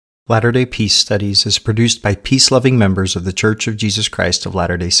Latter-day Peace Studies is produced by peace-loving members of The Church of Jesus Christ of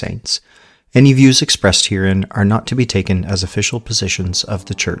Latter-day Saints. Any views expressed herein are not to be taken as official positions of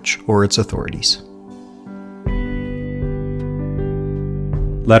the Church or its authorities.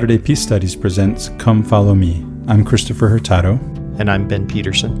 Latter-day Peace Studies presents Come Follow Me. I'm Christopher Hurtado. And I'm Ben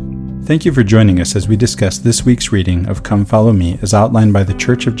Peterson. Thank you for joining us as we discuss this week's reading of Come Follow Me as outlined by The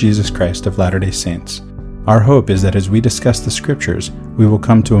Church of Jesus Christ of Latter-day Saints. Our hope is that as we discuss the Scriptures, we will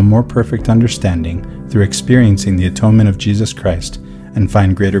come to a more perfect understanding through experiencing the atonement of Jesus Christ and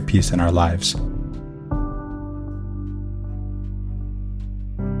find greater peace in our lives.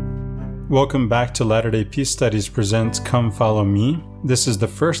 Welcome back to Latter-day Peace Studies presents Come Follow Me. This is the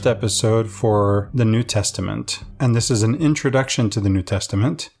first episode for the New Testament, and this is an introduction to the New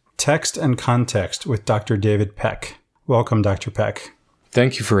Testament, text and context with Dr. David Peck. Welcome, Dr. Peck.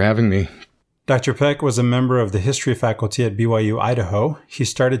 Thank you for having me. Dr. Peck was a member of the history faculty at BYU, Idaho. He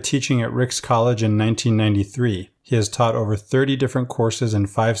started teaching at Ricks College in 1993. He has taught over 30 different courses in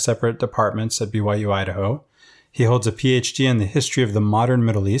 5 separate departments at BYU, Idaho. He holds a PhD in the history of the modern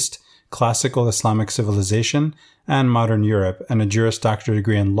Middle East, classical Islamic civilization, and modern Europe, and a Juris Doctor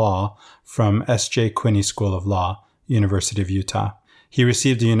degree in law from S.J. Quinney School of Law, University of Utah. He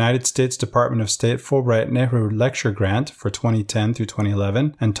received the United States Department of State Fulbright Nehru Lecture Grant for 2010 through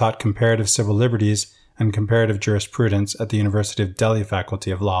 2011 and taught comparative civil liberties and comparative jurisprudence at the University of Delhi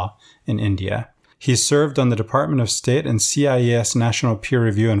Faculty of Law in India. He served on the Department of State and CIES National Peer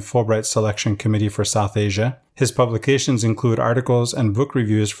Review and Fulbright Selection Committee for South Asia. His publications include articles and book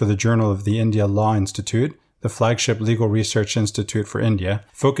reviews for the Journal of the India Law Institute, the flagship legal research institute for India,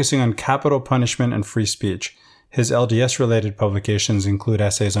 focusing on capital punishment and free speech. His LDS-related publications include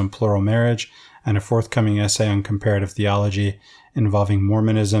essays on plural marriage and a forthcoming essay on comparative theology involving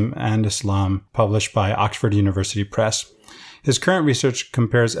Mormonism and Islam, published by Oxford University Press. His current research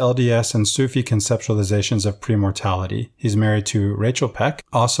compares LDS and Sufi conceptualizations of premortality. He's married to Rachel Peck,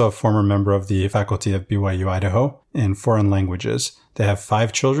 also a former member of the faculty of BYU, Idaho, in foreign languages. They have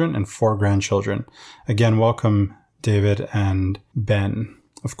 5 children and 4 grandchildren. Again, welcome, David, and Ben,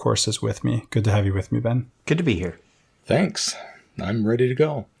 of course, is with me. Good to have you with me, Ben. Good to be here. Thanks. I'm ready to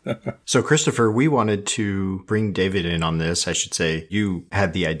go. So, Christopher, we wanted to bring David in on this. I should say you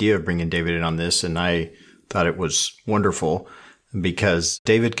had the idea of bringing David in on this, and I thought it was wonderful because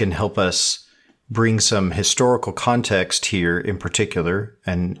David can help us bring some historical context here in particular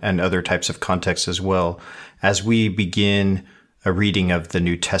and other types of context as well as we begin a reading of the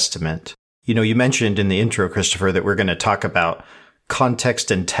New Testament. You know, you mentioned in the intro, Christopher, that we're going to talk about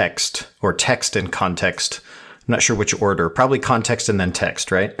context and text, or text and context. I'm not sure which order. Probably context and then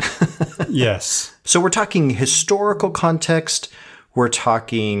text, right? Yes. So we're talking historical context. We're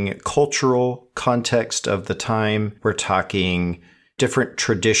talking cultural context of the time. We're talking different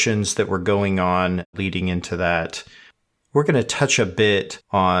traditions that were going on leading into that. We're going to touch a bit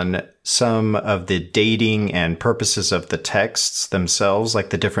on some of the dating and purposes of the texts themselves, like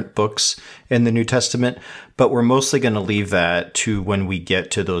the different books in the New Testament, but we're mostly going to leave that to when we get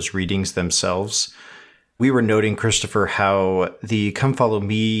to those readings themselves. We were noting, Christopher, how the Come Follow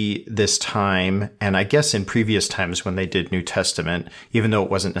Me this time, and I guess in previous times when they did New Testament, even though it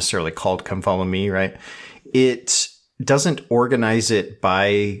wasn't necessarily called Come Follow Me, right? It doesn't organize it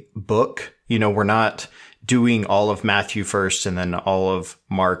by book. You know, we're not doing all of Matthew first and then all of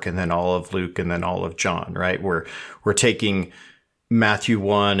Mark and then all of Luke and then all of John, right? We're taking Matthew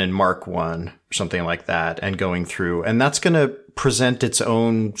 1 and Mark 1, or something like that, and going through. And that's going to present its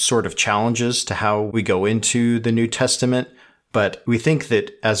own sort of challenges to how we go into the New Testament. But we think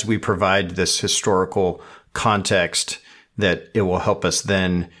that as we provide this historical context, that it will help us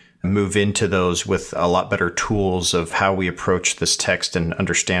then move into those with a lot better tools of how we approach this text and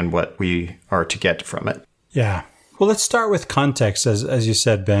understand what we are to get from it. Yeah. Well, let's start with context, as you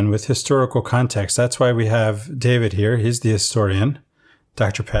said, Ben, with historical context. That's why we have David here. He's the historian.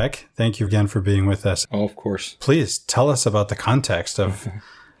 Dr. Peck, thank you again for being with us. Oh, of course. Please tell us about the context of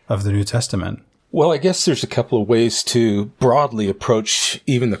the New Testament. Well, I guess there's a couple of ways to broadly approach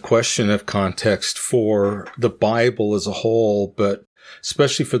even the question of context for the Bible as a whole, but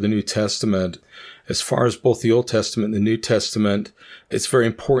especially for the New Testament. As far as both the Old Testament and the New Testament, it's very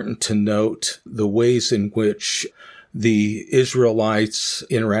important to note the ways in which the Israelites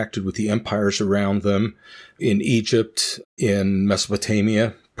interacted with the empires around them in Egypt, in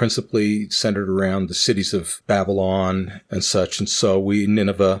Mesopotamia, principally centered around the cities of Babylon and such. And so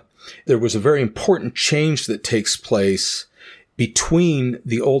Nineveh. There was a very important change that takes place between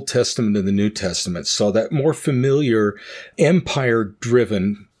the Old Testament and the New Testament. So that more familiar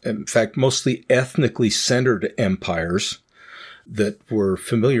empire-driven, in fact, mostly ethnically centered empires that were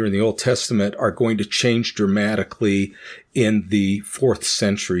familiar in the Old Testament are going to change dramatically in the 4th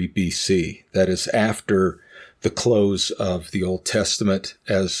century BC. That is after the close of the Old Testament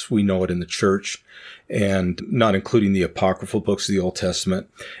as we know it in the church, and not including the apocryphal books of the Old Testament,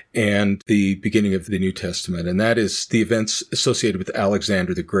 and the beginning of the New Testament. And that is the events associated with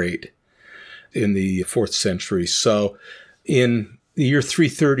Alexander the Great in the 4th century. So in the year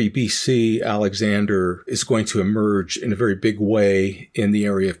 330 BC, Alexander is going to emerge in a very big way in the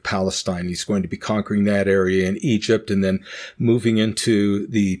area of Palestine. He's going to be conquering that area in Egypt and then moving into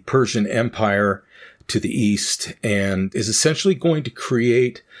the Persian Empire to the east, and is essentially going to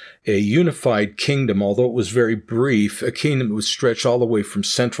create a unified kingdom, although it was very brief, a kingdom that would stretch all the way from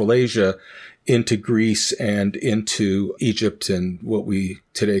Central Asia into Greece and into Egypt and what we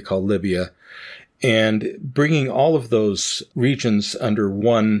today call Libya, and bringing all of those regions under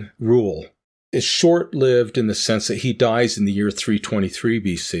one rule. Is short-lived in the sense that he dies in the year 323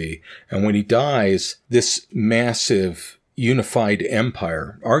 BC, and when he dies, this massive unified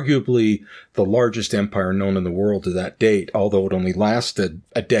empire, arguably the largest empire known in the world to that date, although it only lasted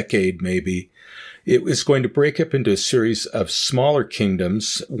a decade maybe, it was going to break up into a series of smaller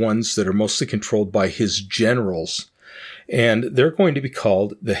kingdoms, ones that are mostly controlled by his generals, and they're going to be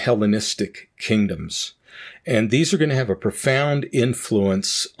called the Hellenistic kingdoms. And these are going to have a profound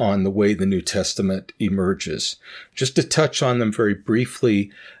influence on the way the New Testament emerges. Just to touch on them very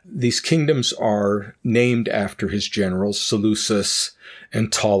briefly, these kingdoms are named after his generals, Seleucus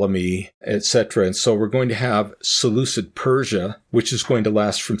and Ptolemy, etc. And so we're going to have Seleucid Persia, which is going to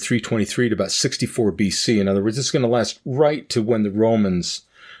last from 323 to about 64 BC. In other words, it's going to last right to when the Romans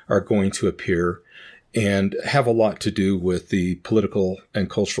are going to appear, and have a lot to do with the political and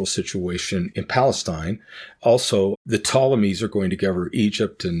cultural situation in Palestine. Also, the Ptolemies are going to govern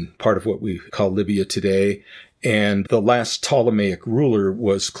Egypt and part of what we call Libya today. And the last Ptolemaic ruler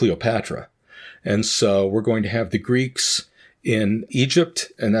was Cleopatra. And so we're going to have the Greeks in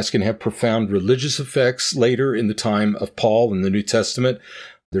Egypt, and that's going to have profound religious effects later in the time of Paul in the New Testament.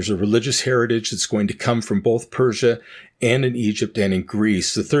 There's a religious heritage that's going to come from both Persia and in Egypt and in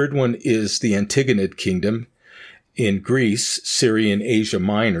Greece. The third one is the Antigonid Kingdom in Greece, Syria, and Asia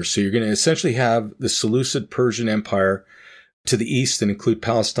Minor. So you're going to essentially have the Seleucid Persian Empire to the east and include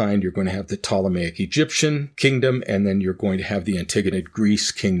Palestine. You're going to have the Ptolemaic Egyptian Kingdom, and then you're going to have the Antigonid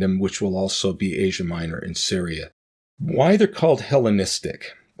Greece Kingdom, which will also be Asia Minor and Syria. Why they're called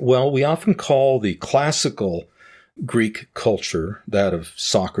Hellenistic? Well, we often call the classical Greek culture, that of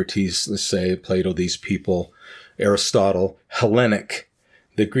Socrates, let's say, Plato, these people, Aristotle, Hellenic.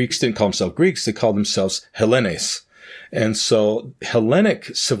 The Greeks didn't call themselves Greeks, they called themselves Hellenes. And so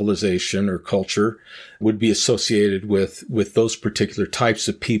Hellenic civilization or culture would be associated with those particular types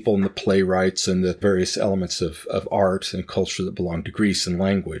of people and the playwrights and the various elements of art and culture that belong to Greece and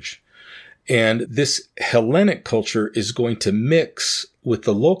language. And this Hellenic culture is going to mix with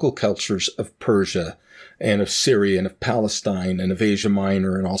the local cultures of Persia and of Syria and of Palestine and of Asia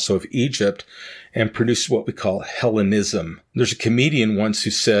Minor and also of Egypt, and produce what we call Hellenism. There's a comedian once who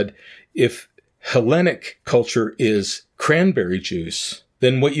said, if Hellenic culture is cranberry juice,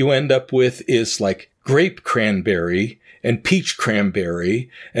 then what you end up with is like grape cranberry and peach cranberry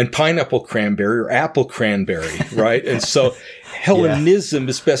and pineapple cranberry or apple cranberry, right? And so Hellenism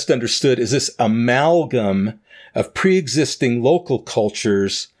is best understood as this amalgam of pre-existing local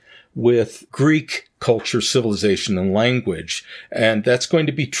cultures with Greek culture, civilization, and language. And that's going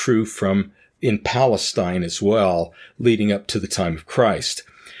to be true in Palestine as well, leading up to the time of Christ.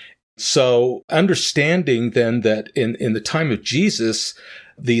 So understanding then that in the time of Jesus,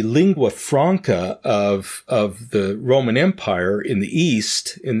 the lingua franca of the Roman Empire in the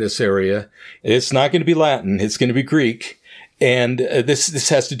East, in this area, it's not going to be Latin, it's going to be Greek. And this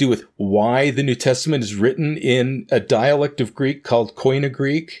has to do with why the New Testament is written in a dialect of Greek called Koine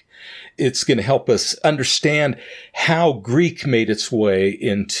Greek. It's going to help us understand how Greek made its way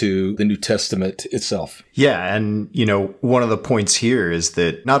into the New Testament itself. Yeah. And, one of the points here is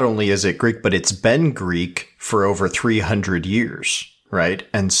that not only is it Greek, but it's been Greek for over 300 years, right?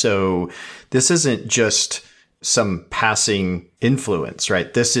 And so this isn't just some passing influence,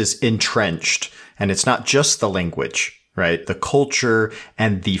 right? This is entrenched, and it's not just the language, right? The culture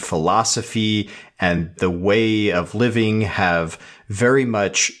and the philosophy and the way of living have very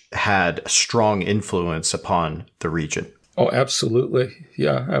much had a strong influence upon the region. Oh, absolutely.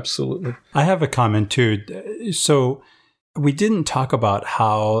 Yeah, absolutely. I have a comment too. So we didn't talk about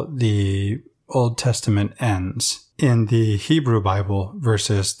how the Old Testament ends in the Hebrew Bible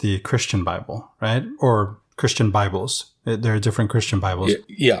versus the Christian Bible, right? Or Christian Bibles. There are different Christian Bibles.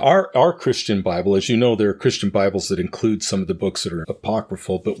 Yeah. Our Christian Bible, as you know, there are Christian Bibles that include some of the books that are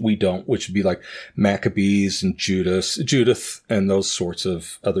apocryphal, but we don't, which would be like Maccabees and Judith and those sorts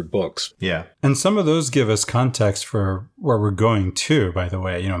of other books. Yeah. And some of those give us context for where we're going to, by the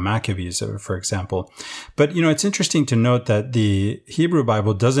way, Maccabees, for example. But, it's interesting to note that the Hebrew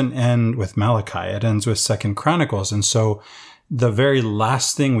Bible doesn't end with Malachi. It ends with 2 Chronicles. And so the very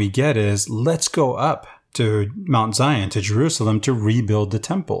last thing we get is, let's go up to Mount Zion, to Jerusalem, to rebuild the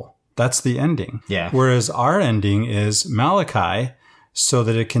temple. That's the ending. Yeah. Whereas our ending is Malachi, so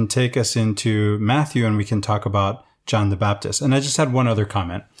that it can take us into Matthew and we can talk about John the Baptist. And I just had one other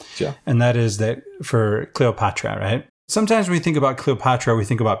comment. Yeah. And that is that for Cleopatra, right? Sometimes when we think about Cleopatra, we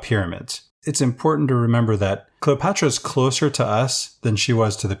think about pyramids. It's important to remember that Cleopatra is closer to us than she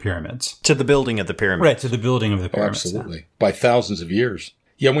was to the pyramids. To the building of the pyramids. Right, to the building of the pyramids. Absolutely. By thousands of years.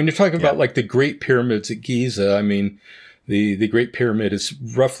 Yeah, when you're talking about like the Great Pyramids at Giza, I mean, the Great Pyramid is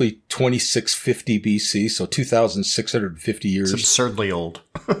roughly 2650 BC, so 2,650 years. It's absurdly old.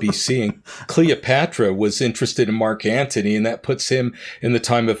 BC. And Cleopatra was interested in Mark Antony, and that puts him in the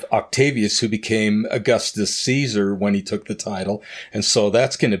time of Octavius, who became Augustus Caesar when he took the title. And so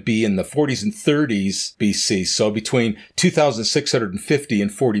that's going to be in the 40s and 30s BC. So between 2,650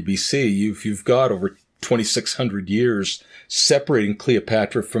 and 40 BC, you've got over 2,600 years separating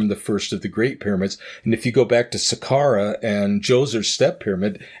Cleopatra from the first of the Great Pyramids. And if you go back to Saqqara and Djoser's Step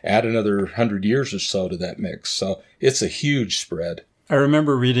Pyramid, add another 100 years or so to that mix. So it's a huge spread. I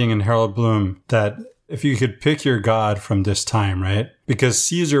remember reading in Harold Bloom that if you could pick your god from this time, right? Because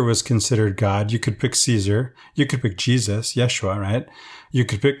Caesar was considered God, you could pick Caesar, you could pick Jesus, Yeshua, right? You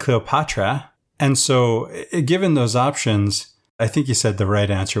could pick Cleopatra. And so given those options, I think he said the right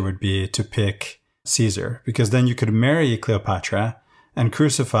answer would be to pick Caesar, because then you could marry Cleopatra and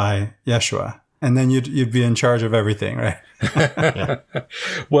crucify Yeshua, and then you'd be in charge of everything, right? Yeah.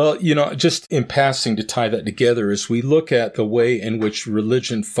 Well, just in passing to tie that together, as we look at the way in which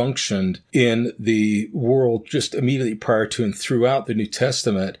religion functioned in the world just immediately prior to and throughout the New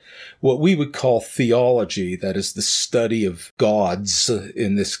Testament, what we would call theology, that is the study of gods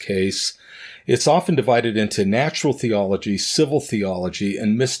in this case, it's often divided into natural theology, civil theology,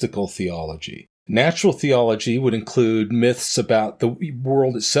 and mystical theology. Natural theology would include myths about the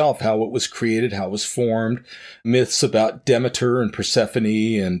world itself, how it was created, how it was formed, myths about Demeter and Persephone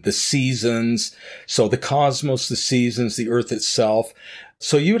and the seasons. So the cosmos, the seasons, the earth itself.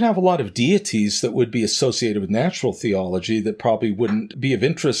 So you would have a lot of deities that would be associated with natural theology that probably wouldn't be of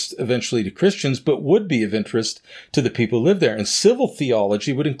interest eventually to Christians, but would be of interest to the people who live there. And civil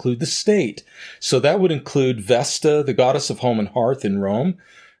theology would include the state. So that would include Vesta, the goddess of home and hearth in Rome,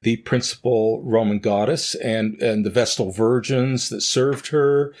 the principal Roman goddess, and the Vestal virgins that served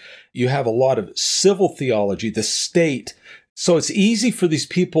her. You have a lot of civil theology, the state. So it's easy for these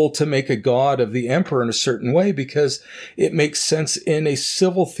people to make a god of the emperor in a certain way because it makes sense in a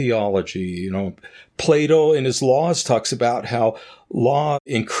civil theology. Plato in his Laws talks about how law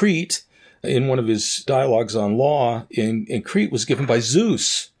in Crete, in one of his dialogues on law in Crete, was given by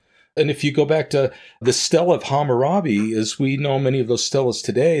Zeus. And if you go back to the Stela of Hammurabi, as we know many of those stelas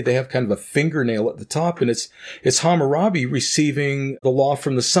today, they have kind of a fingernail at the top, and it's Hammurabi receiving the law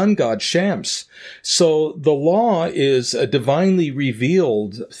from the sun god Shams. So the law is a divinely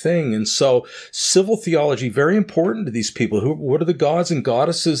revealed thing. And so civil theology, very important to these people. What are the gods and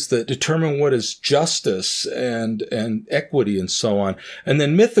goddesses that determine what is justice and equity and so on? And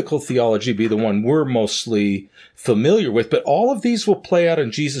then mythical theology be the one we're mostly familiar with, but all of these will play out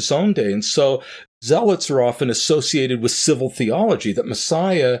in Jesus' own day. And so zealots are often associated with civil theology, that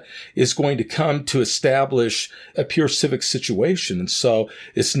Messiah is going to come to establish a pure civic situation. And so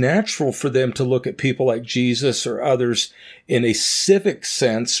it's natural for them to look at people like Jesus or others in a civic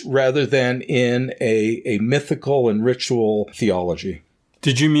sense rather than in a mythical and ritual theology.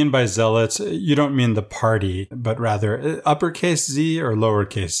 Did you mean by zealots, you don't mean the party, but rather uppercase Z or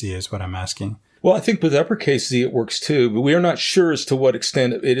lowercase z is what I'm asking? Well, I think with uppercase Z it works too, but we are not sure as to what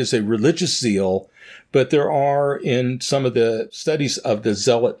extent it is a religious zeal. But there are, in some of the studies of the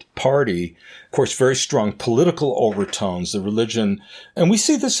Zealot party, of course, very strong political overtones, the religion. And we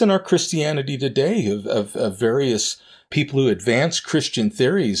see this in our Christianity today of various people who advance Christian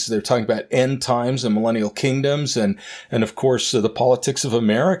theories. They're talking about end times and millennial kingdoms. And of course, the politics of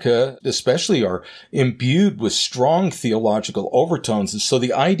America especially are imbued with strong theological overtones. And so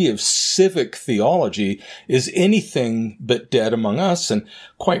the idea of civic theology is anything but dead among us. And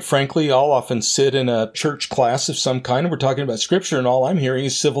quite frankly, I'll often sit in a church class of some kind and we're talking about scripture and all I'm hearing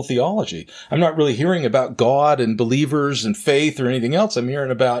is civil theology. I'm not really hearing about God and believers and faith or anything else. I'm hearing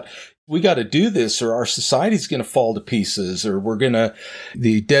about we got to do this or our society's going to fall to pieces, or we're going to,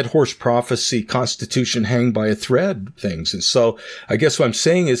 the dead horse prophecy, Constitution hang by a thread things. And so I guess what I'm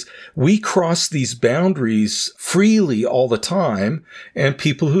saying is we cross these boundaries freely all the time, and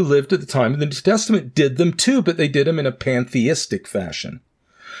people who lived at the time of the New Testament did them too, but they did them in a pantheistic fashion.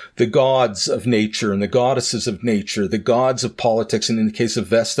 The gods of nature and the goddesses of nature, the gods of politics, and in the case of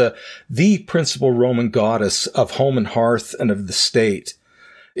Vesta, the principal Roman goddess of home and hearth and of the state.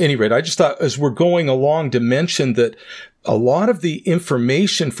 At any rate, I just thought as we're going along to mention that a lot of the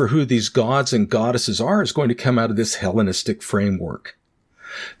information for who these gods and goddesses are is going to come out of this Hellenistic framework.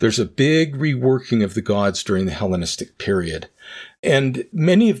 There's a big reworking of the gods during the Hellenistic period. And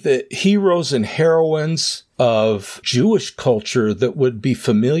many of the heroes and heroines of Jewish culture that would be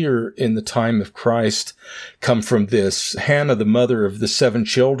familiar in the time of Christ come from this. Hannah, the mother of the 7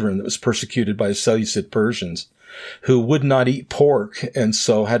 children that was persecuted by the Seleucid Persians, who would not eat pork and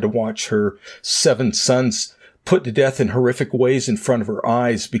so had to watch her 7 sons put to death in horrific ways in front of her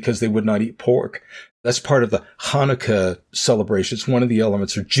eyes because they would not eat pork. That's part of the Hanukkah celebration. It's one of the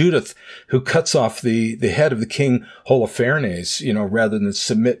elements. Or Judith, who cuts off the head of the king Holofernes, rather than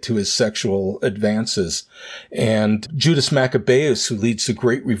submit to his sexual advances. And Judas Maccabeus, who leads the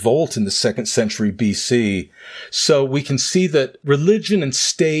great revolt in the 2nd century BC. So we can see that religion and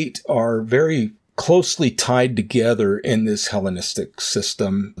state are very closely tied together in this Hellenistic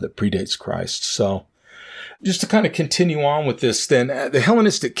system that predates Christ. So just to kind of continue on with this, then, the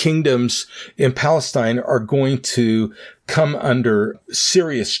Hellenistic kingdoms in Palestine are going to come under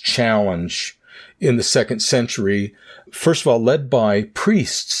serious challenge in the 2nd century. First of all, led by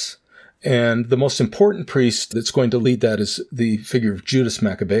priests. And the most important priest that's going to lead that is the figure of Judas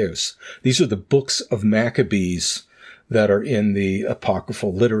Maccabeus. These are the books of Maccabees that are in the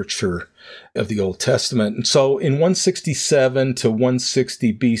apocryphal literature of the Old Testament. And so in 167 to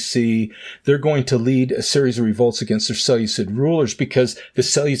 160 BC, they're going to lead a series of revolts against their Seleucid rulers because the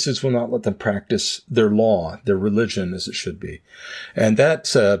Seleucids will not let them practice their law, their religion as it should be. And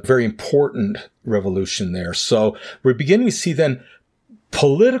that's a very important revolution there. So we're beginning to see then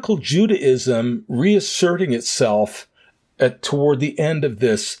political Judaism reasserting itself toward the end of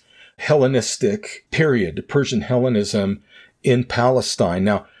this Hellenistic period, Persian Hellenism in Palestine.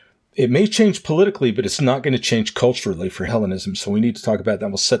 Now, it may change politically, but it's not going to change culturally for Hellenism. So we need to talk about that.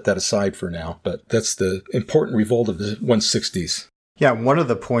 We'll set that aside for now. But that's the important revolt of the 160s. Yeah, one of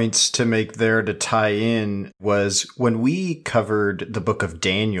the points to make there to tie in was when we covered the book of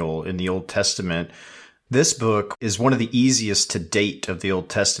Daniel in the Old Testament, this book is one of the easiest to date of the Old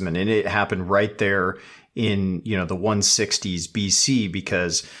Testament. And it happened right there in, the 160s BC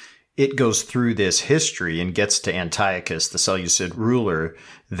because it goes through this history and gets to Antiochus, the Seleucid ruler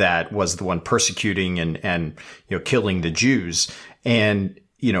that was the one persecuting and killing the Jews, and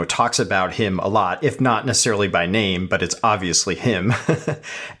talks about him a lot, if not necessarily by name, but it's obviously him.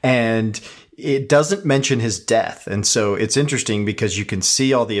 And it doesn't mention his death. And so it's interesting because you can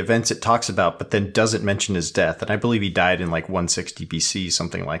see all the events it talks about, but then doesn't mention his death. And I believe he died in like 160 BC,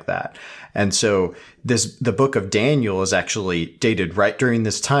 something like that. And so the book of Daniel is actually dated right during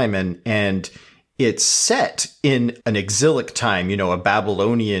this time. And it's set in an exilic time, a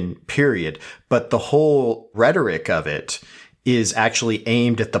Babylonian period, but the whole rhetoric of it is actually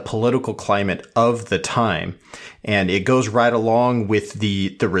aimed at the political climate of the time. And it goes right along with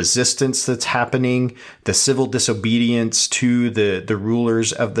the resistance that's happening, the civil disobedience to the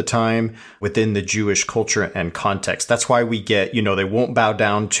rulers of the time within the Jewish culture and context. That's why we get, they won't bow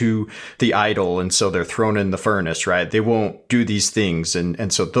down to the idol, and so they're thrown in the furnace, right? They won't do these things.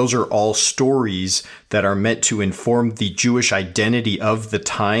 And so those are all stories that are meant to inform the Jewish identity of the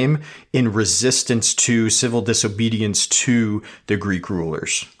time in resistance to civil disobedience to the Greek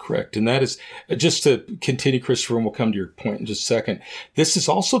rulers. Correct. And that is, just to continue, Christopher, and we'll come to your point in just a second, this is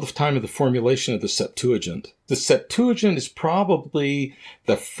also the time of the formulation of the Septuagint. The Septuagint is probably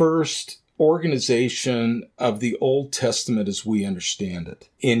the first organization of the Old Testament as we understand it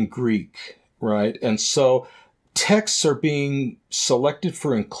in Greek, right? And so texts are being selected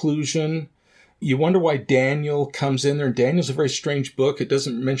for inclusion. You wonder why Daniel comes in there. And Daniel's a very strange book. It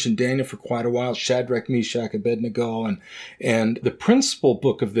doesn't mention Daniel for quite a while. Shadrach, Meshach, Abednego. And the principal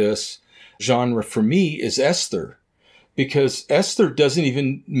book of this genre for me is Esther, because Esther doesn't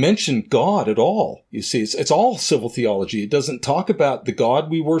even mention God at all. You see, it's all civil theology. It doesn't talk about the God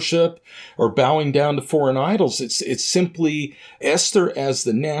we worship or bowing down to foreign idols. It's simply Esther as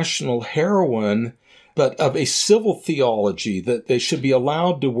the national heroine, but of a civil theology that they should be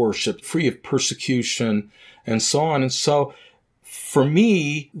allowed to worship free of persecution and so on. And so for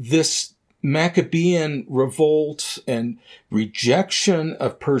me, this Maccabean revolt and rejection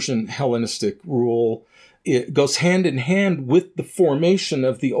of Persian Hellenistic rule, it goes hand in hand with the formation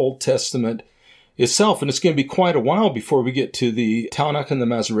of the Old Testament itself. And it's going to be quite a while before we get to the Tanakh and the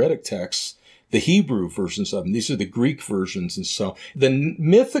Masoretic texts, the Hebrew versions of them. These are the Greek versions. And so the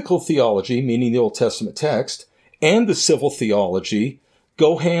mythical theology, meaning the Old Testament text, and the civil theology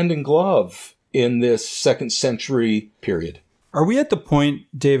go hand in glove in this 2nd century period. Are we at the point,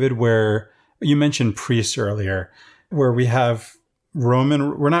 David, where you mentioned priests earlier, where we have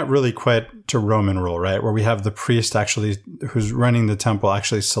we're not really quite to Roman rule, right? Where we have the priest actually who's running the temple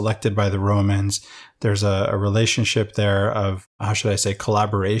actually selected by the Romans. There's a relationship there of, how should I say,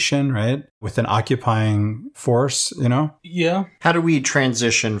 collaboration, right? With an occupying force, Yeah. How do we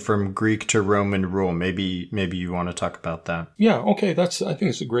transition from Greek to Roman rule? Maybe you want to talk about that. Yeah, okay. I think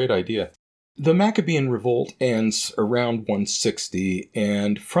it's a great idea. The Maccabean revolt ends around 160,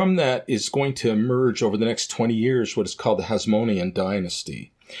 and from that is going to emerge over the next 20 years what is called the Hasmonean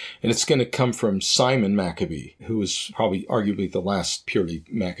dynasty. And it's going to come from Simon Maccabee, who was probably arguably the last purely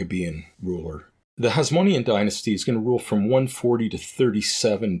Maccabean ruler. The Hasmonean dynasty is going to rule from 140 to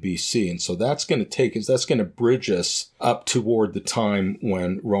 37 BC. And so that's going to bridge us up toward the time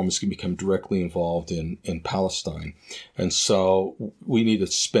when Rome is going to become directly involved in Palestine. And so we need to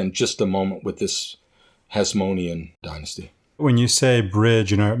spend just a moment with this Hasmonean dynasty. When you say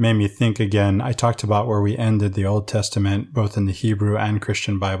bridge, it made me think again. I talked about where we ended the Old Testament, both in the Hebrew and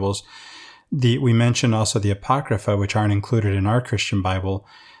Christian Bibles. We mentioned also the Apocrypha, which aren't included in our Christian Bible.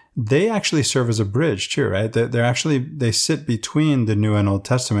 They actually serve as a bridge too, right? They sit between the New and Old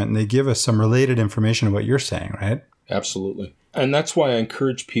Testament, and they give us some related information of what you're saying, right? Absolutely. And that's why I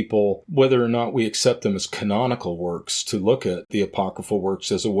encourage people, whether or not we accept them as canonical works, to look at the apocryphal works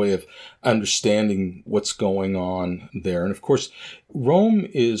as a way of understanding what's going on there. And of course, Rome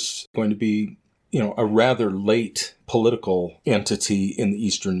is going to be a rather late political entity in the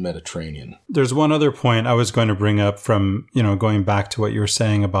Eastern Mediterranean. There's one other point I was going to bring up from, going back to what you were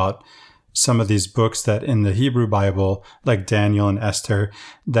saying about some of these books that in the Hebrew Bible, like Daniel and Esther,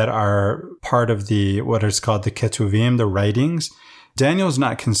 that are part of what is called the Ketuvim, the writings. Daniel's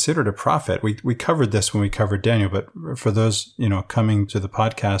not considered a prophet. We covered this when we covered Daniel, but for those, coming to the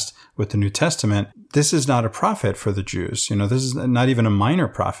podcast with the New Testament, this is not a prophet for the Jews. This is not even a minor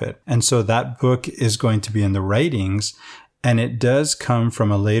prophet. And so that book is going to be in the writings, and it does come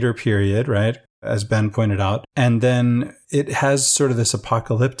from a later period, right? As Ben pointed out. And then it has sort of this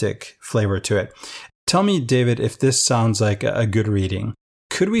apocalyptic flavor to it. Tell me, David, if this sounds like a good reading.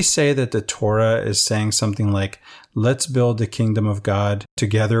 Could we say that the Torah is saying something like, let's build the kingdom of God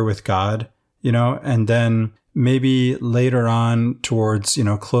together with God, and then maybe later on towards,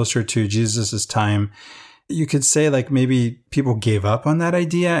 closer to Jesus's time, you could say like maybe people gave up on that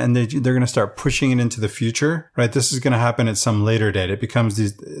idea and they're going to start pushing it into the future, right? This is going to happen at some later date. It becomes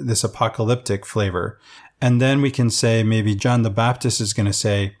this apocalyptic flavor. And then we can say maybe John the Baptist is going to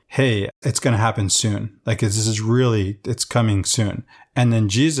say, hey, it's going to happen soon. Like it's coming soon. And then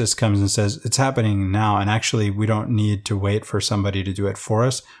Jesus comes and says, it's happening now. And actually, we don't need to wait for somebody to do it for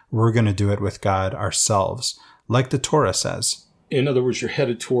us. We're going to do it with God ourselves, like the Torah says. In other words, you're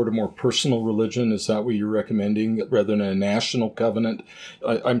headed toward a more personal religion. Is that what you're recommending rather than a national covenant?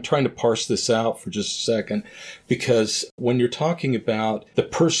 I'm trying to parse this out for just a second, because when you're talking about the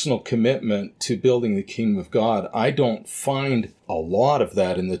personal commitment to building the kingdom of God, I don't find a lot of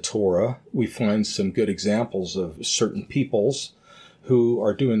that in the Torah. We find some good examples of certain peoples who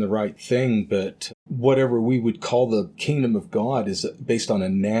are doing the right thing, but whatever we would call the kingdom of God is based on a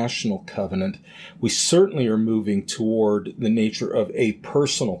national covenant. We certainly are moving toward the nature of a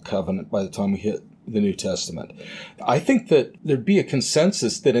personal covenant by the time we hit the New Testament. I think that there'd be a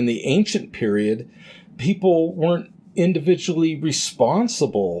consensus that in the ancient period, people weren't individually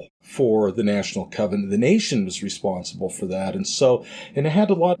responsible for the national covenant. The nation was responsible for that. And it had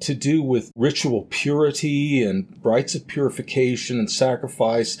a lot to do with ritual purity and rites of purification and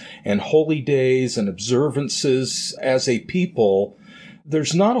sacrifice and holy days and observances as a people.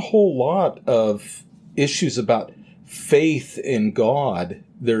 There's not a whole lot of issues about faith in God.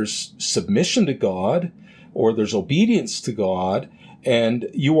 There's submission to God, or there's obedience to God, and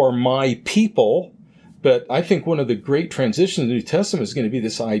you are my people. But I think one of the great transitions in the New Testament is going to be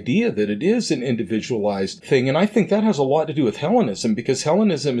this idea that it is an individualized thing. And I think that has a lot to do with Hellenism, because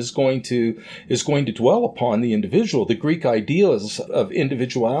Hellenism is going to dwell upon the individual. The Greek ideals of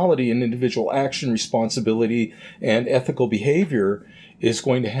individuality and individual action, responsibility, and ethical behavior is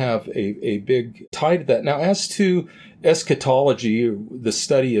going to have a big tie to that. Now, as to eschatology, the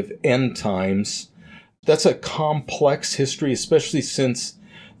study of end times, that's a complex history, especially since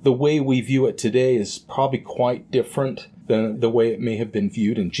the way we view it today is probably quite different than the way it may have been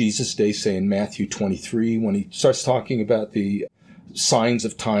viewed in Jesus' day, say in Matthew 23, when he starts talking about the signs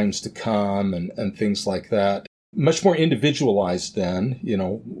of times to come and things like that. Much more individualized then,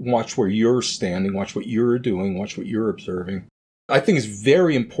 watch where you're standing, watch what you're doing, watch what you're observing. I think it's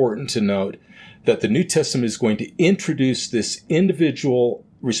very important to note that the New Testament is going to introduce this individual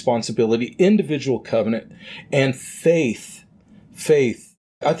responsibility, individual covenant, and faith. Faith.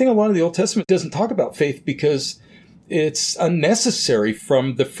 I think a lot of the Old Testament doesn't talk about faith because it's unnecessary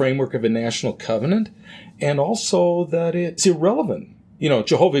from the framework of a national covenant, and also that it's irrelevant.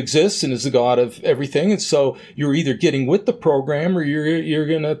 Jehovah exists and is the God of everything, and so you're either getting with the program or you're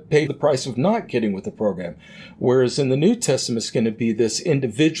going to pay the price of not getting with the program. Whereas in the New Testament, it's going to be this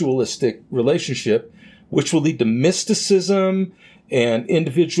individualistic relationship, which will lead to mysticism and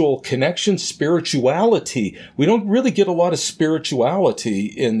individual connection, spirituality. We don't really get a lot of spirituality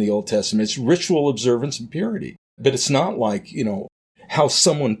in the Old Testament. It's ritual observance and purity. But it's not like, how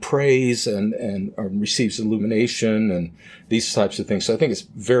someone prays and receives illumination and these types of things. So I think it's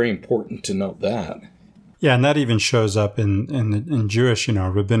very important to note that. Yeah, and that even shows up in Jewish,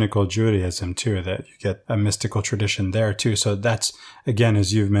 rabbinical Judaism too, that you get a mystical tradition there too. So that's, again,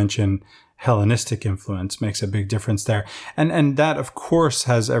 as you've mentioned, Hellenistic influence makes a big difference there. And that, of course,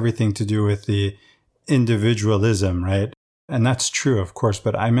 has everything to do with the individualism, right? And that's true, of course,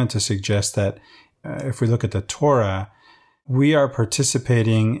 but I meant to suggest that if we look at the Torah, we are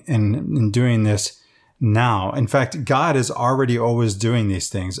participating in doing this now. In fact, God is already always doing these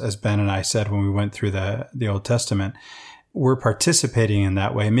things, as Ben and I said when we went through the Old Testament. We're participating in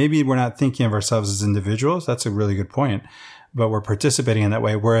that way. Maybe we're not thinking of ourselves as individuals. That's a really good point. But we're participating in that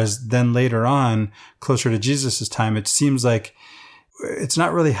way. Whereas then later on, closer to Jesus' time, it seems like it's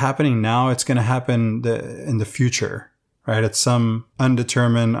not really happening now. It's going to happen in the future, right? At some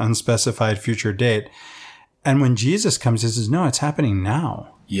undetermined, unspecified future date. And when Jesus comes, he says, no, it's happening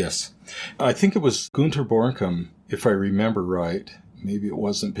now. Yes. I think it was Gunther Bornkamm, if I remember right. Maybe it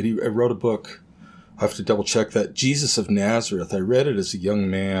wasn't, but he wrote a book. I have to double check that. Jesus of Nazareth. I read it as a young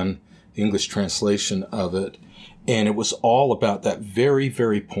man, English translation of it. And it was all about that very,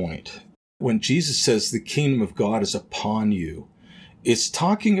 very point. When Jesus says the kingdom of God is upon you, it's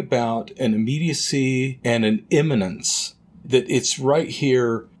talking about an immediacy and an imminence, that it's right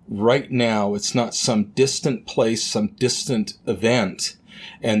here, right now. It's not some distant place, some distant event.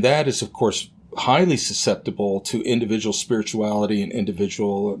 And that is, of course, highly susceptible to individual spirituality and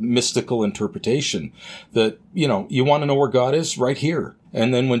individual mystical interpretation. That, you want to know where God is? Right here.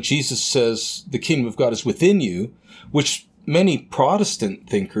 And then when Jesus says the kingdom of God is within you, which many Protestant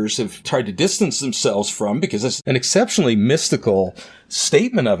thinkers have tried to distance themselves from because it's an exceptionally mystical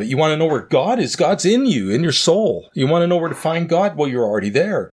statement of it. You want to know where God is? God's in you, in your soul. You want to know where to find God? Well, you're already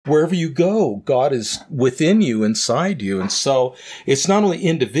there. Wherever you go, God is within you, inside you. And so it's not only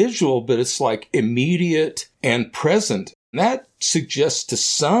individual, but it's like immediate and present. And that suggests to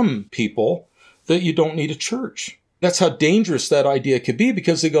some people that you don't need a church. That's how dangerous that idea could be,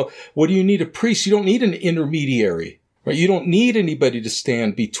 because they go, what do you need a priest? You don't need an intermediary. Right? You don't need anybody to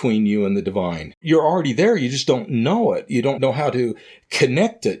stand between you and the divine. You're already there. You just don't know it. You don't know how to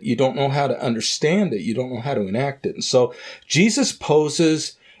connect it. You don't know how to understand it. You don't know how to enact it. And so Jesus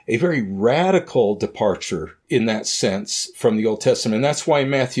poses a very radical departure in that sense from the Old Testament. And that's why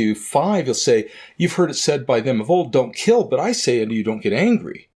in Matthew 5, he'll say, you've heard it said by them of old, don't kill, but I say unto you, don't get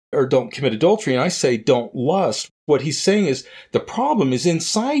angry. Or don't commit adultery, and I say don't lust. What he's saying is the problem is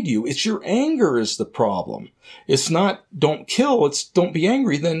inside you. It's your anger is the problem. It's not don't kill, it's don't be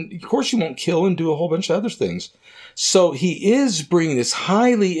angry. Then, of course, you won't kill and do a whole bunch of other things. So he is bringing this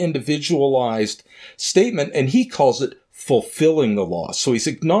highly individualized statement, and he calls it fulfilling the law. So he's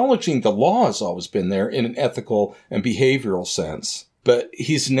acknowledging the law has always been there in an ethical and behavioral sense. But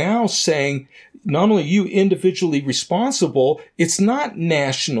he's now saying, not only you individually responsible, it's not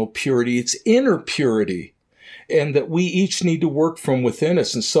national purity, it's inner purity. And that we each need to work from within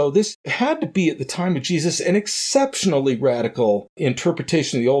us. And so this had to be, at the time of Jesus, an exceptionally radical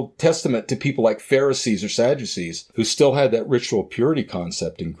interpretation of the Old Testament to people like Pharisees or Sadducees, who still had that ritual purity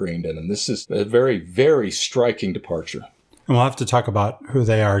concept ingrained in them. This is a very, very striking departure. And we'll have to talk about who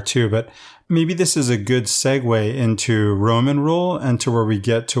they are too, but maybe this is a good segue into Roman rule and to where we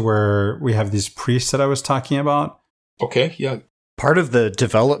get to where we have these priests that I was talking about. Okay, yeah. Part of the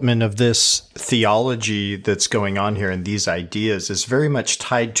development of this theology that's going on here and these ideas is very much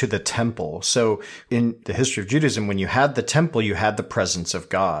tied to the temple. So in the history of Judaism, when you had the temple, you had the presence of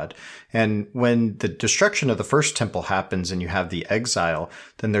God. And when the destruction of the first temple happens and you have the exile,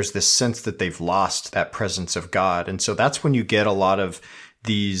 then there's this sense that they've lost that presence of God. And so that's when you get a lot of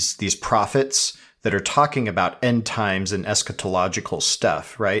these prophets that are talking about end times and eschatological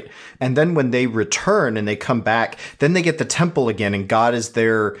stuff, right? And then when they return and they come back, then they get the temple again and God is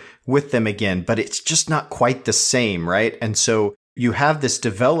there with them again, but it's just not quite the same, right? And so you have this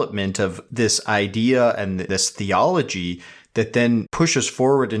development of this idea and this theology that then pushes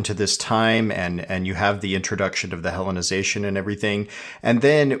forward into this time, and you have the introduction of the Hellenization and everything. And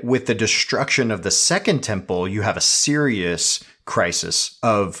then with the destruction of the second temple, you have a serious crisis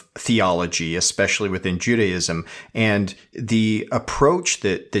of theology, especially within Judaism. And the approach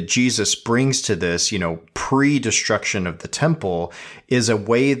that Jesus brings to this, pre-destruction of the temple, is a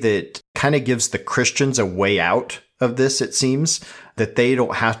way that kind of gives the Christians a way out of this, it seems, that they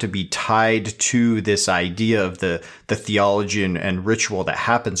don't have to be tied to this idea of the theology and ritual that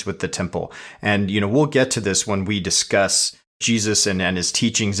happens with the temple. And, we'll get to this when we discuss Jesus and his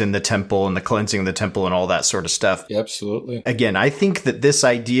teachings in the temple and the cleansing of the temple and all that sort of stuff. Absolutely. Again, I think that this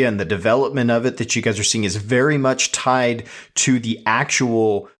idea and the development of it that you guys are seeing is very much tied to the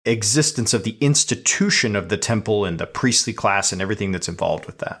actual existence of the institution of the temple and the priestly class and everything that's involved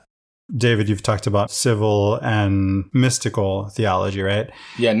with that. David, you've talked about civil and mystical theology, right?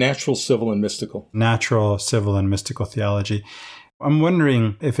 Yeah, natural, civil, and mystical. Natural, civil, and mystical theology. I'm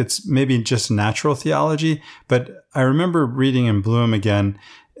wondering if it's maybe just natural theology, but I remember reading in Bloom again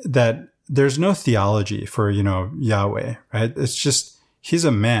that there's no theology for, Yahweh, right? It's just, he's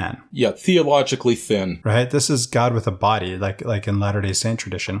a man. Yeah, theologically thin. Right? This is God with a body, like in Latter-day Saint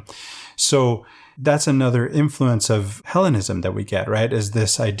tradition. So that's another influence of Hellenism that we get, right? Is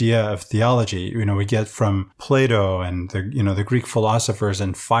this idea of theology. We get from Plato and the Greek philosophers,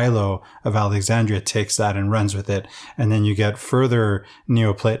 and Philo of Alexandria takes that and runs with it. And then you get further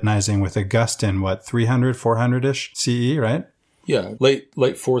Neoplatonizing with Augustine, 300, 400-ish CE, right? Yeah, late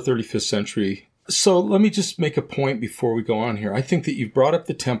 4th, early 5th century. So let me just make a point before we go on here. I think that you've brought up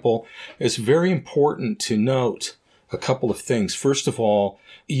the temple. It's very important to note a couple of things. First of all,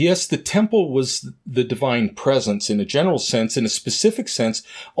 yes, the temple was the divine presence in a general sense. In a specific sense,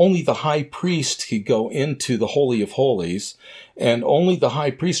 only the high priest could go into the Holy of Holies, and only the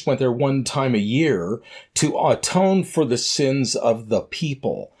high priest went there one time a year to atone for the sins of the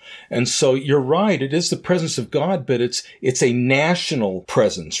people. And so you're right, it is the presence of God, but it's a national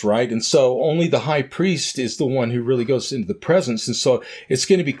presence, right? And so only the high priest is the one who really goes into the presence. And so it's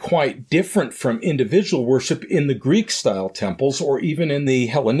going to be quite different from individual worship in the Greek-style temples or even in the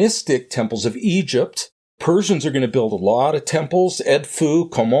Hellenistic temples of Egypt. Persians are going to build a lot of temples, Edfu,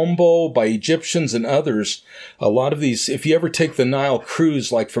 Komombo, by Egyptians and others. A lot of these, if you ever take the Nile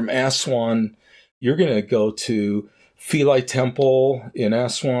cruise, like from Aswan, you're going to go to Philae Temple in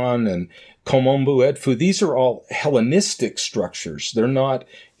Aswan and Komombo, Edfu. These are all Hellenistic structures. They're not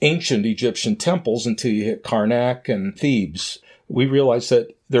ancient Egyptian temples until you hit Karnak and Thebes. We realize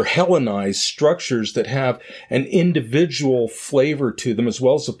that they're Hellenized structures that have an individual flavor to them as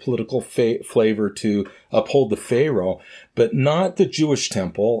well as a political flavor to uphold the Pharaoh, but not the Jewish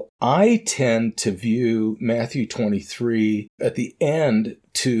temple. I tend to view Matthew 23 at the end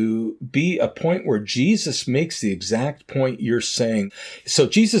to be a point where Jesus makes the exact point you're saying. So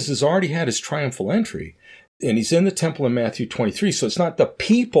Jesus has already had his triumphal entry. And he's in the temple in Matthew 23, so it's not the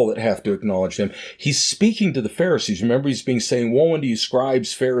people that have to acknowledge him. He's speaking to the Pharisees. Remember, he's being saying, woe unto you,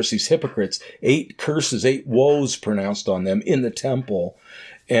 scribes, Pharisees, hypocrites. 8 curses, 8 woes pronounced on them in the temple.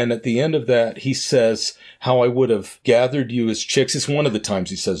 And at the end of that, he says, how I would have gathered you as chicks. It's one of the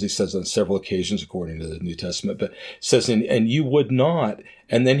times he says on several occasions, according to the New Testament, but says, and you would not.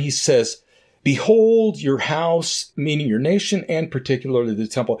 And then he says, behold, your house, meaning your nation and particularly the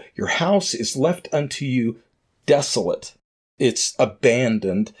temple, your house is left unto you desolate. It's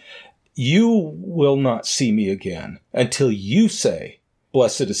abandoned. You will not see me again until you say,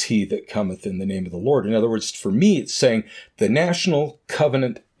 blessed is he that cometh in the name of the Lord. In other words, for me, it's saying the national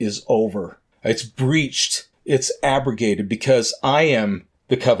covenant is over. It's breached. It's abrogated because I am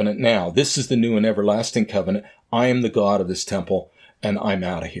the covenant now. This is the new and everlasting covenant. I am the God of this temple and I'm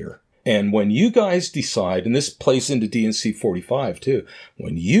out of here. And when you guys decide, and this plays into D&C 45 too,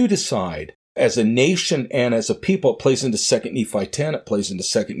 when you decide as a nation and as a people, it plays into 2 Nephi 10, it plays into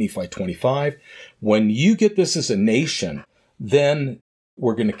 2 Nephi 25. When you get this as a nation, then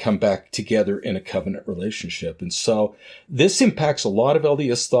we're going to come back together in a covenant relationship. And so this impacts a lot of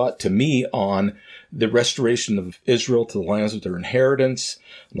LDS thought to me on the restoration of Israel to the lands of their inheritance,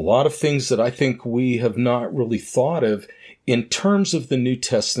 and a lot of things that I think we have not really thought of in terms of the New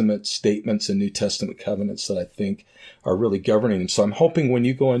Testament statements and New Testament covenants that I think are really governing them. So I'm hoping when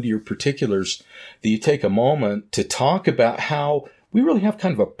you go into your particulars that you take a moment to talk about how we really have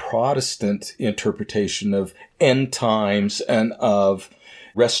kind of a Protestant interpretation of end times and of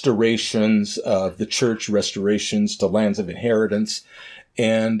restorations of the church, restorations to lands of inheritance.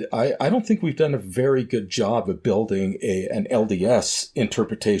 And I don't think we've done a very good job of building an LDS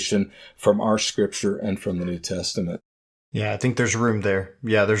interpretation from our scripture and from the New Testament. Yeah, I think there's room there.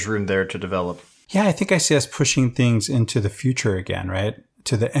 Yeah, there's room there to develop. Yeah, I think I see us pushing things into the future again, right?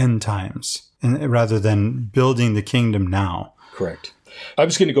 To the end times, and rather than building the kingdom now. Correct. I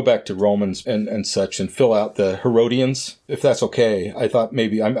was going to go back to Romans and such and fill out the Herodians, if that's okay. I thought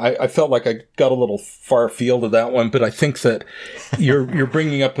maybe I felt like I got a little far afield of that one, but I think that you're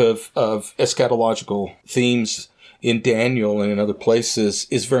bringing up of eschatological themes in Daniel and in other places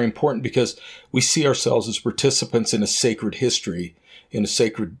is very important, because we see ourselves as participants in a sacred history, in a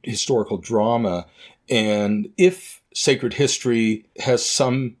sacred historical drama. And if sacred history has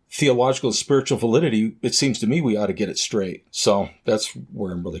some theological, spiritual validity, it seems to me we ought to get it straight. So that's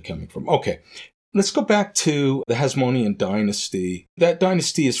where I'm really coming from. Okay. Let's go back to the Hasmonean dynasty. That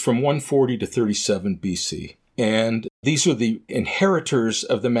dynasty is from 140 to 37 BC. And these are the inheritors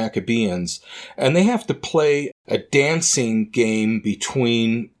of the Maccabeans. And they have to play a dancing game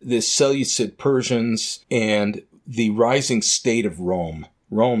between the Seleucid Persians and the rising state of Rome.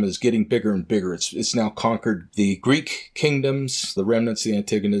 Rome is getting bigger and bigger. It's now conquered the Greek kingdoms, the remnants, the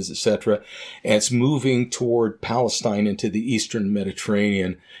Antigonas, etc., and it's moving toward Palestine into the eastern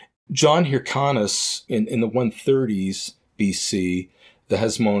Mediterranean. John Hyrcanus, in the 130s BC, the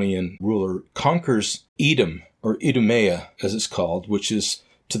Hasmonean ruler, conquers Edom, or Idumea, as it's called, which is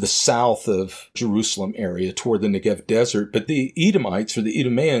to the south of Jerusalem area toward the Negev desert. But the Edomites, or the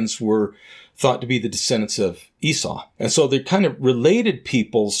Idumeans, were thought to be the descendants of Esau. And so they're kind of related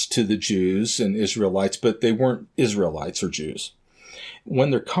peoples to the Jews and Israelites, but they weren't Israelites or Jews.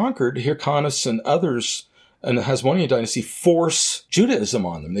 When they're conquered, Hyrcanus and others in the Hasmonean dynasty force Judaism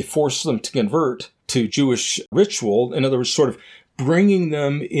on them. They force them to convert to Jewish ritual. In other words, sort of bringing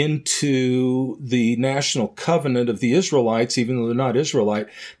them into the national covenant of the Israelites, even though they're not Israelite,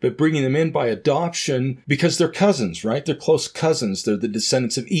 but bringing them in by adoption because they're cousins, right? They're close cousins. They're the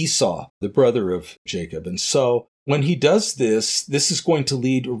descendants of Esau, the brother of Jacob. And so when he does this, this is going to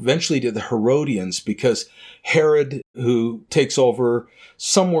lead eventually to the Herodians, because Herod, who takes over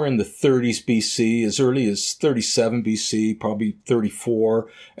somewhere in the 30s BC, as early as 37 BC, probably 34,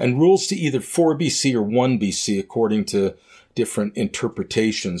 and rules to either 4 BC or 1 BC, according to different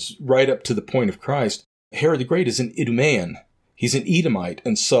interpretations, right up to the point of Christ. Herod the Great is an Idumean. He's an Edomite.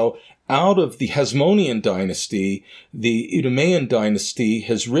 And so out of the Hasmonean dynasty, the Idumean dynasty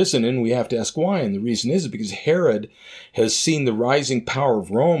has risen, and we have to ask why. And the reason is because Herod has seen the rising power of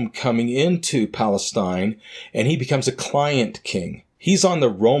Rome coming into Palestine, and he becomes a client king. He's on the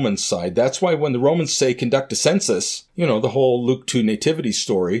Roman side. That's why when the Romans say conduct a census, the whole Luke 2 nativity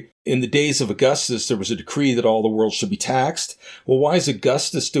story, in the days of Augustus, there was a decree that all the world should be taxed. Well, why is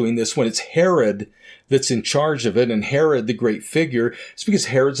Augustus doing this when it's Herod that's in charge of it? And Herod, the great figure, it's because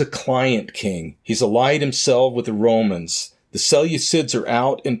Herod's a client king. He's allied himself with the Romans. The Seleucids are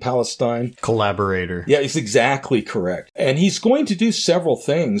out in Palestine. Collaborator. Yeah, it's exactly correct. And he's going to do several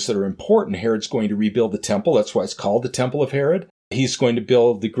things that are important. Herod's going to rebuild the temple. That's why it's called the Temple of Herod. He's going to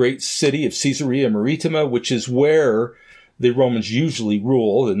build the great city of Caesarea Maritima, which is where the Romans usually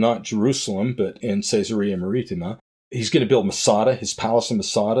rule, and not Jerusalem, but in Caesarea Maritima. He's going to build Masada, his palace in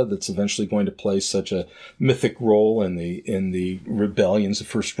Masada, that's eventually going to play such a mythic role in the rebellions of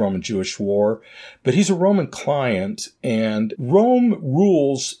First Roman Jewish War. But he's a Roman client, and Rome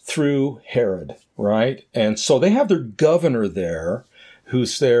rules through Herod, right? And so they have their governor there,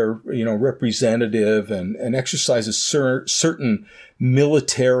 who's their, representative and exercises certain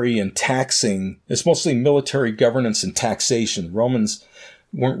military and taxing. It's mostly military governance and taxation. The Romans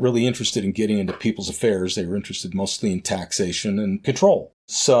weren't really interested in getting into people's affairs. They were interested mostly in taxation and control.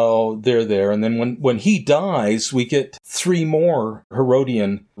 So they're there. And then when he dies, we get 3 more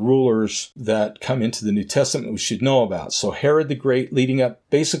Herodian rulers that come into the New Testament we should know about. So Herod the Great, leading up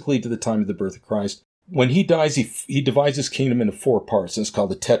basically to the time of the birth of Christ. When he dies, he divides his kingdom into 4 parts, and it's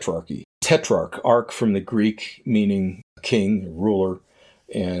called the Tetrarchy. Tetrarch, arch from the Greek, meaning king, ruler,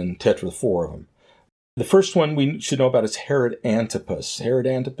 and tetra, 4 of them. The first one we should know about is Herod Antipas. Herod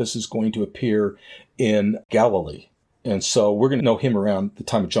Antipas is going to appear in Galilee. And so we're going to know him around the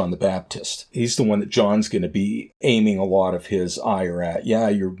time of John the Baptist. He's the one that John's going to be aiming a lot of his ire at. Yeah,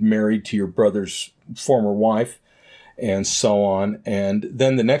 you're married to your brother's former wife, and so on. And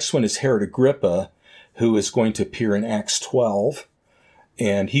then the next one is Herod Agrippa, who is going to appear in Acts 12.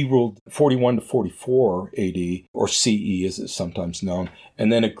 And he ruled 41 to 44 AD, or CE as it's sometimes known.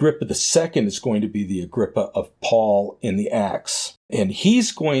 And then Agrippa II is going to be the Agrippa of Paul in the Acts. And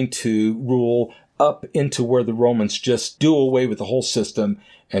he's going to rule up into where the Romans just do away with the whole system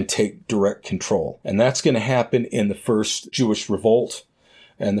and take direct control. And that's going to happen in the first Jewish revolt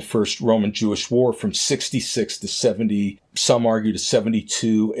and the first Roman-Jewish war from 66 to 70, some argue to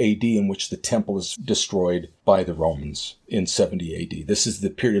 72 AD, in which the temple is destroyed by the Romans in 70 AD. This is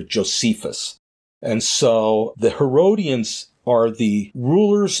the period of Josephus. And so the Herodians are the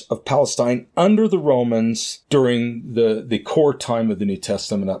rulers of Palestine under the Romans during the core time of the New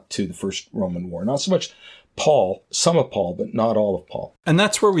Testament up to the First Roman War. Not so much Paul, some of Paul, but not all of Paul. And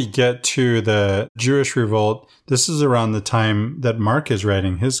that's where we get to the Jewish revolt. This is around the time that Mark is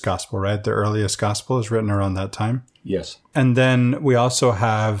writing his gospel, right? The earliest gospel is written around that time. Yes. And then we also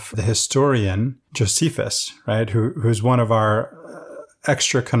have the historian Josephus, right? Who's one of our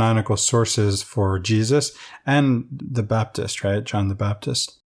extra canonical sources for Jesus and the Baptist, right? John the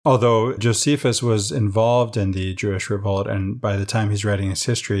Baptist. Although Josephus was involved in the Jewish revolt, and by the time he's writing his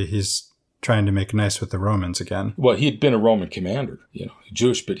history, he's trying to make nice with the Romans again. Well, he had been a Roman commander,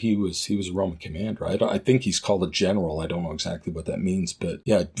 Jewish, but he was a Roman commander. I think he's called a general. I don't know exactly what that means, but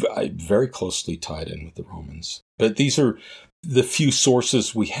yeah, very closely tied in with the Romans. But these are the few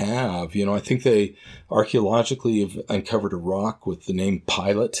sources we have. I think they archaeologically have uncovered a rock with the name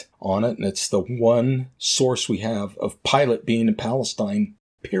Pilate on it, and it's the one source we have of Pilate being in Palestine,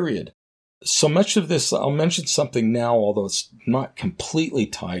 period. So much of this, I'll mention something now, although it's not completely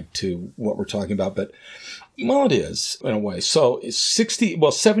tied to what we're talking about, but, well, it is in a way. So 70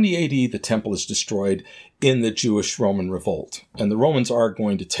 AD, the temple is destroyed in the Jewish-Roman revolt. And the Romans are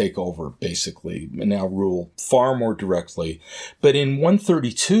going to take over, basically, and now rule far more directly. But in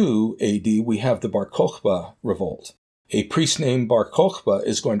 132 AD, we have the Bar Kokhba revolt. A priest named Bar Kokhba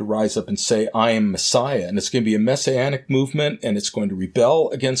is going to rise up and say, I am Messiah. And it's going to be a messianic movement, and it's going to rebel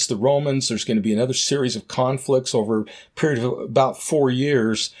against the Romans. There's going to be another series of conflicts over a period of about 4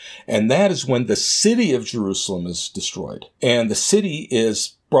 years. And that is when the city of Jerusalem is destroyed. And the city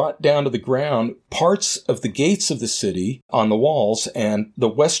is brought down to the ground. Parts of the gates of the city on the walls and the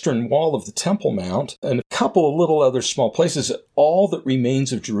western wall of the Temple Mount and a couple of little other small places, all that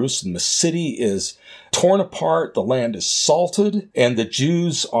remains of Jerusalem. The city is torn apart, the land is salted, and the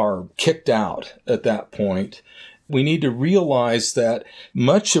Jews are kicked out at that point. We need to realize that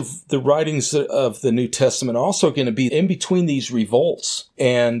much of the writings of the New Testament are also going to be in between these revolts.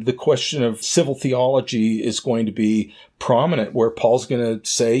 And the question of civil theology is going to be prominent, where Paul's going to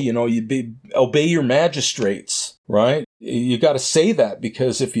say, obey your magistrates, right? You got to say that,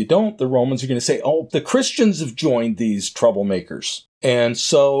 because if you don't, the Romans are going to say, oh, the Christians have joined these troublemakers. And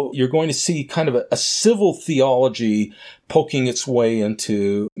so you're going to see kind of a civil theology poking its way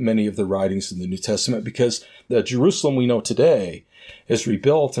into many of the writings in the New Testament, because the Jerusalem we know today is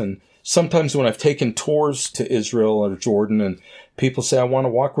rebuilt. And sometimes when I've taken tours to Israel or Jordan and people say, I want to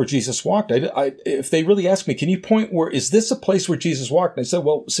walk where Jesus walked, if they really ask me, can you point where, is this a place where Jesus walked? And I said,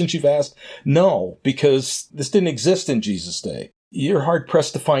 well, since you've asked, no, because this didn't exist in Jesus' day. You're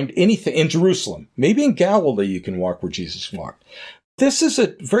hard-pressed to find anything in Jerusalem. Maybe in Galilee you can walk where Jesus walked. This is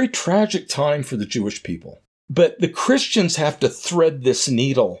a very tragic time for the Jewish people. But the Christians have to thread this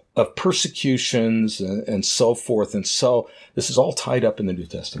needle of persecutions and so forth. And so this is all tied up in the New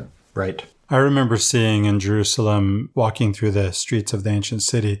Testament. Right. I remember seeing in Jerusalem, walking through the streets of the ancient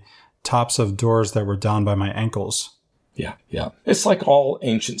city, tops of doors that were down by my ankles. Yeah. It's like all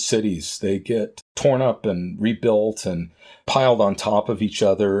ancient cities. They get torn up and rebuilt and piled on top of each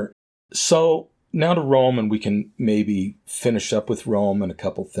other. So now to Rome, and we can maybe finish up with Rome and a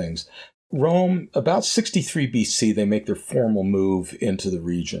couple things. Rome, about 63 BC, they make their formal move into the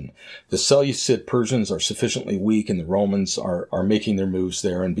region. The Seleucid Persians are sufficiently weak, and the Romans are making their moves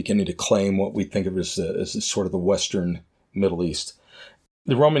there and beginning to claim what we think of as sort of the Western Middle East.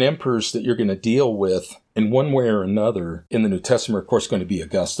 The Roman emperors that you're going to deal with in one way or another in the New Testament are, of course, going to be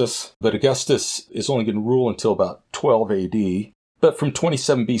Augustus. But Augustus is only going to rule until about 12 AD. But from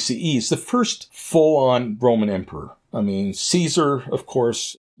 27 BCE, he's the first full-on Roman emperor. I mean, Caesar, of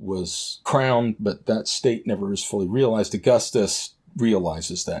course, was crowned, but that state never is fully realized. Augustus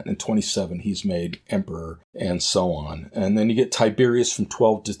realizes that. In 27, he's made emperor, and so on. And then you get Tiberius from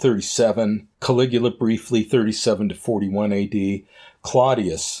 12 to 37, Caligula briefly, 37 to 41 AD,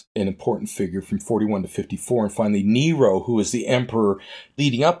 Claudius, an important figure, from 41 to 54, and finally Nero, who is the emperor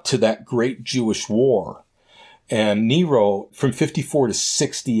leading up to that great Jewish war. And Nero, from 54 to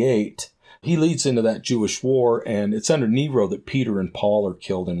 68, he leads into that Jewish war, and it's under Nero that Peter and Paul are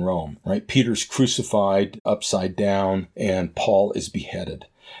killed in Rome, right? Peter's crucified upside down, and Paul is beheaded.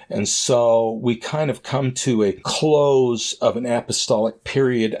 And so we kind of come to a close of an apostolic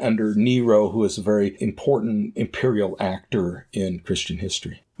period under Nero, who is a very important imperial actor in Christian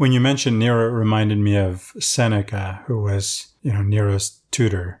history. When you mentioned Nero, it reminded me of Seneca, who was, Nero's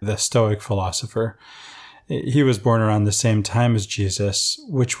tutor, the Stoic philosopher. He was born around the same time as Jesus,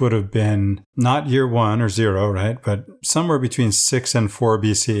 which would have been not year 1 or 0, right? But somewhere between 6 and 4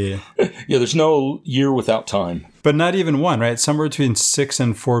 BCE. Yeah, there's no year without time. But not even 1, right? Somewhere between 6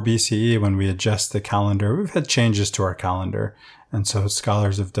 and 4 BCE when we adjust the calendar. We've had changes to our calendar. And so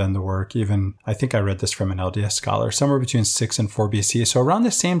scholars have done the work. Even, I think I read this from an LDS scholar, somewhere between 6 and 4 BC. So around the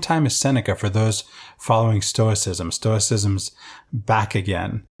same time as Seneca for those following Stoicism. Stoicism's back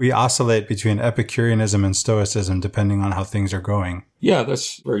again. We oscillate between Epicureanism and Stoicism depending on how things are going. Yeah,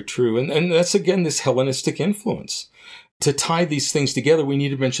 that's very true. And that's, again, this Hellenistic influence. To tie these things together, we need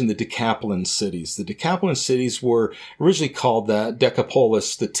to mention the Decapolis cities. The Decapolis cities were originally called the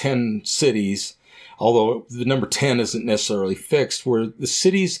Decapolis, the 10 cities, although the number 10 isn't necessarily fixed, were the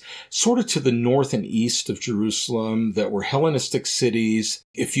cities sort of to the north and east of Jerusalem that were Hellenistic cities.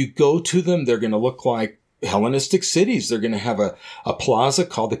 If you go to them, they're going to look like Hellenistic cities. They're going to have a plaza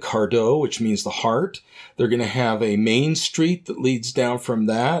called the Cardo, which means the heart. They're going to have a main street that leads down from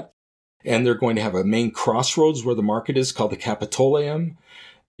that. And they're going to have a main crossroads where the market is called the Capitolium.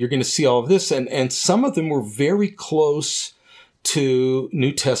 You're going to see all of this. And some of them were very close to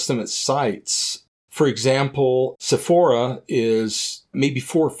New Testament sites. For example, Sephora is maybe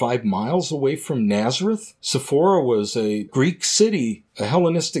 4 or 5 miles away from Nazareth. Sephora was a Greek city, a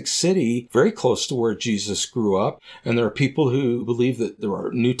Hellenistic city, very close to where Jesus grew up. And there are people who believe that there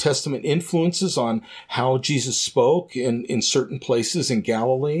are New Testament influences on how Jesus spoke in certain places in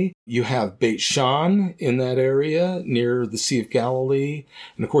Galilee. You have Beit Shan in that area near the Sea of Galilee.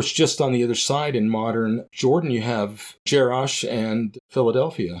 And of course, just on the other side in modern Jordan, you have Jerash and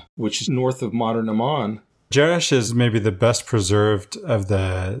Philadelphia, which is north of modern Amman. Jerash is maybe the best preserved of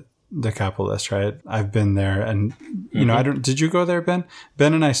the Decapolis, right? I've been there, and did you go there, Ben?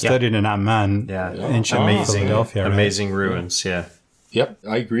 Ben and I studied in Amman, ancient Philadelphia, right? Amazing ruins, yeah. Yep,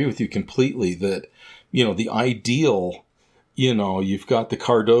 I agree with you completely that, the ideal, you've got the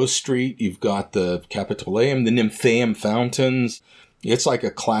Cardo Street, you've got the Capitolium, the Nymphaeum fountains. It's like a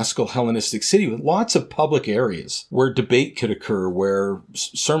classical Hellenistic city with lots of public areas where debate could occur, where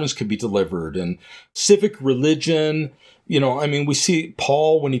sermons could be delivered, and civic religion. We see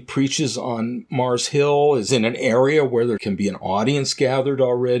Paul when he preaches on Mars Hill is in an area where there can be an audience gathered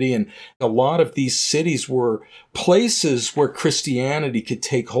already. And a lot of these cities were places where Christianity could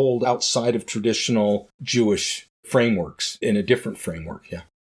take hold outside of traditional Jewish frameworks in a different framework. Yeah.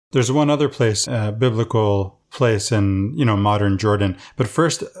 There's one other place, biblical place in, modern Jordan. But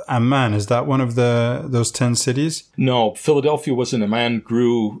first, Amman, is that one of those 10 cities? No, Philadelphia wasn't. Amman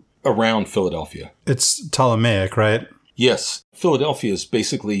grew around Philadelphia. It's Ptolemaic, right? Yes. Philadelphia is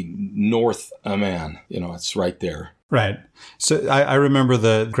basically North Amman. It's right there. Right. So I remember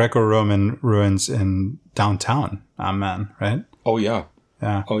the Greco-Roman ruins in downtown Amman, right? Oh, yeah.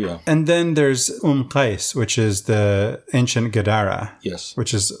 Yeah. Oh, yeah. And then there's Qais, which is the ancient Gadara. Yes.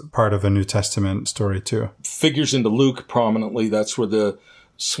 Which is part of a New Testament story, too. Figures into Luke prominently. That's where the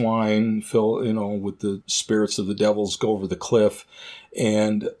swine with the spirits of the devils go over the cliff.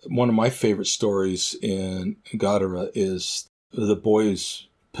 And one of my favorite stories in Gadara is the boy who's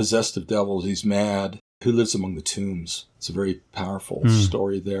possessed of devils. He's mad, who lives among the tombs. It's a very powerful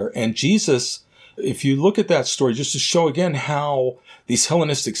story there. And Jesus, if you look at that story, just to show again how these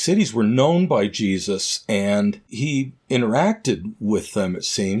Hellenistic cities were known by Jesus, and he interacted with them, it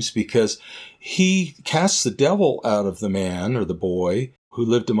seems, because he casts the devil out of the man or the boy who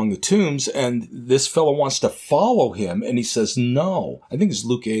lived among the tombs, and this fellow wants to follow him, and he says, no. I think it's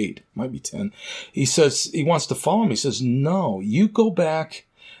Luke 8, might be 10. He says, he wants to follow him. He says, no, you go back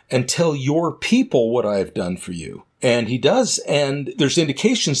and tell your people what I have done for you. And he does, and there's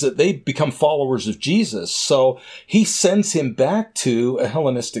indications that they become followers of Jesus. So he sends him back to a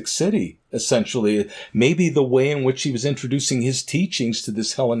Hellenistic city, essentially, maybe the way in which he was introducing his teachings to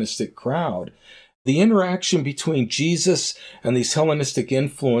this Hellenistic crowd. The interaction between Jesus and these Hellenistic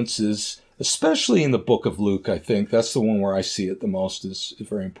influences, especially in the book of Luke, I think, that's the one where I see it the most, is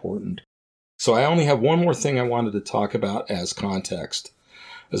very important. So I only have one more thing I wanted to talk about as context,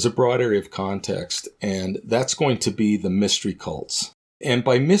 as a broad area of context, and that's going to be the mystery cults. And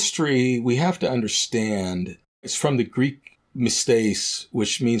by mystery, we have to understand, it's from the Greek mystes,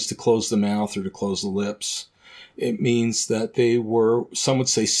 which means to close the mouth or to close the lips. It means that they were, some would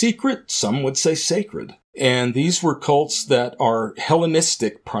say secret, some would say sacred. And these were cults that are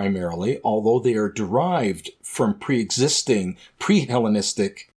Hellenistic primarily, although they are derived from pre-existing,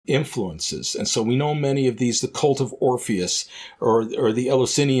 pre-Hellenistic influences. And so we know many of these, the cult of Orpheus, or the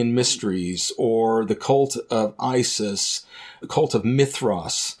Eleusinian mysteries, or the cult of Isis, the cult of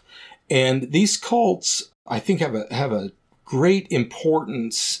Mithras. And these cults, I think, have a great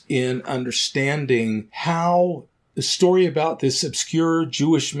importance in understanding how the story about this obscure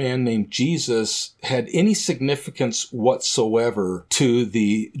Jewish man named Jesus had any significance whatsoever to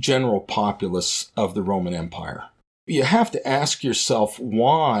the general populace of the Roman Empire. You have to ask yourself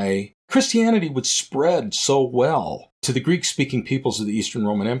why Christianity would spread so well to the Greek-speaking peoples of the Eastern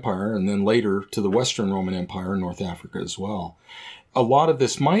Roman Empire, and then later to the Western Roman Empire and North Africa as well. A lot of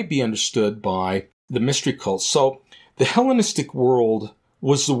this might be understood by the mystery cults. So the Hellenistic world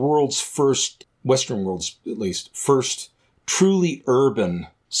was the world's first, Western world's at least, first truly urban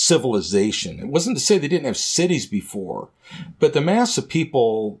civilization. It wasn't to say they didn't have cities before, but the mass of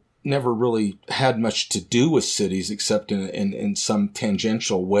people never really had much to do with cities except in some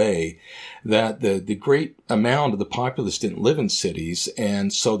tangential way. That the great amount of the populace didn't live in cities,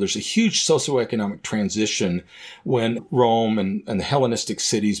 and so there's a huge socioeconomic transition when Rome and the Hellenistic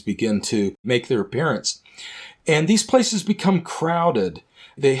cities begin to make their appearance. And these places become crowded.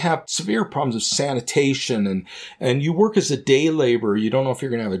 They have severe problems of sanitation, and you work as a day laborer. You don't know if you're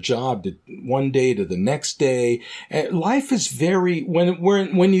going to have a job to one day to the next day. And life is very,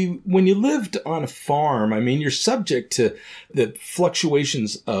 when you lived on a farm, I mean, you're subject to the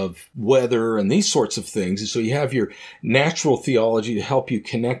fluctuations of weather and these sorts of things. And so you have your natural theology to help you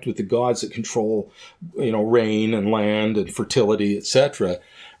connect with the gods that control, rain and land and fertility, etc.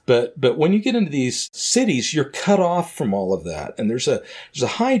 But when you get into these cities, you're cut off from all of that. And there's a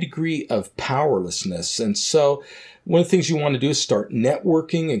high degree of powerlessness. And so one of the things you want to do is start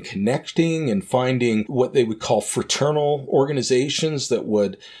networking and connecting and finding what they would call fraternal organizations that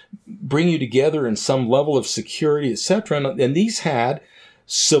would bring you together in some level of security, etc. And these had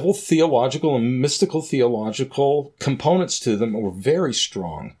civil theological and mystical theological components to them that were very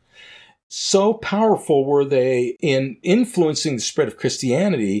strong. So powerful were they in influencing the spread of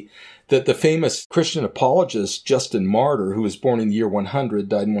Christianity that the famous Christian apologist Justin Martyr, who was born in the year 100,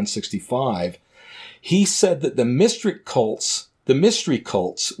 died in 165, he said that the mystery cults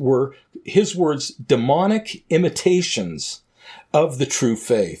were, his words, demonic imitations of the true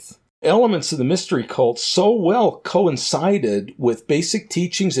faith. Elements of the mystery cults so well coincided with basic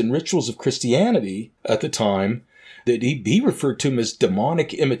teachings and rituals of Christianity at the time that he referred to them as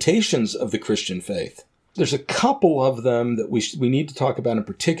demonic imitations of the Christian faith. There's a couple of them that we need to talk about in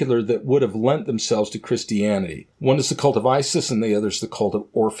particular that would have lent themselves to Christianity. One is the cult of Isis, and the other is the cult of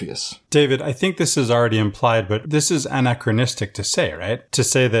Orpheus. David, I think this is already implied, but this is anachronistic to say, right? To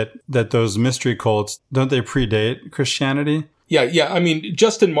say that those mystery cults, don't they predate Christianity? Yeah. I mean,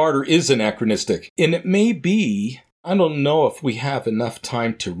 Justin Martyr is anachronistic. And it may be, I don't know if we have enough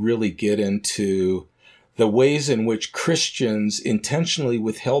time to really get into the ways in which Christians intentionally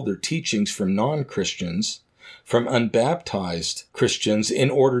withheld their teachings from non-Christians, from unbaptized Christians, in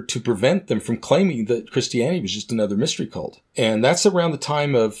order to prevent them from claiming that Christianity was just another mystery cult. And that's around the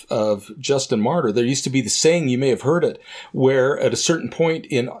time of Justin Martyr. There used to be the saying, you may have heard it, where at a certain point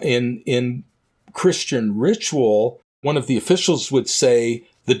in Christian ritual, one of the officials would say,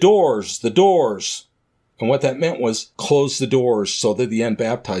 the doors. And what that meant was close the doors so that the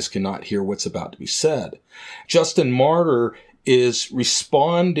unbaptized cannot hear what's about to be said. Justin Martyr is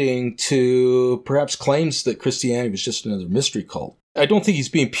responding to perhaps claims that Christianity was just another mystery cult. I don't think he's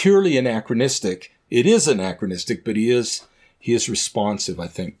being purely anachronistic. It is anachronistic, but he is responsive, I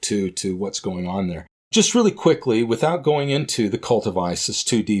think, to what's going on there. Just really quickly, without going into the cult of Isis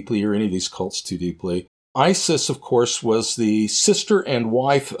too deeply or any of these cults too deeply, Isis, of course, was the sister and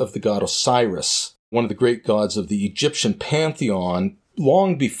wife of the god Osiris, one of the great gods of the Egyptian pantheon,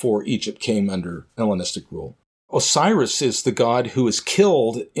 long before Egypt came under Hellenistic rule. Osiris is the god who is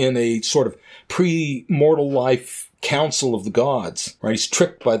killed in a sort of pre-mortal life council of the gods, right? He's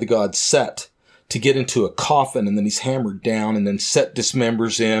tricked by the god Set to get into a coffin, and then he's hammered down, and then Set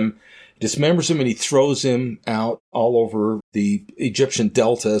dismembers him, and he throws him out all over the Egyptian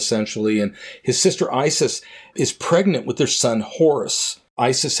delta, essentially. And his sister Isis is pregnant with their son Horus.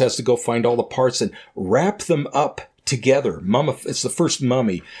 Isis has to go find all the parts and wrap them up together. It's the first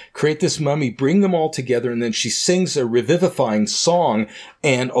mummy. Create this mummy, bring them all together, and then she sings a revivifying song,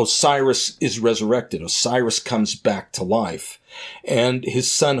 and Osiris is resurrected. Osiris comes back to life. And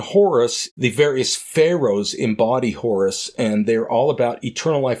his son Horus, the various pharaohs embody Horus, and they're all about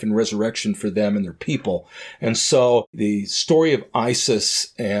eternal life and resurrection for them and their people. And so the story of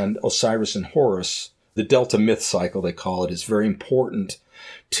Isis and Osiris and Horus, the Delta myth cycle, they call it, is very important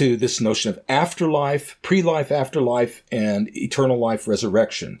to this notion of afterlife, pre-life, afterlife, and eternal life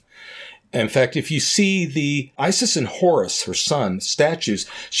resurrection. In fact, if you see the Isis and Horus, her son, statues,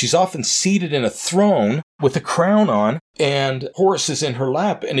 she's often seated in a throne with a crown on, and Horus is in her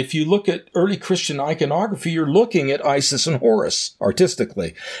lap. And if you look at early Christian iconography, you're looking at Isis and Horus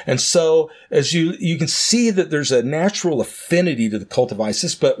artistically. And so as you can see that there's a natural affinity to the cult of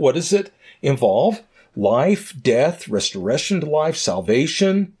Isis, but what does it involve? Life, death, restoration to life,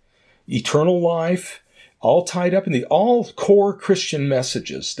 salvation, eternal life, all tied up in the all core Christian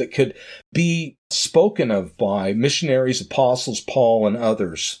messages that could be spoken of by missionaries, apostles, Paul, and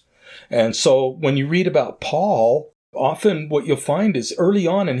others. And so when you read about Paul, often what you'll find is early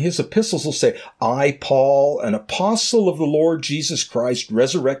on in his epistles will say, I, Paul, an apostle of the Lord Jesus Christ,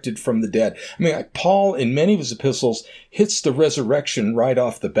 resurrected from the dead. I mean, Paul, in many of his epistles, hits the resurrection right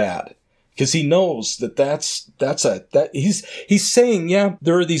off the bat. Because he knows that he's saying, yeah,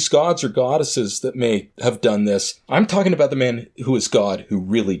 there are these gods or goddesses that may have done this. I'm talking about the man who is God who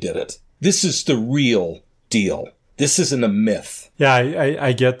really did it. This is the real deal. This isn't a myth. Yeah,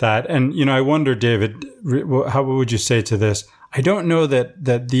 I get that. And, I wonder, David, how would you say to this? I don't know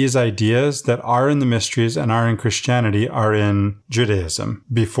that these ideas that are in the mysteries and are in Christianity are in Judaism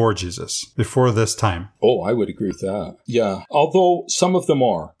before Jesus, before this time. Oh, I would agree with that. Yeah, although some of them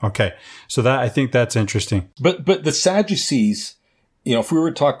are. Okay, so I think that's interesting. But the Sadducees, if we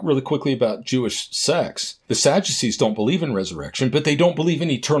were to talk really quickly about Jewish sects, the Sadducees don't believe in resurrection, but they don't believe in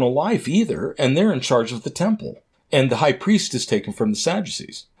eternal life either, and they're in charge of the temple. And the high priest is taken from the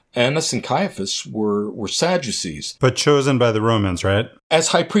Sadducees. Annas and Caiaphas were Sadducees. But chosen by the Romans, right? As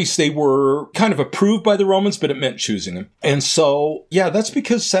high priests, they were kind of approved by the Romans, but it meant choosing them. And so, yeah, that's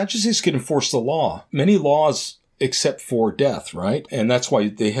because Sadducees could enforce the law. Many laws except for death, right? And that's why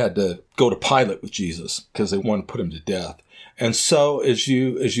they had to go to Pilate with Jesus, because they wanted to put him to death. And so as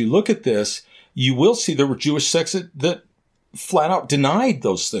you look at this, you will see there were Jewish sects that flat out denied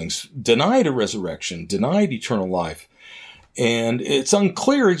those things, denied a resurrection, denied eternal life. And it's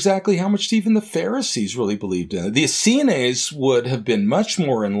unclear exactly how much even the Pharisees really believed in it. The Essenes would have been much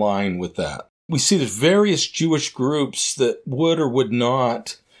more in line with that. We see there's various Jewish groups that would or would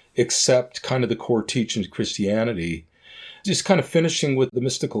not accept kind of the core teachings of Christianity. Just kind of finishing with the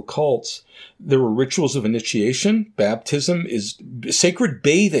mystical cults, there were rituals of initiation. Baptism is sacred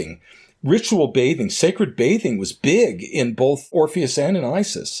bathing. Ritual bathing, sacred bathing was big in both Orpheus and in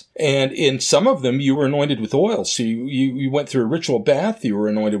Isis. And in some of them, you were anointed with oil. So you went through a ritual bath, you were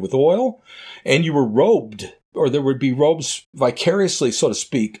anointed with oil, and you were robed, or there would be robes vicariously, so to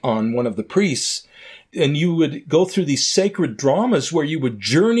speak, on one of the priests. And you would go through these sacred dramas where you would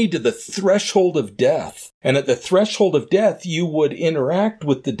journey to the threshold of death. And at the threshold of death, you would interact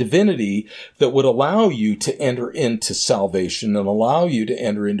with the divinity that would allow you to enter into salvation and allow you to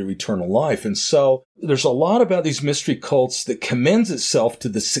enter into eternal life. And so there's a lot about these mystery cults that commends itself to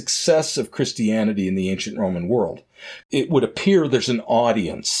the success of Christianity in the ancient Roman world. It would appear there's an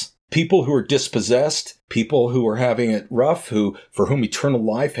audience. People who are dispossessed, people who are having it rough, for whom eternal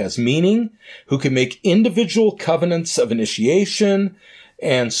life has meaning, who can make individual covenants of initiation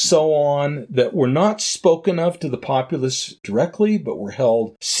and so on that were not spoken of to the populace directly, but were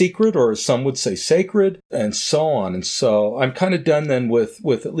held secret, or as some would say sacred, and so on. And so I'm kind of done then with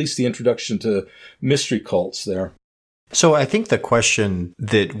at least the introduction to mystery cults there. So I think the question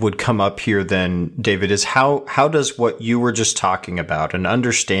that would come up here then, David, is how does what you were just talking about, an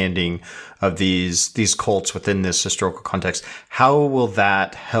understanding of these cults within this historical context, how will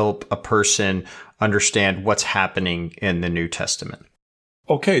that help a person understand what's happening in the New Testament?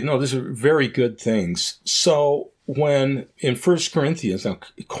 Okay, no, these are very good things. So when in 1 Corinthians, now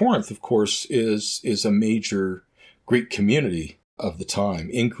Corinth, of course, is a major Greek community of the time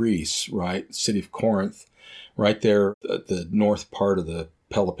in Greece, right? City of Corinth. Right there at the north part of the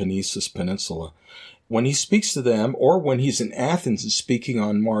Peloponnesus Peninsula. When he speaks to them, or when he's in Athens and speaking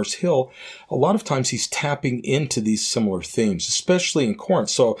on Mars Hill, a lot of times he's tapping into these similar themes, especially in Corinth.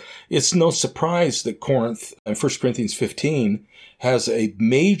 So it's no surprise that Corinth, in 1 Corinthians 15, has a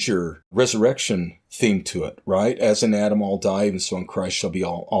major resurrection theme to it, right? As in Adam all die, and so in Christ shall be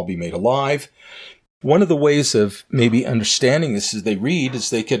all be made alive. One of the ways of maybe understanding this as they read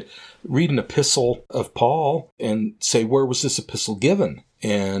is they could read an epistle of Paul and say, where was this epistle given?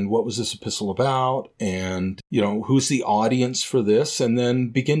 And what was this epistle about? And, who's the audience for this? And then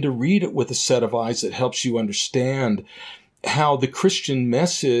begin to read it with a set of eyes that helps you understand how the Christian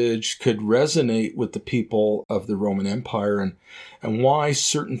message could resonate with the people of the Roman Empire and why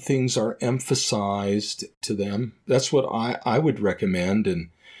certain things are emphasized to them. That's what I would recommend. And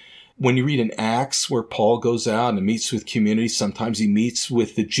when you read in Acts where Paul goes out and meets with community, sometimes he meets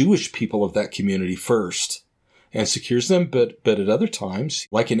with the Jewish people of that community first and secures them. But at other times,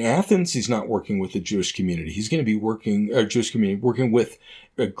 like in Athens, he's not working with the Jewish community. He's going to be working with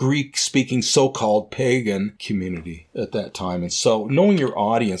a Greek-speaking so-called pagan community at that time. And so knowing your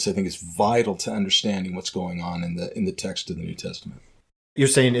audience, I think, is vital to understanding what's going on in the text of the New Testament. You're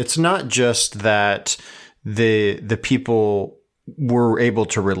saying it's not just that the people were able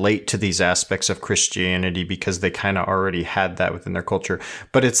to relate to these aspects of Christianity because they kind of already had that within their culture,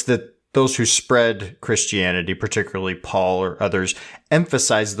 but it's that those who spread Christianity, particularly Paul or others,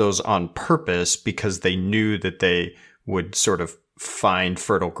 emphasize those on purpose because they knew that they would sort of find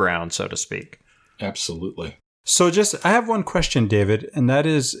fertile ground, so to speak. Absolutely. So I have one question, David, and that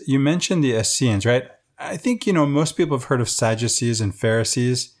is, you mentioned the Essenes, right? I think, most people have heard of Sadducees and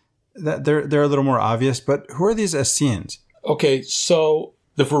Pharisees. That they're a little more obvious, but who are these Essenes? Okay, so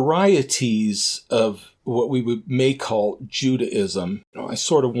the varieties of what we may call Judaism, I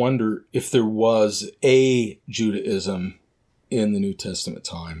sort of wonder if there was a Judaism in the New Testament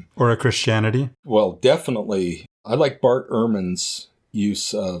time. Or a Christianity? Well, definitely. I like Bart Ehrman's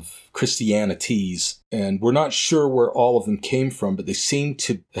use of Christianities, and we're not sure where all of them came from, but they seem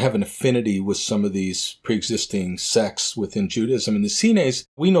to have an affinity with some of these pre-existing sects within Judaism. And the Essenes,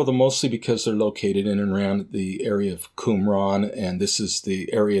 we know them mostly because they're located in and around the area of Qumran, and this is the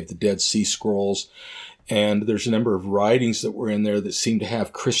area of the Dead Sea Scrolls. And there's a number of writings that were in there that seem to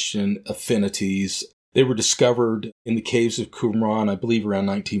have Christian affinities. They were discovered in the caves of Qumran, I believe, around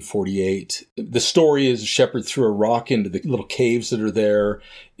 1948. The story is a shepherd threw a rock into the little caves that are there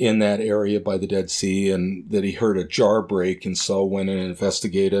in that area by the Dead Sea, and that he heard a jar break, and so went in and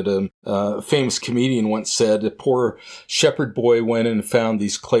investigated them. A famous comedian once said a poor shepherd boy went in and found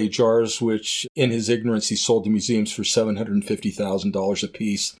these clay jars, which, in his ignorance, he sold to museums for $750,000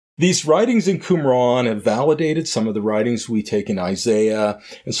 apiece. These writings in Qumran have validated some of the writings we take in Isaiah,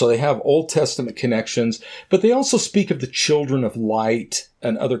 and so they have Old Testament connections, but they also speak of the children of light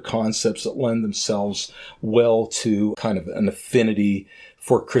and other concepts that lend themselves well to kind of an affinity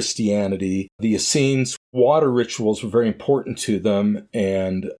for Christianity. The Essenes, water rituals were very important to them,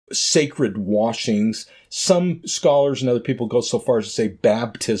 and sacred washings. Some scholars and other people go so far as to say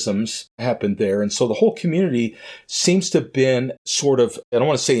baptisms happened there. And so the whole community seems to have been sort of, I don't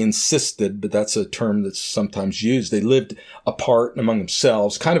want to say insisted, but that's a term that's sometimes used. They lived apart and among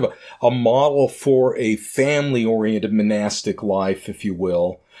themselves, kind of a model for a family-oriented monastic life, if you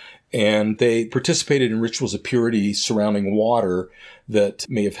will. And they participated in rituals of purity surrounding water that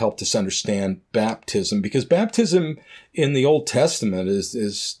may have helped us understand baptism, because baptism in the Old Testament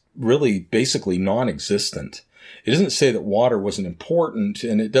is really basically non-existent. It doesn't say that water wasn't important,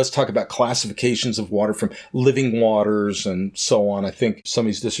 and it does talk about classifications of water from living waters and so on. I think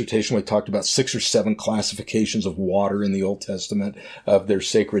somebody's dissertation we talked about 6 or 7 classifications of water in the Old Testament of their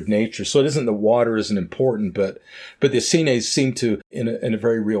sacred nature. So it isn't that water isn't important, but the Essenes seem to, in a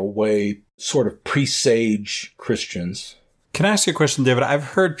very real way, sort of presage Christians. Can I ask you a question, David? I've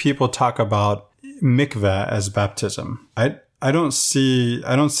heard people talk about mikveh as baptism. I don't see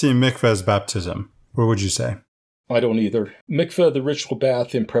mikveh as baptism. What would you say? I don't either. Mikveh, the ritual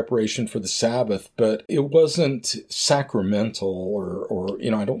bath in preparation for the Sabbath, but it wasn't sacramental or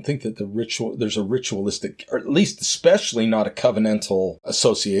I don't think that there's a ritualistic, or at least especially not a covenantal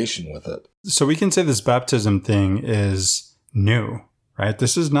association with it. So we can say this baptism thing is new, right?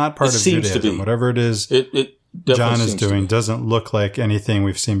 This is not part of Judaism. Whatever it is. John is doing doesn't look like anything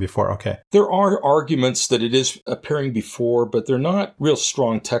we've seen before. Okay. There are arguments that it is appearing before, but they're not real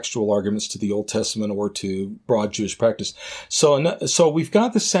strong textual arguments to the Old Testament or to broad Jewish practice. So we've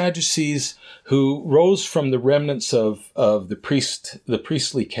got the Sadducees who rose from the remnants of the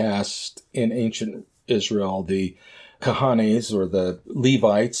priestly caste in ancient Israel, the Kahanes, or the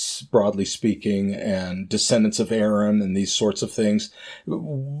Levites, broadly speaking, and descendants of Aaron and these sorts of things.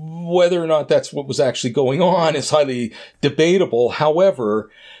 Whether or not that's what was actually going on is highly debatable. However,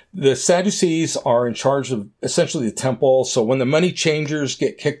 the Sadducees are in charge of essentially the temple. So when the money changers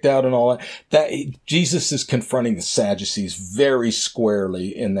get kicked out and all that Jesus is confronting the Sadducees very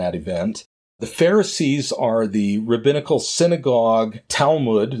squarely in that event. The Pharisees are the rabbinical synagogue,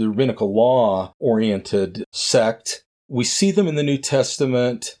 Talmud, the rabbinical law-oriented sect. We see them in the New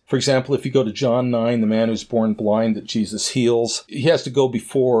Testament. For example, if you go to John 9, the man who's born blind that Jesus heals, he has to go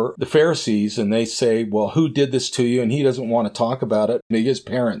before the Pharisees, and they say, well, who did this to you? And he doesn't want to talk about it. Maybe his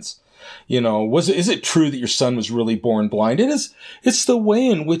parents. Is it true that your son was really born blind? It's the way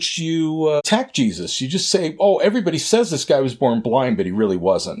in which you attack Jesus. You just say, oh, everybody says this guy was born blind, but he really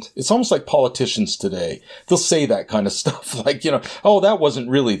wasn't. It's almost like politicians today. They'll say that kind of stuff like, oh, that wasn't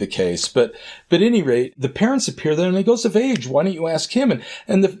really the case. But at any rate, the parents appear there and he goes of age. Why don't you ask him?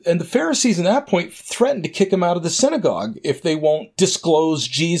 And the Pharisees at that point threaten to kick him out of the synagogue if they won't disclose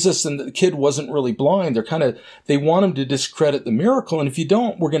Jesus and that the kid wasn't really blind. They want him to discredit the miracle. And if you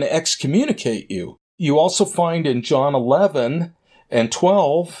don't, we're going to excommunicate you. You also find in John 11 and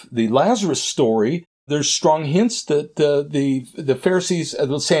 12, the Lazarus story, there's strong hints that the Pharisees,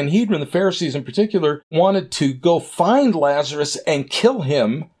 the Sanhedrin, the Pharisees in particular, wanted to go find Lazarus and kill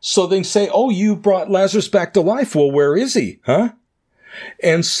him so they can say, oh, you brought Lazarus back to life. Well, where is he? Huh?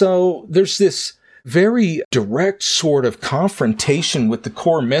 And so there's this very direct sort of confrontation with the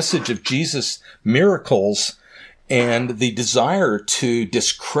core message of Jesus' miracles and the desire to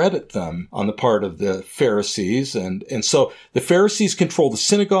discredit them on the part of the Pharisees. And so the Pharisees control the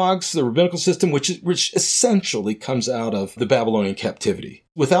synagogues, the rabbinical system, which essentially comes out of the Babylonian captivity.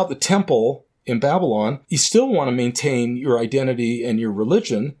 Without the temple in Babylon, you still want to maintain your identity and your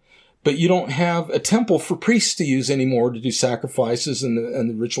religion, but you don't have a temple for priests to use anymore to do sacrifices and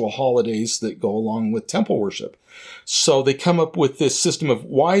the ritual holidays that go along with temple worship. So they come up with this system of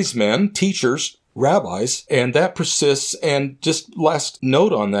wise men, teachers, rabbis, and that persists. And just last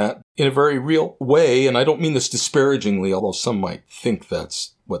note on that, in a very real way, and I don't mean this disparagingly, although some might think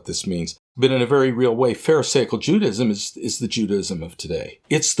that's what this means, but in a very real way, Pharisaical Judaism is the Judaism of today.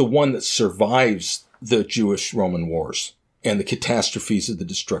 It's the one that survives the Jewish-Roman wars and the catastrophes of the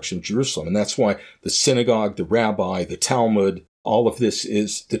destruction of Jerusalem. And that's why the synagogue, the rabbi, the Talmud, all of this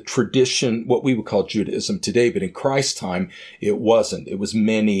is the tradition, what we would call Judaism today. But in Christ's time, it wasn't. It was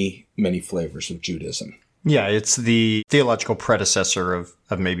many, many flavors of Judaism. Yeah, it's the theological predecessor of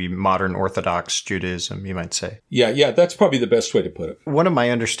maybe modern Orthodox Judaism, you might say. Yeah, that's probably the best way to put it. One of my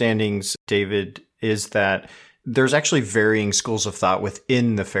understandings, David, is that there's actually varying schools of thought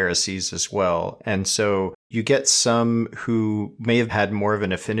within the Pharisees as well. And so you get some who may have had more of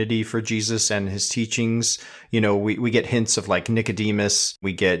an affinity for Jesus and his teachings. We get hints of like Nicodemus,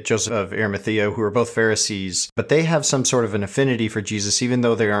 we get Joseph of Arimathea, who are both Pharisees, but they have some sort of an affinity for Jesus, even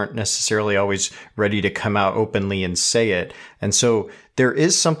though they aren't necessarily always ready to come out openly and say it. And so there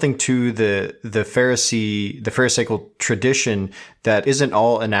is something to the Pharisaical tradition that isn't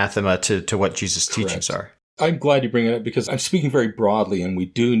all anathema to what Jesus' Correct. Teachings are. I'm glad you bring it up because I'm speaking very broadly and we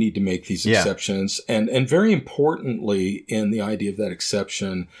do need to make these exceptions. And very importantly in the idea of that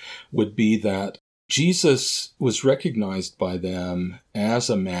exception would be that Jesus was recognized by them as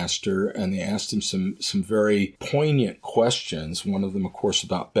a master and they asked him some very poignant questions. One of them, of course,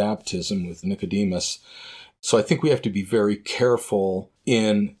 about baptism with Nicodemus. So I think we have to be very careful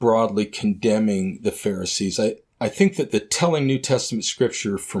in broadly condemning the Pharisees. I think that the telling New Testament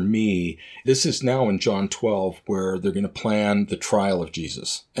scripture for me, this is now in John 12 where they're going to plan the trial of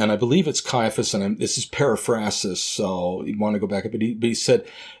Jesus. And I believe it's Caiaphas, and this is paraphrasis, so you want to go back up. But he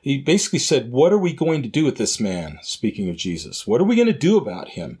basically said, what are we going to do with this man? Speaking of Jesus, what are we going to do about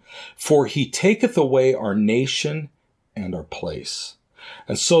him? For he taketh away our nation and our place.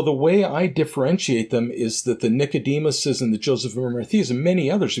 And so the way I differentiate them is that the Nicodemuses and the Joseph of Arimathea and many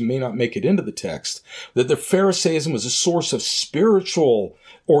others who may not make it into the text, that their Pharisaism was a source of spiritual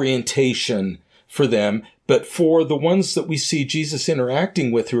orientation for them. But for the ones that we see Jesus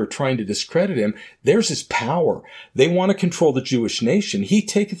interacting with who are trying to discredit him, theirs is power. They want to control the Jewish nation. He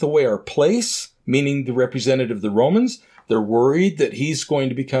taketh away our place, meaning the representative of the Romans. They're worried that he's going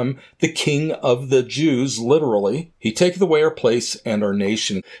to become the king of the Jews, literally. He taketh away our place and our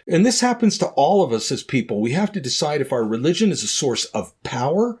nation. And this happens to all of us as people. We have to decide if our religion is a source of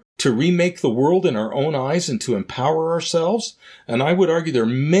power to remake the world in our own eyes and to empower ourselves. And I would argue there are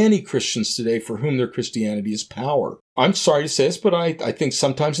many Christians today for whom their Christianity is power. I'm sorry to say this, but I think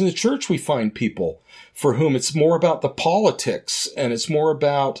sometimes in the church we find people for whom it's more about the politics and it's more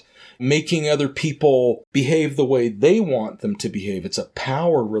about making other people behave the way they want them to behave. It's a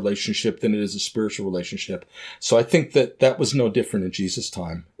power relationship than it is a spiritual relationship. So I think that was no different in Jesus'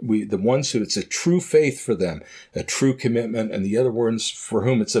 time. The ones who it's a true faith for them, a true commitment, and the other ones for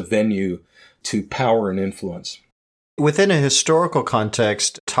whom it's a venue to power and influence. Within a historical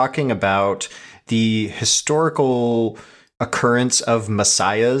context, talking about the historical occurrence of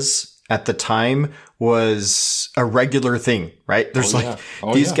messiahs at the time was a regular thing, right? There's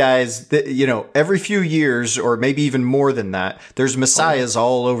these guys that, every few years or maybe even more than that, there's messiahs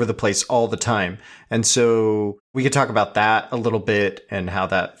all over the place all the time. And so we could talk about that a little bit and how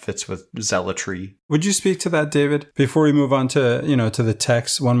that fits with zealotry. Would you speak to that, David, before we move on to, to the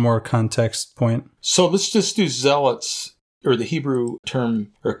text, one more context point? So let's just do zealots, or the Hebrew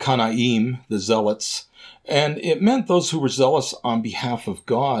term, or kanaim, the zealots. And it meant those who were zealous on behalf of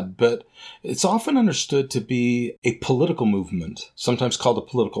God, but it's often understood to be a political movement, sometimes called a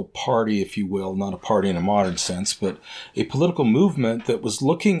political party, if you will, not a party in a modern sense, but a political movement that was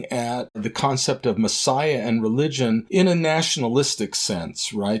looking at the concept of Messiah and religion in a nationalistic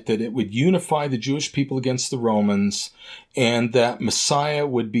sense, right? That it would unify the Jewish people against the Romans, and that Messiah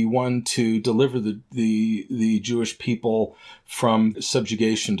would be one to deliver the Jewish people from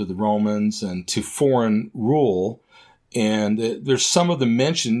subjugation to the Romans and to foreign rule. And there's some of them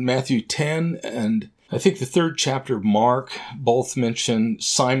mentioned. Matthew 10 and I think the 3rd chapter of Mark both mention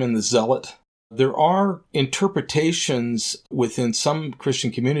Simon the Zealot. There are interpretations within some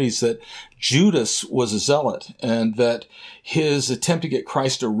Christian communities that Judas was a zealot and that his attempt to get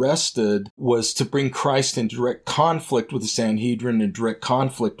Christ arrested was to bring Christ in direct conflict with the Sanhedrin and direct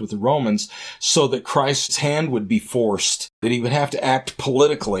conflict with the Romans so that Christ's hand would be forced, that he would have to act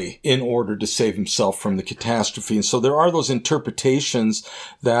politically in order to save himself from the catastrophe. And so there are those interpretations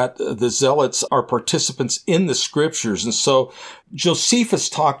that the zealots are participants in the scriptures. And so Josephus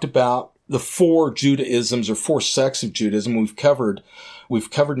talked about the 4 Judaisms or 4 sects of Judaism. We've covered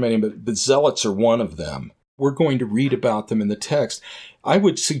many, but the zealots are one of them. We're going to read about them in the text. I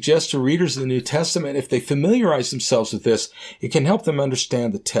would suggest to readers of the New Testament, if they familiarize themselves with this, it can help them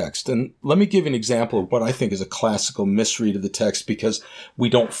understand the text. And let me give you an example of what I think is a classical misread of the text, because we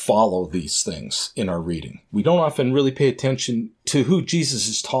don't follow these things in our reading. We don't often really pay attention to who Jesus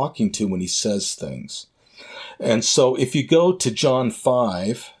is talking to when he says things. And so if you go to John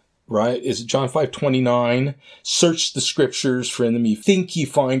 5, right? Is it John 5:29? Search the scriptures, for in them you think you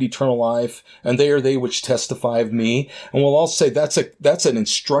find eternal life, and they are they which testify of me. And we'll all say that's an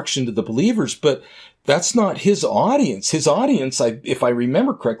instruction to the believers, but that's not his audience. His audience, if I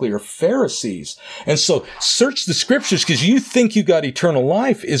remember correctly, are Pharisees. And so search the scriptures because you think you got eternal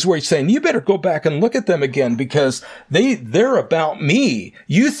life is where he's saying you better go back and look at them again because they're about me.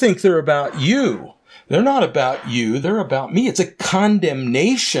 You think they're about you. They're not about you. They're about me. It's a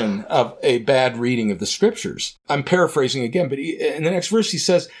condemnation of a bad reading of the scriptures. I'm paraphrasing again, but in the next verse he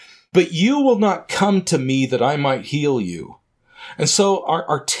says, but you will not come to me that I might heal you. And so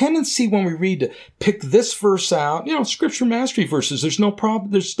our tendency when we read to pick this verse out, scripture mastery verses, there's no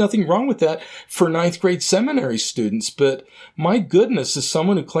problem. There's nothing wrong with that for 9th grade seminary students. But my goodness, as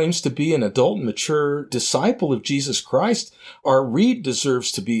someone who claims to be an adult and mature disciple of Jesus Christ, our read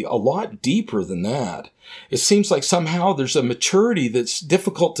deserves to be a lot deeper than that. It seems like somehow there's a maturity that's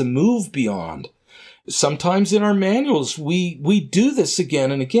difficult to move beyond. Sometimes in our manuals, we do this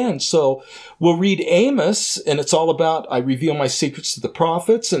again and again. So we'll read Amos, and it's all about, I reveal my secrets to the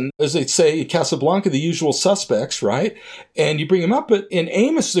prophets. And as they say, Casablanca, the usual suspects, right? And you bring them up. But in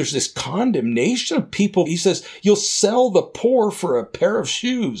Amos, there's this condemnation of people. He says, you'll sell the poor for a pair of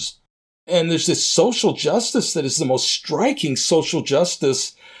shoes. And there's this social justice that is the most striking social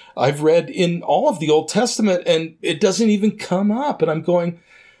justice I've read in all of the Old Testament. And it doesn't even come up. And I'm going,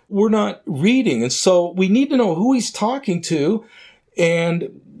 we're not reading. And so we need to know who he's talking to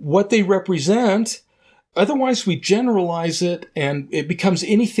and what they represent. Otherwise, we generalize it and it becomes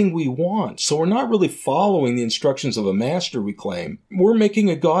anything we want. So we're not really following the instructions of a master, we claim. We're making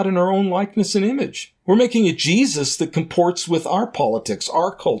a God in our own likeness and image. We're making a Jesus that comports with our politics,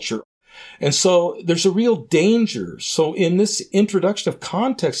 our culture. And so there's a real danger. So in this introduction of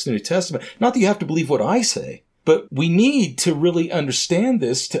context in the New Testament, not that you have to believe what I say, but we need to really understand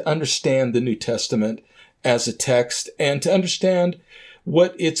this to understand the New Testament as a text and to understand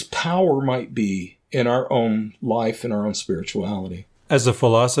what its power might be in our own life and our own spirituality. As a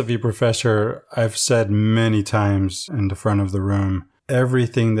philosophy professor, I've said many times in the front of the room,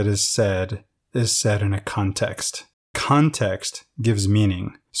 everything that is said in a context. Context gives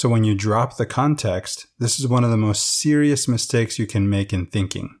meaning. So when you drop the context, this is one of the most serious mistakes you can make in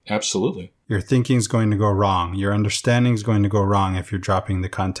thinking. Absolutely. Your thinking is going to go wrong. Your understanding is going to go wrong if you're dropping the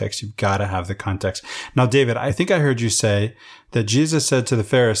context. You've got to have the context. Now, David, I think I heard you say that Jesus said to the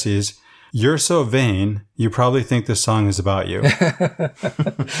Pharisees, you're so vain, you probably think this song is about you.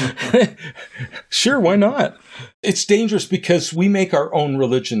 Sure, why not? It's dangerous because we make our own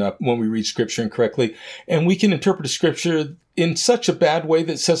religion up when we read scripture incorrectly, and we can interpret a scripture in such a bad way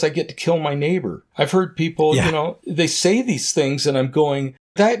that says I get to kill my neighbor. I've heard people, they say these things and I'm going,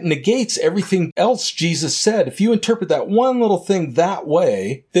 that negates everything else Jesus said. If you interpret that one little thing that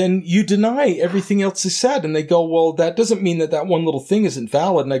way, then you deny everything else he said. And they go, well, that doesn't mean that one little thing isn't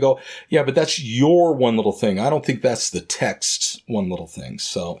valid. And I go, yeah, but that's your one little thing. I don't think that's the text's one little thing.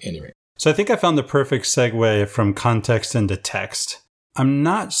 So anyway. So I think I found the perfect segue from context into text. I'm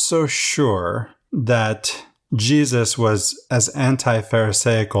not so sure that Jesus was as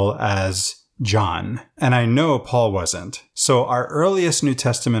anti-Pharisaical as John. And I know Paul wasn't. So our earliest New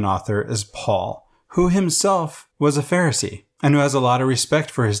Testament author is Paul, who himself was a Pharisee and who has a lot of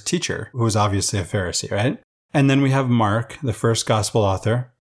respect for his teacher, who was obviously a Pharisee, right? And then we have Mark, the first gospel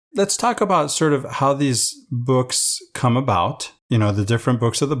author. Let's talk about sort of how these books come about, the different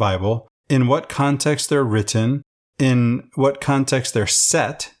books of the Bible, in what context they're written, in what context they're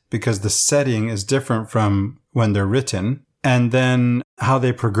set, because the setting is different from when they're written, and then how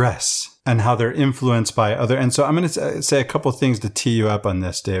they progress and how they're influenced by other. And so I'm going to say a couple things to tee you up on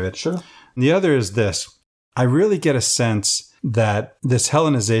this, David. Sure. And the other is this. I really get a sense that this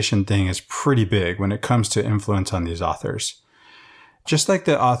Hellenization thing is pretty big when it comes to influence on these authors. Just like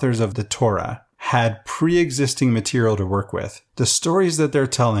the authors of the Torah had pre-existing material to work with, the stories that they're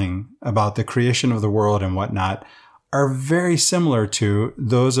telling about the creation of the world and whatnot are very similar to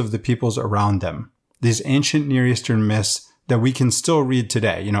those of the peoples around them. These ancient Near Eastern myths that we can still read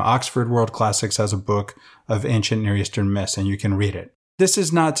today. Oxford World Classics has a book of ancient Near Eastern myths, and you can read it. This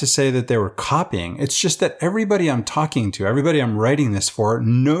is not to say that they were copying. It's just that everybody I'm talking to, everybody I'm writing this for,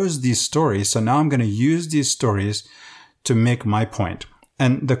 knows these stories. So now I'm going to use these stories to make my point.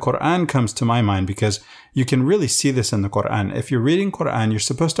 And the Quran comes to my mind because you can really see this in the Quran. If you're reading Quran, you're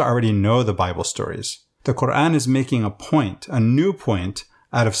supposed to already know the Bible stories. The Quran is making a point, a new point,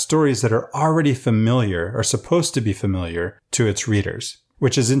 out of stories that are already familiar or supposed to be familiar to its readers,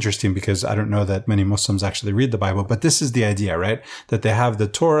 which is interesting because I don't know that many Muslims actually read the Bible, but this is the idea, right? That they have the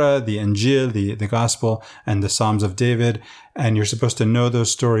Torah, the Injil, the Gospel, and the Psalms of David, and you're supposed to know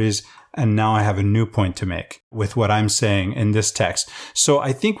those stories. And now I have a new point to make with what I'm saying in this text. So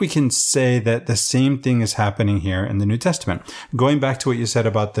I think we can say that the same thing is happening here in the New Testament. Going back to what you said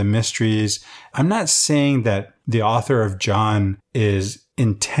about the mysteries, I'm not saying that the author of John is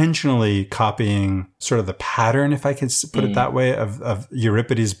intentionally copying sort of the pattern, if I could put it that way, of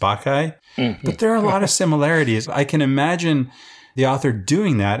Euripides Bacchae. Mm-hmm. But there are a lot of similarities. I can imagine the author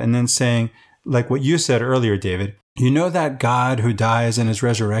doing that and then saying, like what you said earlier, David, that God who dies and is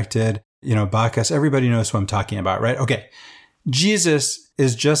resurrected, Bacchus, everybody knows who I'm talking about, right? Okay. Jesus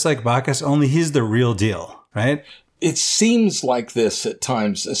is just like Bacchus, only he's the real deal, right? It seems like this at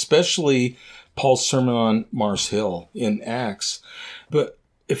times, especially Paul's sermon on Mars Hill in Acts. But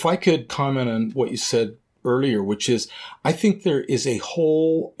if I could comment on what you said earlier, which is, I think there is a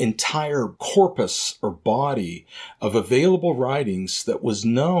whole entire corpus or body of available writings that was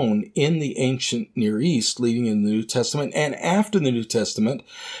known in the ancient Near East leading in the New Testament and after the New Testament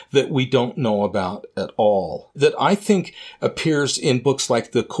that we don't know about at all. That I think appears in books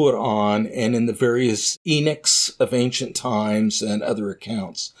like the Quran and in the various Enochs of ancient times and other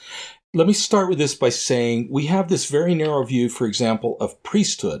accounts. Let me start with this by saying we have this very narrow view, for example, of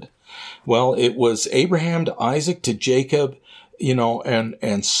priesthood. Well, it was Abraham to Isaac to Jacob,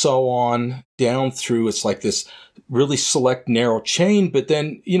 and so on down through. It's like this really select narrow chain. But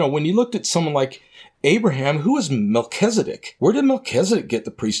then, when you looked at someone like Abraham, who was Melchizedek? Where did Melchizedek get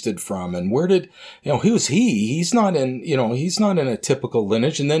the priesthood from? And where did, who is he? He's not in a typical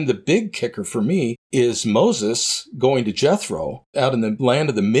lineage. And then the big kicker for me is Moses going to Jethro out in the land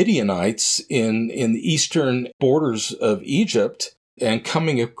of the Midianites in the eastern borders of Egypt and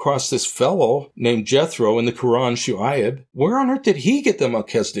coming across this fellow named Jethro in the Quran, Shu'aib. Where on earth did he get the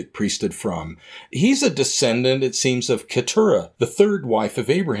Melchizedek priesthood from? He's a descendant, it seems, of Keturah, the third wife of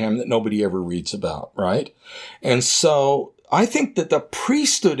Abraham that nobody ever reads about, right? And so I think that the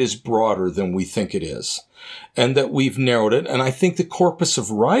priesthood is broader than we think it is, and that we've narrowed it. And I think the corpus of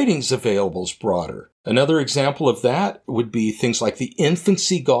writings available is broader. Another example of that would be things like the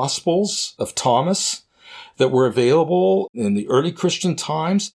infancy Gospels of Thomas, that were available in the early Christian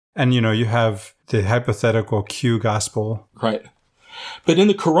times. And, you have the hypothetical Q gospel. Right. But in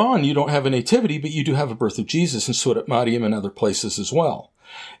the Quran, you don't have a nativity, but you do have a birth of Jesus in Surat Maryam and other places as well.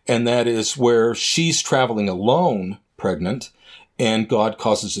 And that is where she's traveling alone, pregnant, and God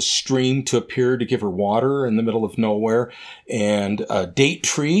causes a stream to appear to give her water in the middle of nowhere, and a date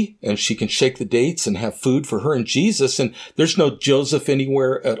tree, and she can shake the dates and have food for her and Jesus. And there's no Joseph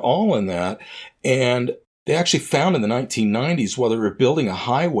anywhere at all in that. And They actually found in the 1990s, while they were building a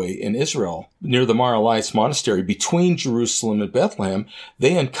highway in Israel near the Mar Elias Monastery between Jerusalem and Bethlehem,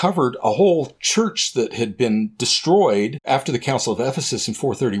 they uncovered a whole church that had been destroyed after the Council of Ephesus in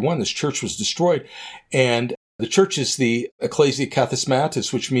 431. This church was destroyed, and the church is the Ecclesia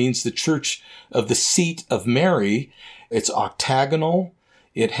Kathismatis, which means the church of the seat of Mary. It's octagonal.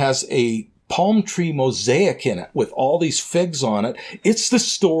 It has a palm tree mosaic in it with all these figs on it. It's the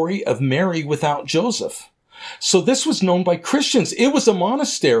story of Mary without Joseph. So this was known by Christians. It was a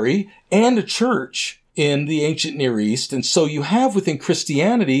monastery and a church in the ancient Near East. And so you have within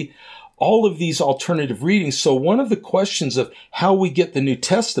Christianity all of these alternative readings. So one of the questions of how we get the New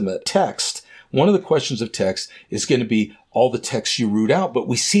Testament text, one of the questions of text is going to be all the texts you root out, but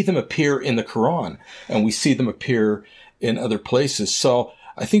we see them appear in the Quran and we see them appear in other places. So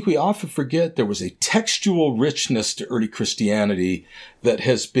I think we often forget there was a textual richness to early Christianity that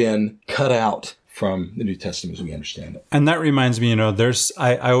has been cut out from the New Testament as we understand it. And that reminds me,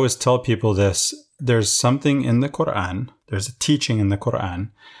 I always tell people this, there's something in the Quran, there's a teaching in the Quran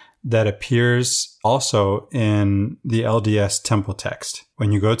that appears also in the LDS temple text.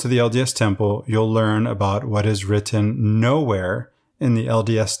 When you go to the LDS temple, you'll learn about what is written nowhere in the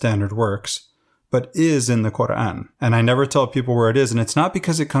LDS standard works, but is in the Quran. And I never tell people where it is. And it's not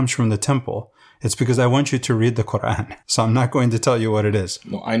because it comes from the temple. It's because I want you to read the Quran. So I'm not going to tell you what it is.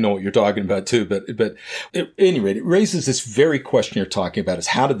 No, I know what you're talking about too, but at any rate, it raises this very question you're talking about is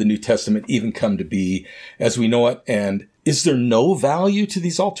how did the New Testament even come to be as we know it? And is there no value to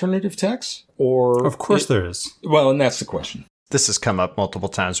these alternative texts? Or of course there is. Well, and that's the question. This has come up multiple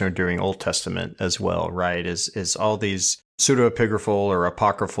times when we're doing Old Testament as well, right? Is all these pseudepigraphal or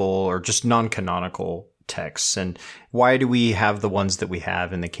apocryphal or just non-canonical texts, and why do we have the ones that we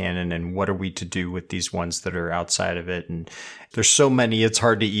have in the canon, and what are we to do with these ones that are outside of it? And there's so many, it's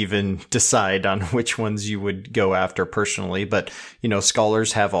hard to even decide on which ones you would go after personally. But,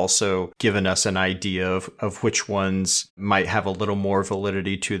 scholars have also given us an idea of which ones might have a little more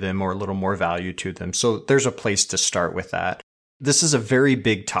validity to them or a little more value to them. So there's a place to start with that. This is a very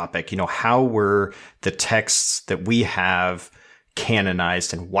big topic. How were the texts that we have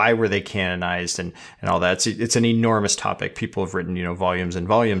canonized, and why were they canonized, and all that? It's an enormous topic. People have written, volumes and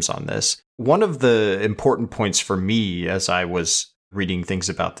volumes on this. One of the important points for me as I was reading things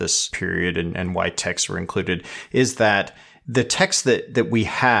about this period and why texts were included is that the texts that we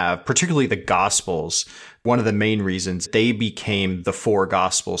have, particularly the Gospels, one of the main reasons they became the four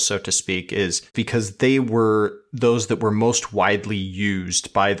Gospels, so to speak, is because they were those that were most widely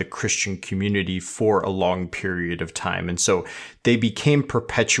used by the Christian community for a long period of time. And so they became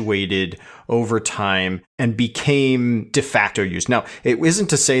perpetuated over time and became de facto used. Now, it isn't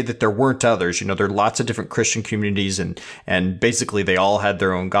to say that there weren't others. There are lots of different Christian communities and basically they all had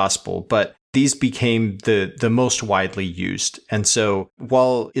their own gospel, but these became the most widely used. And so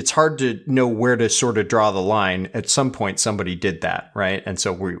while it's hard to know where to sort of draw the line, at some point somebody did that, right? And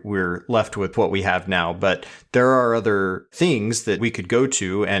so we're left with what we have now. But there are other things that we could go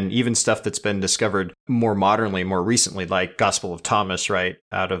to, and even stuff that's been discovered more modernly, more recently, like Gospel of Thomas, right,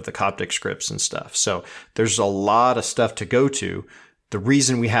 out of the Coptic scripts and stuff. So there's a lot of stuff to go to. The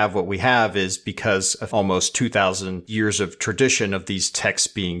reason we have what we have is because of almost 2,000 years of tradition of these texts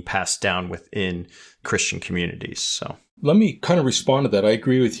being passed down within Christian communities. So let me kind of respond to that. I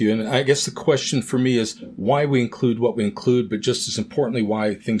agree with you. And I guess the question for me is why we include what we include, but just as importantly,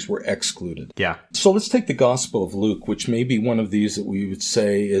 why things were excluded. Yeah. So let's take the Gospel of Luke, which may be one of these that we would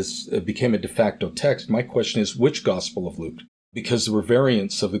say became a de facto text. My question is, which Gospel of Luke? Because there were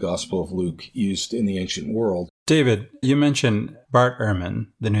variants of the Gospel of Luke used in the ancient world. David, you mentioned Bart Ehrman,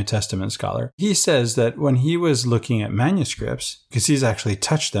 the New Testament scholar. He says that when he was looking at manuscripts, because he's actually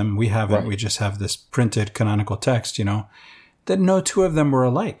touched them, we haven't, right. We just have this printed canonical text, that no two of them were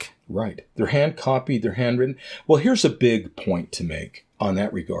alike. Right. They're hand copied, they're handwritten. Well, here's a big point to make on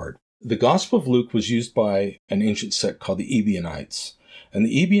that regard. The Gospel of Luke was used by an ancient sect called the Ebionites. And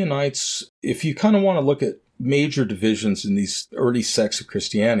the Ebionites, if you kind of want to look at major divisions in these early sects of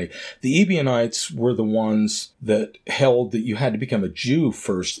Christianity, the Ebionites were the ones that held that you had to become a Jew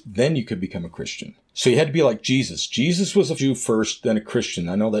first, then you could become a Christian. So you had to be like Jesus. Jesus was a Jew first, then a Christian.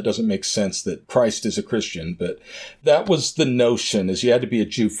 I know that doesn't make sense that Christ is a Christian, but that was the notion, is you had to be a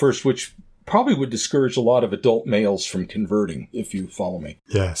Jew first, which probably would discourage a lot of adult males from converting, if you follow me.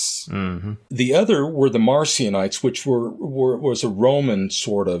 Yes. Mm-hmm. The other were the Marcionites, which was a Roman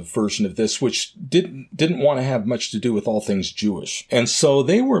sort of version of this, which didn't want to have much to do with all things Jewish. And so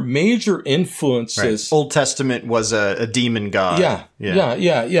they were major influences. Right. Old Testament was a demon god.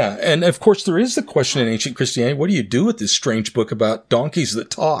 Yeah. And of course, there is the question in ancient Christianity, what do you do with this strange book about donkeys that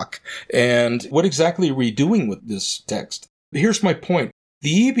talk? And what exactly are we doing with this text? Here's my point.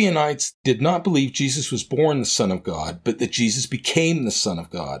 The Ebionites did not believe Jesus was born the Son of God, but that Jesus became the Son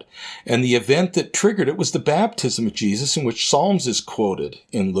of God. And the event that triggered it was the baptism of Jesus, in which Psalms is quoted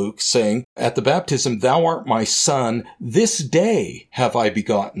in Luke, saying, at the baptism, thou art my son, this day have I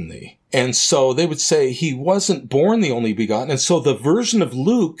begotten thee. And so they would say he wasn't born the only begotten. And so the version of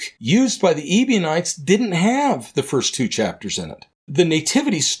Luke used by the Ebionites didn't have the first 2 chapters in it. The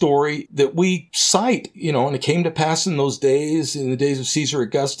nativity story that we cite, and it came to pass in those days, in the days of Caesar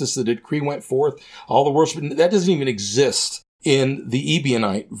Augustus, the decree went forth, all the world, that doesn't even exist in the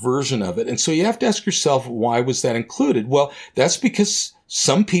Ebionite version of it. And so you have to ask yourself, why was that included? Well, that's because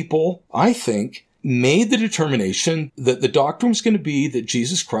some people, I think, made the determination that the doctrine was going to be that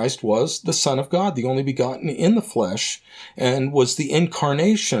Jesus Christ was the Son of God, the only begotten in the flesh, and was the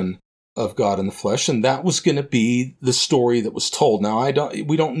incarnation of God in the flesh, and that was going to be the story that was told. Now,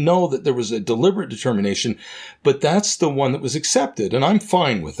 we don't know that there was a deliberate determination, but that's the one that was accepted, and I'm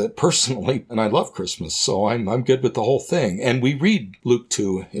fine with it personally, and I love Christmas, so I'm good with the whole thing. And we read Luke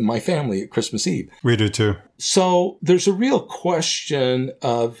 2 in my family at Christmas Eve. We do too. So there's a real question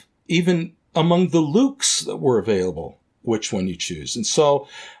of, even among the Lukes that were available, which one you choose.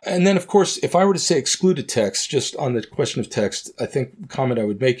 And then, of course, if I were to say excluded text, just on the question of text, I think the comment I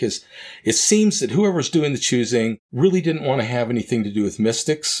would make is, it seems that whoever's doing the choosing really didn't want to have anything to do with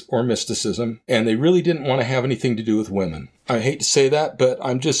mystics or mysticism, and they really didn't want to have anything to do with women. I hate to say that, but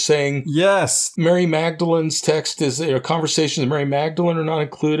I'm just saying. Yes. Mary Magdalene's text is, conversations of Mary Magdalene are not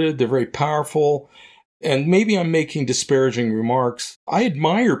included. They're very powerful. And maybe I'm making disparaging remarks. I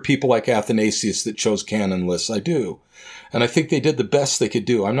admire people like Athanasius that chose canon lists. I do. And I think they did the best they could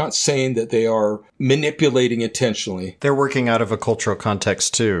do. I'm not saying that they are manipulating intentionally. They're working out of a cultural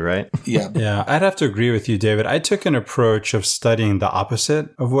context too, right? Yeah. Yeah, I'd have to agree with you, David. I took an approach of studying the opposite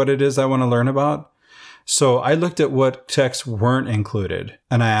of what it is I want to learn about. So I looked at what texts weren't included,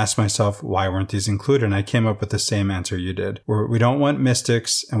 and I asked myself, why weren't these included? And I came up with the same answer you did. We don't want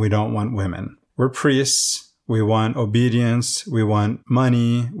mystics and we don't want women. We're priests. We want obedience. We want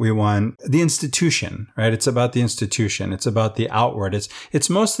money. We want the institution, right? It's about the institution. It's about the outward. It's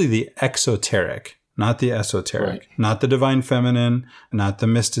mostly the exoteric, not the esoteric, right. Not the divine feminine, not the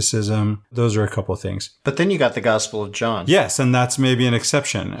mysticism. Those are a couple of things. But then you got the Gospel of John. Yes, and that's maybe an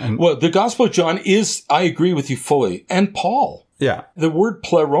exception. Well, the Gospel of John is, I agree with you fully, and Paul. Yeah. The word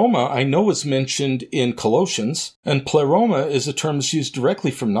pleroma, I know, is mentioned in Colossians, and pleroma is a term that's used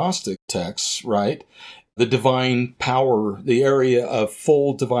directly from Gnostic texts, right? The divine power, the area of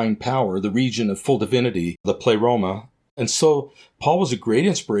full divine power, the region of full divinity, the pleroma. And so Paul was a great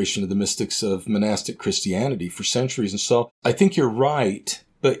inspiration to the mystics of monastic Christianity for centuries. And so I think you're right.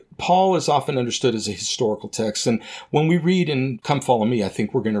 But Paul is often understood as a historical text. And when we read in Come Follow Me, I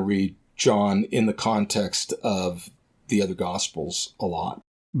think we're going to read John in the context of the other Gospels a lot.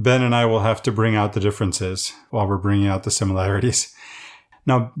 Ben and I will have to bring out the differences while we're bringing out the similarities.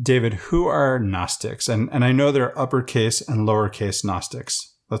 Now, David, who are Gnostics? And I know there are uppercase and lowercase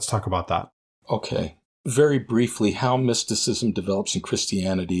Gnostics. Let's talk about that. Okay. Very briefly, how mysticism develops in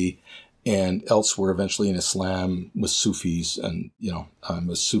Christianity and elsewhere, eventually in Islam, with Sufis. And, I'm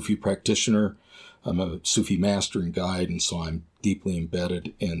a Sufi practitioner. I'm a Sufi master and guide, and so I'm deeply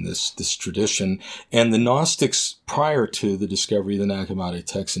embedded in this tradition. And the Gnostics, prior to the discovery of the Nag Hammadi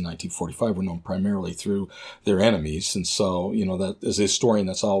text in 1945, were known primarily through their enemies. And so, that as a historian,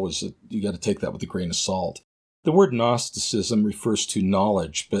 that's always, you got to take that with a grain of salt. The word Gnosticism refers to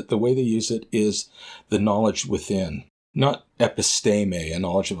knowledge, but the way they use it is the knowledge within. Not episteme, a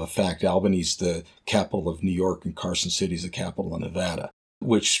knowledge of a fact. Albany's the capital of New York and Carson City's the capital of Nevada,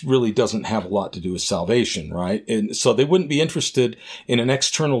 which really doesn't have a lot to do with salvation, right? And so they wouldn't be interested in an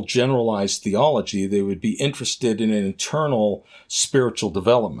external generalized theology. They would be interested in an internal spiritual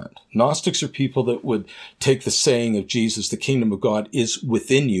development. Gnostics are people that would take the saying of Jesus, the kingdom of God is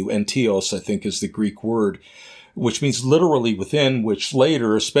within you, enteos, I think is the Greek word, which means literally within, which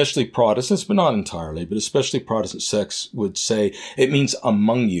later, especially Protestants, but not entirely, but especially Protestant sects would say it means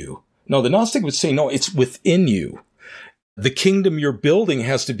among you. No, the Gnostic would say, no, it's within you. The kingdom you're building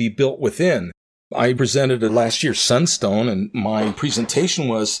has to be built within. I presented last year Sunstone, and my presentation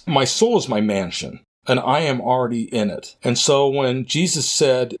was, my soul is my mansion. and I am already in it. And so when Jesus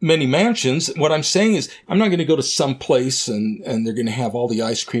said many mansions, what I'm saying is I'm not going to go to some place and they're going to have all the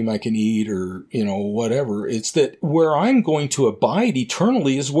ice cream I can eat or, whatever. It's that where I'm going to abide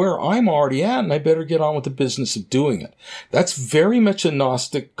eternally is where I'm already at, and I better get on with the business of doing it. That's very much a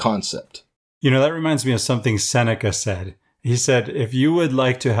Gnostic concept. That reminds me of something Seneca said. He said, if you would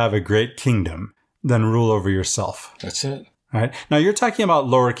like to have a great kingdom, then rule over yourself. That's it. Right. Now you're talking about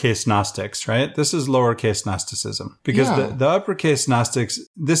lowercase Gnostics, right? This is lowercase Gnosticism because the uppercase Gnostics,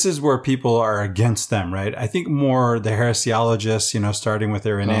 this is where people are against them, right? I think more the heresiologists, starting with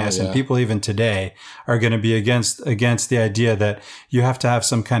Irenaeus and people even today are going to be against the idea that you have to have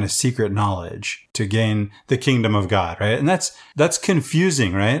some kind of secret knowledge to gain the kingdom of God, right? And that's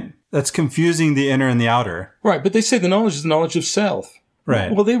confusing, right? That's confusing the inner and the outer. Right. But they say the knowledge is the knowledge of self.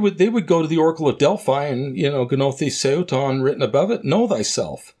 Right. Well, they would go to the Oracle of Delphi and, Gnothe Seauton written above it, know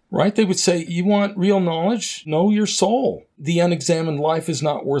thyself, right? They would say, you want real knowledge? Know your soul. The unexamined life is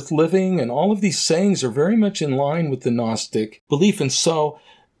not worth living. And all of these sayings are very much in line with the Gnostic belief. And so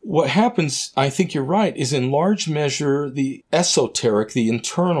what happens, I think you're right, is in large measure the esoteric, the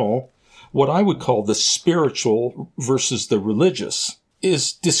internal, what I would call the spiritual versus the religious,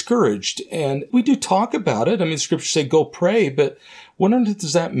 is discouraged. And we do talk about it. I mean, scriptures say, go pray, but what on earth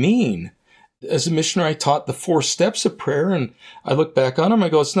does that mean? As a missionary, I taught the 4 steps of prayer, and I look back on them, I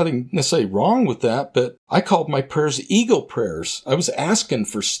go, it's nothing necessarily wrong with that, but I called my prayers ego prayers. I was asking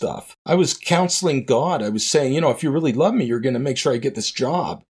for stuff. I was counseling God. I was saying, if you really love me, you're going to make sure I get this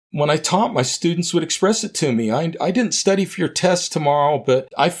job. When I taught, my students would express it to me. I didn't study for your test tomorrow, but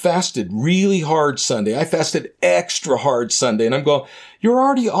I fasted really hard Sunday. I fasted extra hard Sunday. And I'm going, you're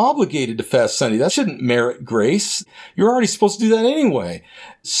already obligated to fast Sunday. That shouldn't merit grace. You're already supposed to do that anyway.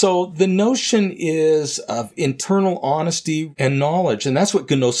 So the notion is of internal honesty and knowledge. And that's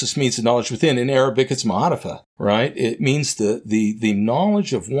what gnosis means, the knowledge within. In Arabic, it's ma'arifa, right? It means the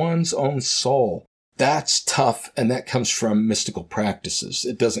knowledge of one's own soul. That's tough, and that comes from mystical practices.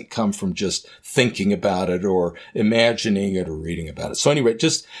 It doesn't come from just thinking about it or imagining it or reading about it. So anyway,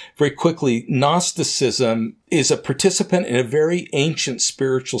 just very quickly, Gnosticism is a participant in a very ancient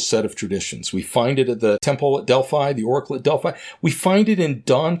spiritual set of traditions. We find it at the temple at Delphi, the oracle at Delphi. We find it in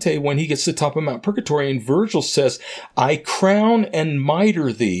Dante when he gets to the top of Mount Purgatory, and Virgil says, I crown and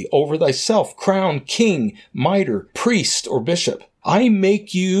mitre thee over thyself. Crown, king, mitre, priest, or bishop. I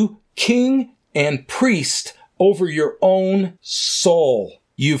make you king and priest over your own soul.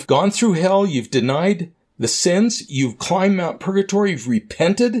 You've gone through hell. You've denied the sins. You've climbed Mount Purgatory. You've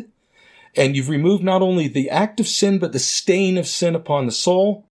repented. And you've removed not only the act of sin, but the stain of sin upon the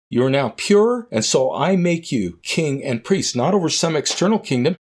soul. You are now pure. And so I make you king and priest, not over some external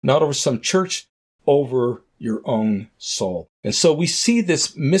kingdom, not over some church, over your own soul. And so we see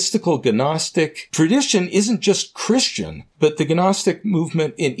this mystical Gnostic tradition isn't just Christian, but the Gnostic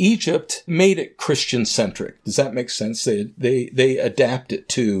movement in Egypt made it Christian-centric. Does that make sense? They adapt it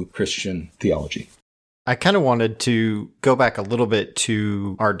to Christian theology. I kind of wanted to go back a little bit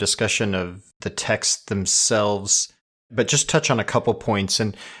to our discussion of the texts themselves, but just touch on a couple points.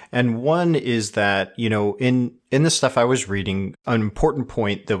 And one is that, in the stuff I was reading, an important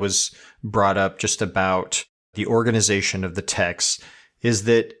point that was brought up just about the organization of the text is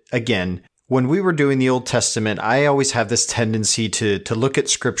that, again, when we were doing the Old Testament, I always have this tendency to look at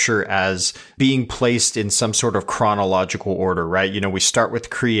scripture as being placed in some sort of chronological order, right? We start with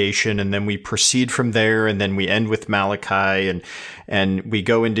creation and then we proceed from there and then we end with Malachi and we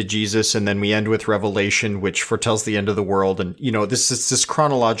go into Jesus and then we end with Revelation, which foretells the end of the world. And, this is this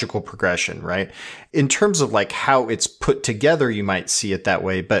chronological progression, right? In terms of like how it's put together, you might see it that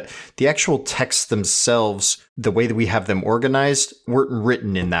way, but the actual texts themselves, the way that we have them organized, weren't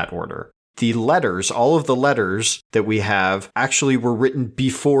written in that order. The letters, all of the letters that we have actually were written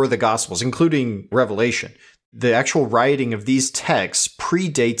before the Gospels, including Revelation. The actual writing of these texts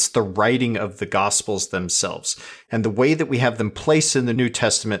predates the writing of the Gospels themselves. And the way that we have them placed in the New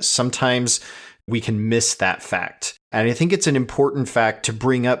Testament, sometimes we can miss that fact. And I think it's an important fact to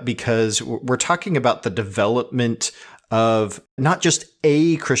bring up because we're talking about the development of not just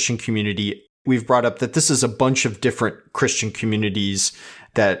a Christian community. We've brought up that this is a bunch of different Christian communities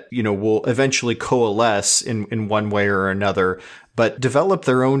that, will eventually coalesce in one way or another. but develop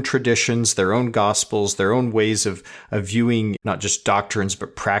their own traditions, their own gospels, their own ways of viewing not just doctrines,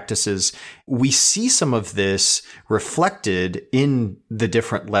 but practices. We see some of this reflected in the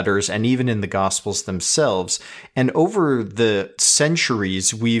different letters and even in the gospels themselves. And over the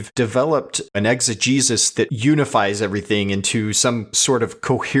centuries, we've developed an exegesis that unifies everything into some sort of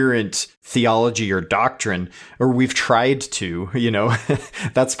coherent theology or doctrine, or we've tried to,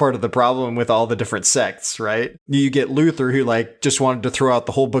 that's part of the problem with all the different sects, right? You get Luther who just wanted to throw out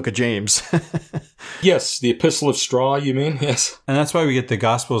the whole book of James. Yes, the Epistle of Straw, you mean? Yes. And that's why we get the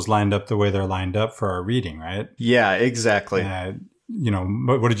Gospels lined up the way they're lined up for our reading, right? Yeah, exactly.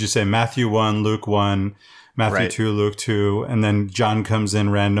 What did you say? Matthew 1, Luke 1, Matthew 2, Luke 2, and then John comes in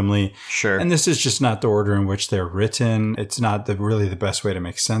randomly. Sure. And this is just not the order in which they're written. It's not really the best way to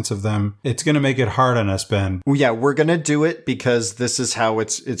make sense of them. It's going to make it hard on us, Ben. Well, yeah, we're going to do it because this is how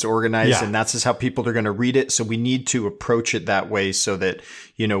it's organized, and that's just how people are going to read it. So we need to approach it that way so that,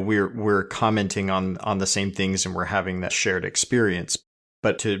 we're commenting on the same things and we're having that shared experience.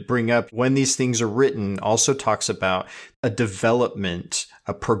 But to bring up when these things are written also talks about a development,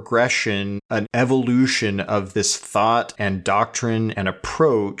 a progression, an evolution of this thought and doctrine and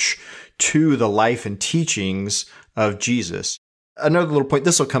approach to the life and teachings of Jesus. Another little point,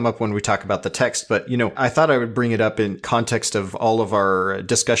 this will come up when we talk about the text, but, I thought I would bring it up in context of all of our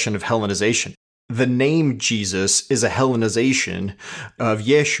discussion of Hellenization. The name Jesus is a Hellenization of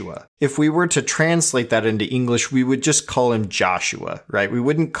Yeshua. If we were to translate that into English, we would just call him Joshua, right? We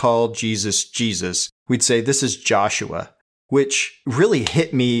wouldn't call Jesus Jesus. We'd say this is Joshua, which really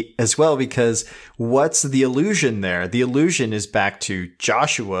hit me as well because what's the allusion there? The allusion is back to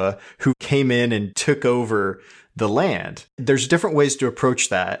Joshua who came in and took over the land. There's different ways to approach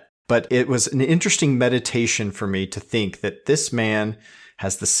that, but it was an interesting meditation for me to think that this man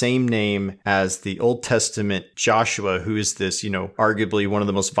has the same name as the Old Testament Joshua, who is this, arguably one of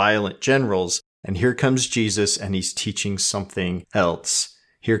the most violent generals. And here comes Jesus, and he's teaching something else.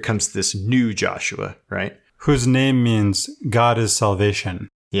 Here comes this new Joshua, right? Whose name means God is salvation.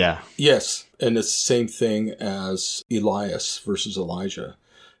 Yeah. Yes, and it's the same thing as Elias versus Elijah.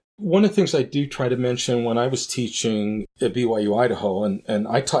 One of the things I do try to mention when I was teaching at BYU Idaho, and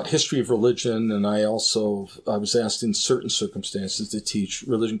I taught history of religion, and I was asked in certain circumstances to teach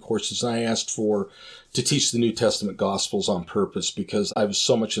religion courses, and I asked to teach the New Testament Gospels on purpose because I was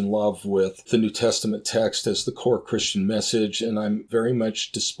so much in love with the New Testament text as the core Christian message, and I'm very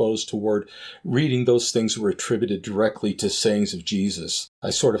much disposed toward reading those things that were attributed directly to sayings of Jesus. I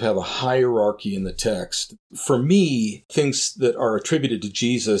sort of have a hierarchy in the text. For me, things that are attributed to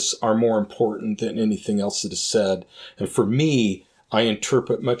Jesus are more important than anything else that is said. And for me, I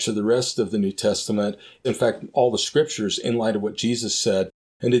interpret much of the rest of the New Testament, in fact, all the scriptures, in light of what Jesus said.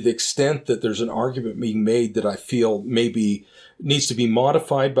 And to the extent that there's an argument being made that I feel maybe needs to be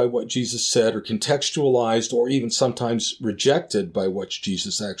modified by what Jesus said or contextualized or even sometimes rejected by what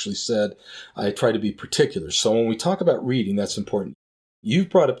Jesus actually said, I try to be particular. So when we talk about reading, that's important. You've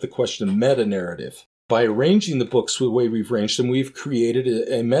brought up the question of meta-narrative. By arranging the books the way we've arranged them, we've created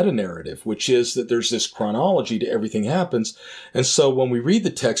a meta-narrative, which is that there's this chronology to everything happens. And so when we read the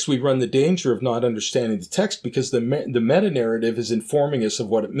text, we run the danger of not understanding the text because the meta-narrative is informing us of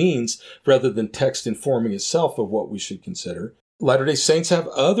what it means rather than text informing itself of what we should consider. Latter-day Saints have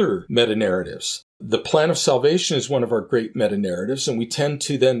other meta-narratives. The plan of salvation is one of our great meta-narratives, and we tend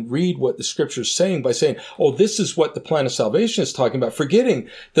to then read what the scripture is saying by saying, oh, this is what the plan of salvation is talking about, forgetting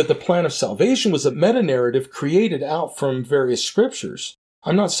that the plan of salvation was a meta-narrative created out from various scriptures.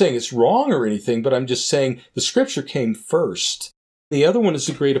 I'm not saying it's wrong or anything, but I'm just saying the scripture came first. The other one is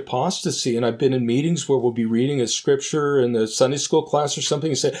the great apostasy, and I've been in meetings where we'll be reading a scripture in the Sunday school class or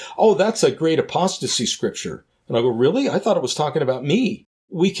something and say, oh, that's a great apostasy scripture. And I go, really? I thought it was talking about me.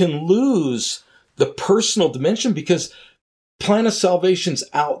 We can lose the personal dimension because plan of salvation's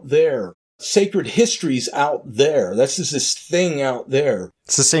out there. Sacred history's out there. That's just this thing out there.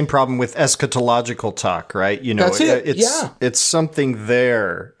 It's the same problem with eschatological talk, right? That's it. It's something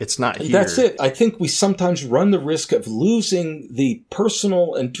there. It's not here. That's it. I think we sometimes run the risk of losing the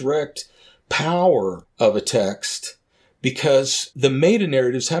personal and direct power of a text because the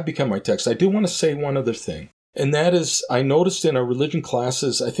meta-narratives have become our text. I do want to say one other thing. And that is, I noticed in our religion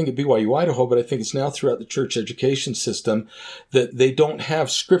classes, I think at BYU Idaho, but I think it's now throughout the church education system, that they don't have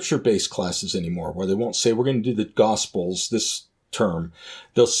scripture-based classes anymore, where they won't say, we're going to do the Gospels this term.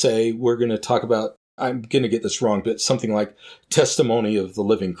 They'll say, we're going to talk about, I'm going to get this wrong, but something like testimony of the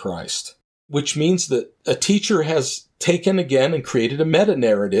living Christ, which means that a teacher has taken again and created a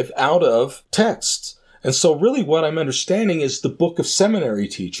meta-narrative out of texts. And so really what I'm understanding is the book of seminary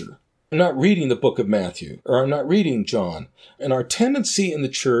teacher. I'm not reading the book of Matthew, or I'm not reading John. And our tendency in the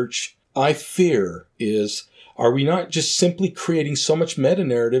church, I fear, is, are we not just simply creating so much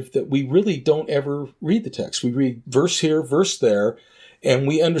meta-narrative that we really don't ever read the text? We read verse here, verse there, and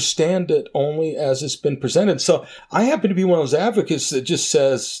we understand it only as it's been presented. So I happen to be one of those advocates that just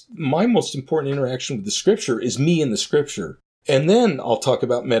says, my most important interaction with the scripture is me in the scripture. And then I'll talk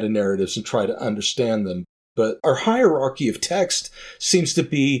about meta-narratives and try to understand them. But our hierarchy of text seems to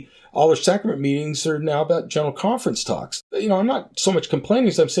be, all our sacrament meetings are now about general conference talks. I'm not so much complaining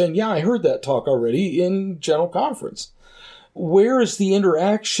as I'm saying, yeah, I heard that talk already in general conference. Where is the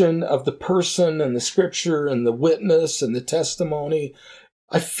interaction of the person and the scripture and the witness and the testimony?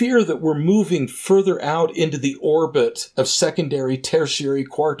 I fear that we're moving further out into the orbit of secondary, tertiary,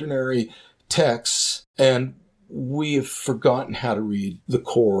 quaternary texts, and we have forgotten how to read the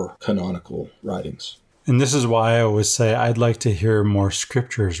core canonical writings. And this is why I always say I'd like to hear more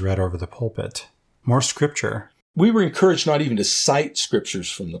scriptures read over the pulpit. More scripture. We were encouraged not even to cite scriptures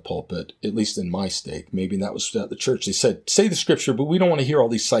from the pulpit, at least in my stake. Maybe that was at the church. They said, say the scripture, but we don't want to hear all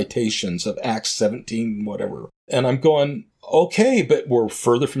these citations of Acts 17, whatever. And I'm going, okay, but we're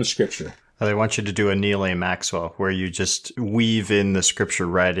further from the scripture. They want you to do a Neal A. Maxwell, where you just weave in the scripture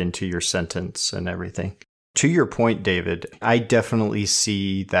right into your sentence and everything. To your point, David, I definitely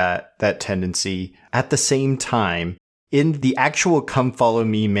see that tendency. At the same time, in the actual Come Follow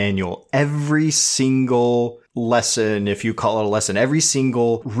Me manual, every single lesson, if you call it a lesson, every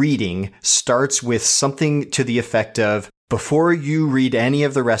single reading starts with something to the effect of, before you read any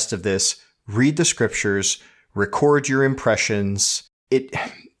of the rest of this, read the scriptures, record your impressions.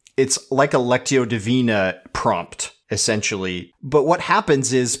 It's like a Lectio Divina prompt, essentially. But what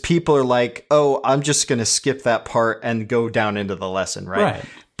happens is people are like, oh, I'm just going to skip that part and go down into the lesson, right?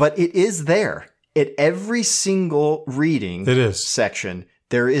 But it is there. At every single reading section,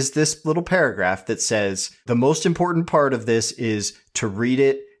 there is this little paragraph that says, the most important part of this is to read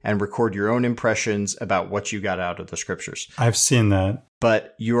it and record your own impressions about what you got out of the scriptures. I've seen that.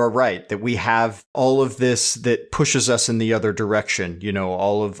 But you are right that we have all of this that pushes us in the other direction.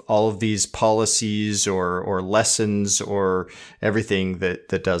 All of these policies or lessons or everything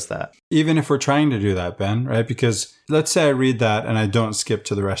that does that. Even if we're trying to do that, Ben, right? Because let's say I read that and I don't skip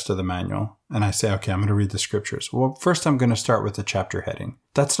to the rest of the manual and I say, okay, I'm going to read the scriptures. Well, first I'm going to start with the chapter heading.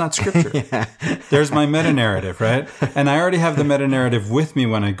 That's not scripture. Yeah. There's my meta-narrative, right? And I already have the meta-narrative with me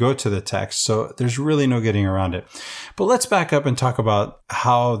when I go to the text. So there's really no getting around it. But let's back up and talk about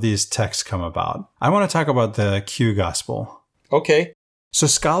how these texts come about. I want to talk about the Q gospel. Okay. So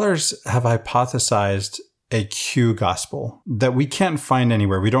scholars have hypothesized a Q gospel that we can't find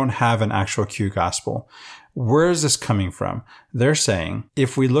anywhere. We don't have an actual Q gospel. Where is this coming from? They're saying,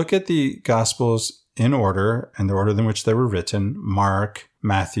 if we look at the gospels in order and the order in which they were written, Mark,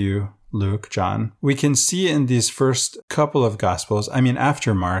 Matthew, Luke, John, we can see in these first couple of gospels,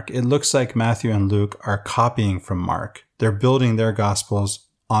 after Mark, it looks like Matthew and Luke are copying from Mark. They're building their gospels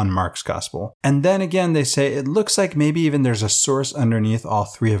on Mark's gospel. And then again, they say it looks like maybe even there's a source underneath all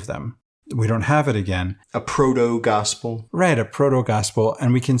three of them. We don't have it again. A proto-gospel. Right, a proto-gospel.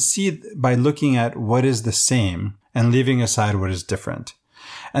 And we can see by looking at what is the same and leaving aside what is different.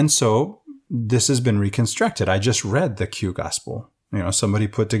 And so this has been reconstructed. I just read the Q gospel. Somebody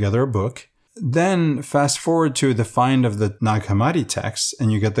put together a book. Then fast forward to the find of the Nag Hammadi text,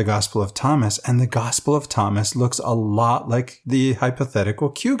 and you get the Gospel of Thomas. And the Gospel of Thomas looks a lot like the hypothetical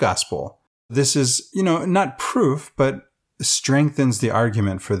Q gospel. This is, not proof, but strengthens the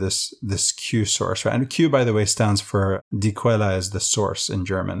argument for this Q source. Right? And Q, by the way, stands for Die Quelle, as the source in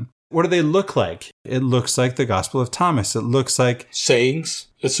German. What do they look like? It looks like the Gospel of Thomas. It looks like sayings.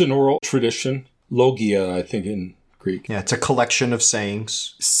 It's an oral tradition. Logia, I think, in Greek. Yeah, it's a collection of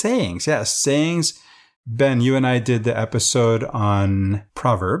sayings. Sayings, yes. Sayings. Ben, you and I did the episode on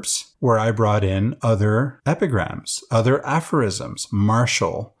Proverbs, where I brought in other epigrams, other aphorisms,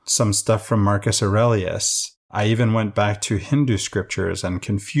 Martial, some stuff from Marcus Aurelius. I even went back to Hindu scriptures and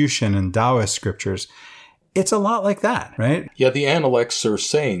Confucian and Taoist scriptures. It's a lot like that, right? Yeah, the Analects are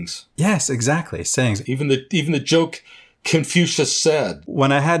sayings. Yes, exactly. Sayings. Even the joke Confucius said.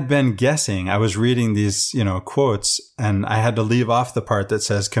 When I had been guessing, I was reading these, quotes, and I had to leave off the part that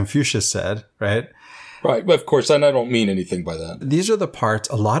says Confucius said, right? Right. But of course, and I don't mean anything by that. These are the parts,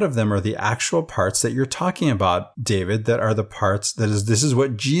 a lot of them are the actual parts that you're talking about, David, that are the parts this is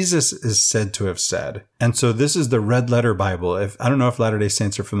what Jesus is said to have said. And so this is the red letter Bible. I don't know if Latter-day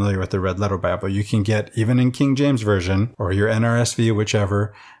Saints are familiar with the red letter Bible. You can get even in King James Version or your NRSV,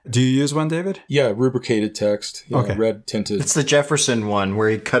 whichever. Do you use one, David? Yeah, rubricated text. Yeah, okay. Red tinted. It's the Jefferson one where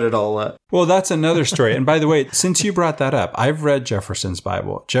he cut it all up. Well, that's another story. And by the way, since you brought that up, I've read Jefferson's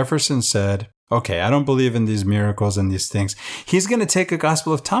Bible. Jefferson said, okay, I don't believe in these miracles and these things. He's going to take a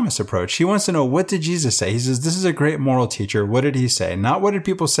Gospel of Thomas approach. He wants to know, what did Jesus say? He says, this is a great moral teacher. What did he say? Not what did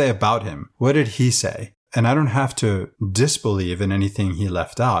people say about him? What did he say? And I don't have to disbelieve in anything he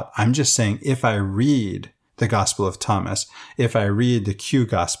left out. I'm just saying, if I read the Gospel of Thomas, if I read the Q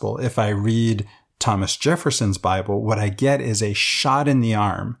Gospel, if I read Thomas Jefferson's Bible, what I get is a shot in the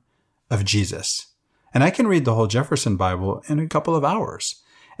arm of Jesus. And I can read the whole Jefferson Bible in a couple of hours.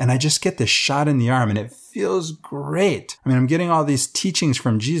 And I just get this shot in the arm and it feels great. I mean, I'm getting all these teachings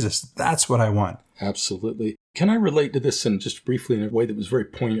from Jesus. That's what I want. Absolutely. Can I relate to this in just briefly in a way that was very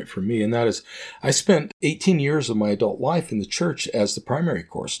poignant for me? And that is, I spent 18 years of my adult life in the church as the primary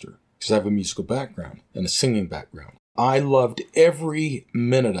chorister because I have a musical background and a singing background. I loved every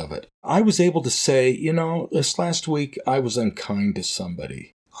minute of it. I was able to say, this last week I was unkind to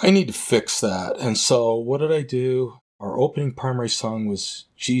somebody. I need to fix that. And so what did I do? Our opening primary song was,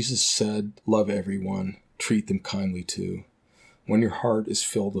 Jesus said, love everyone, treat them kindly too. When your heart is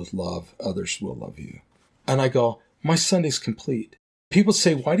filled with love, others will love you. And I go, my Sunday's complete. People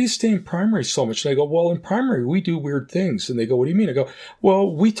say, why do you stay in primary so much? And I go, well, in primary, we do weird things. And they go, what do you mean? I go,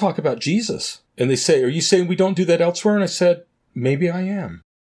 well, we talk about Jesus. And they say, are you saying we don't do that elsewhere? And I said, maybe I am.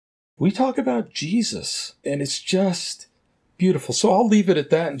 We talk about Jesus, and it's just beautiful. So I'll leave it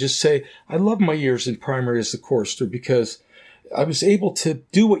at that and just say, I love my years in primary as the chorister because I was able to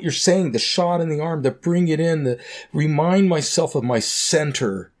do what you're saying, the shot in the arm, to bring it in, to remind myself of my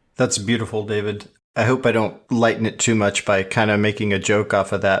center. That's beautiful, David. I hope I don't lighten it too much by kind of making a joke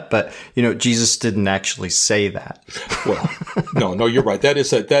off of that. But, Jesus didn't actually say that. Well, no, you're right. That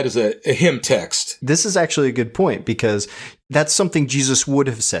is a hymn text. This is actually a good point because that's something Jesus would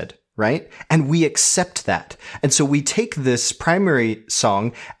have said, right? And we accept that. And so we take this primary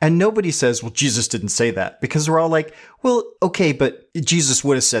song and nobody says, well, Jesus didn't say that, because we're all like, well, okay, but Jesus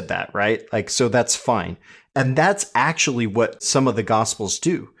would have said that, right? So that's fine. And that's actually what some of the Gospels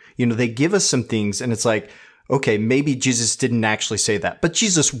do. They give us some things and it's like, okay, maybe Jesus didn't actually say that, but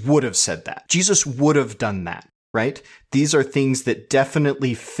Jesus would have said that. Jesus would have done that, right? These are things that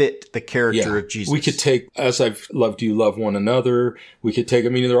definitely fit the character of Jesus. We could take, as I've loved you, love one another. We could take,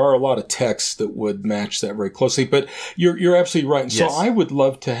 there are a lot of texts that would match that very closely, but you're absolutely right. And yes. So I would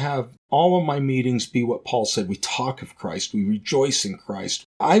love to have all of my meetings be what Paul said. We talk of Christ. We rejoice in Christ.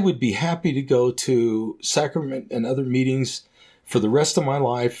 I would be happy to go to sacrament and other meetings for the rest of my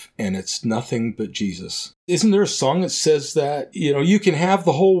life, and it's nothing but Jesus. Isn't there a song that says that, you can have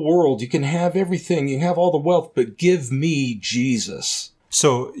the whole world, you can have everything, you can have all the wealth, but give me Jesus.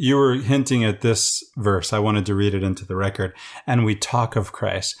 So you were hinting at this verse. I wanted to read it into the record. And we talk of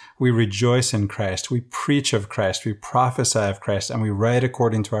Christ. We rejoice in Christ. We preach of Christ. We prophesy of Christ. And we write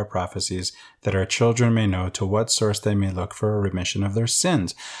according to our prophecies, that our children may know to what source they may look for a remission of their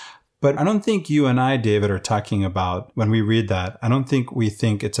sins. But I don't think you and I, David, are talking about, when we read that, I don't think we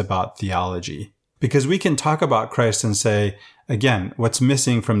think it's about theology. Because we can talk about Christ and say, again, what's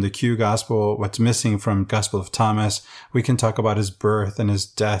missing from the Q Gospel, what's missing from Gospel of Thomas, we can talk about his birth and his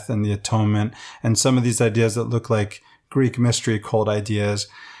death and the atonement and some of these ideas that look like Greek mystery cult ideas.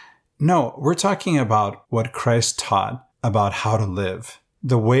 No, we're talking about what Christ taught about how to live.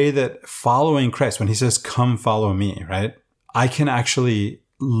 The way that following Christ, when he says, come follow me, right? I can actually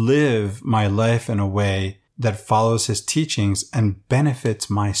live my life in a way that follows his teachings and benefits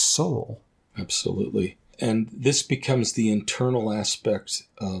my soul. Absolutely. And this becomes the internal aspect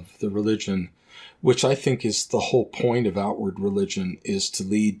of the religion, which I think is the whole point of outward religion, is to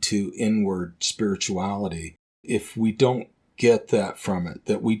lead to inward spirituality. If we don't get that from it,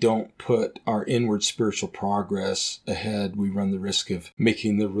 that we don't put our inward spiritual progress ahead, we run the risk of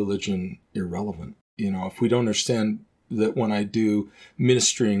making the religion irrelevant. If we don't understand that when I do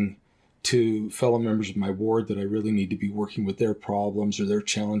ministering to fellow members of my ward, that I really need to be working with their problems or their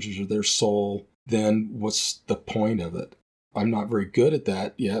challenges or their soul, then what's the point of it? I'm not very good at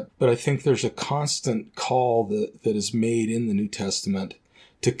that yet, but I think there's a constant call that is made in the New Testament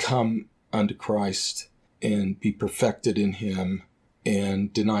to come unto Christ and be perfected in him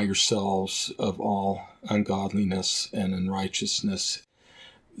and deny yourselves of all ungodliness and unrighteousness.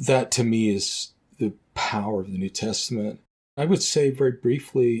 That to me is the power of the New Testament. I would say very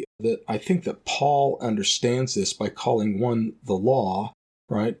briefly that I think that Paul understands this by calling one the law,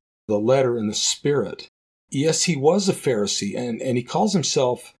 right? The letter and the spirit. Yes, he was a Pharisee, and he calls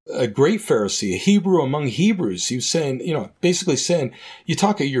himself a great Pharisee, a Hebrew among Hebrews. He was saying, basically saying, you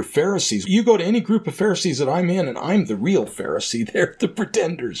talk of your Pharisees. You go to any group of Pharisees that I'm in, and I'm the real Pharisee. They're the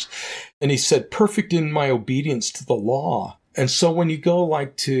pretenders. And he said, perfect in my obedience to the law. And so when you go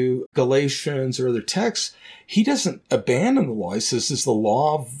like to Galatians or other texts, he doesn't abandon the law. He says, is the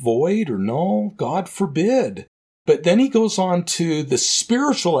law void or no? God forbid. But then he goes on to the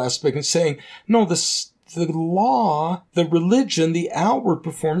spiritual aspect and saying, no, the law, the religion, the outward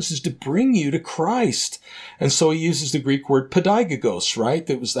performance is to bring you to Christ. And so he uses the Greek word pedagogos, right?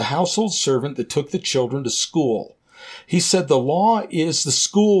 That was the household servant that took the children to school. He said the law is the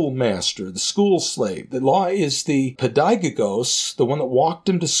schoolmaster, the school slave. The law is the pedagogos, the one that walked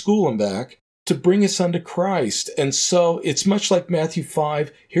him to school and back, to bring us unto Christ. And so it's much like Matthew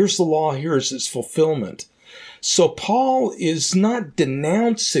 5. Here's the law, here's its fulfillment. So Paul is not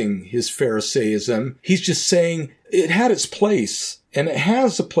denouncing his Pharisaism. He's just saying it had its place, and it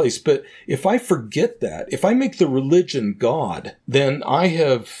has a place. But if I forget that, if I make the religion God, then I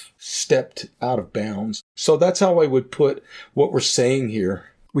have stepped out of bounds. So that's how I would put what we're saying here.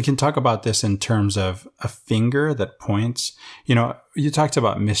 We can talk about this in terms of a finger that points. You talked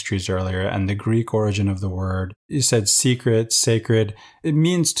about mysteries earlier and the Greek origin of the word. You said secret, sacred. It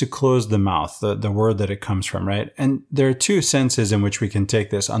means to close the mouth, the word that it comes from, right? And there are two senses in which we can take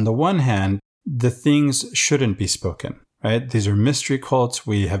this. On the one hand, the things shouldn't be spoken, right? These are mystery cults.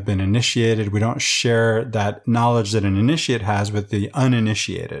 We have been initiated. We don't share that knowledge that an initiate has with the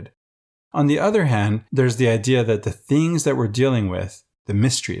uninitiated. On the other hand, there's the idea that the things that we're dealing with, the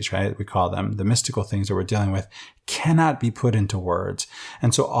mysteries, right? We call them the mystical things that we're dealing with, cannot be put into words.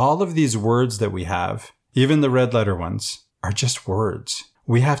 And so all of these words that we have, even the red letter ones, are just words.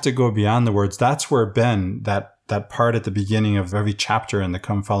 We have to go beyond the words. That's where Ben, that part at the beginning of every chapter in the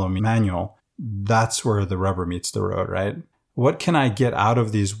Come Follow Me manual, that's where the rubber meets the road, right? What can I get out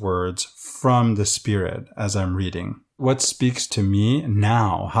of these words from the Spirit as I'm reading? What speaks to me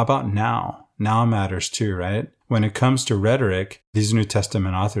now? How about now? Now matters too, right? When it comes to rhetoric, these New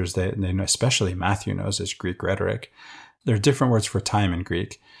Testament authors, they know, especially Matthew knows it's Greek rhetoric. There are different words for time in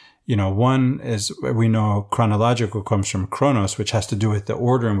Greek. One is, we know chronological comes from chronos, which has to do with the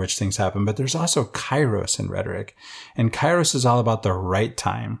order in which things happen, but there's also kairos in rhetoric. And kairos is all about the right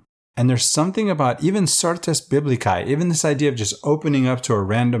time. And there's something about even sortes biblicae, even this idea of just opening up to a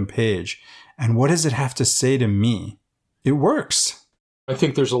random page. And what does it have to say to me? It works. I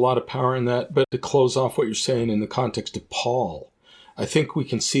think there's a lot of power in that. But to close off what you're saying in the context of Paul, I think we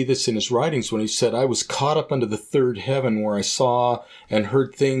can see this in his writings when he said, I was caught up unto the third heaven where I saw and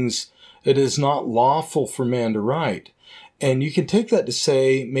heard things it is not lawful for man to write. And you can take that to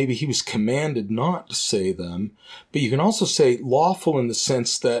say maybe he was commanded not to say them, but you can also say lawful in the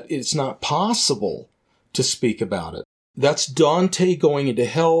sense that it's not possible to speak about it. That's Dante going into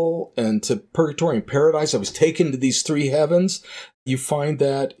hell and to purgatory and paradise. I was taken to these three heavens. You find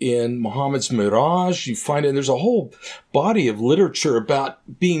that in Muhammad's Miraj. You find it, and there's a whole body of literature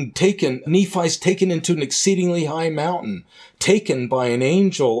about being taken. Nephi's taken into an exceedingly high mountain, taken by an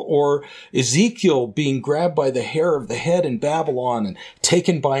angel, or Ezekiel being grabbed by the hair of the head in Babylon and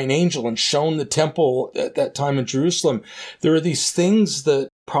taken by an angel and shown the temple at that time in Jerusalem. There are these things that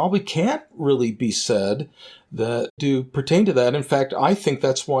probably can't really be said that do pertain to that. In fact, I think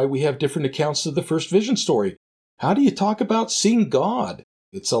that's why we have different accounts of the first vision story. How do you talk about seeing God?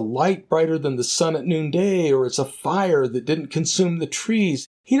 It's a light brighter than the sun at noonday, or it's a fire that didn't consume the trees.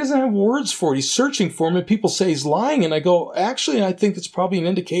 He doesn't have words for it. He's searching for him, and people say he's lying. And I go, actually, I think it's probably an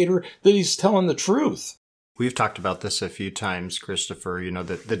indicator that he's telling the truth. We've talked about this a few times, Christopher,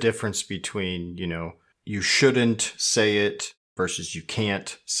 the difference between, you shouldn't say it versus you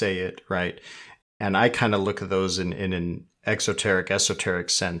can't say it, right? And I kind of look at those in an esoteric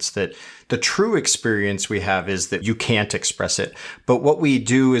sense, that the true experience we have is that you can't express it. But what we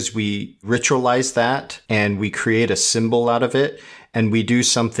do is we ritualize that and we create a symbol out of it. And we do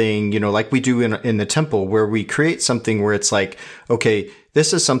something, like we do in the temple, where we create something where it's like, okay,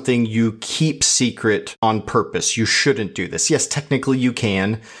 this is something you keep secret on purpose. You shouldn't do this. Yes, technically you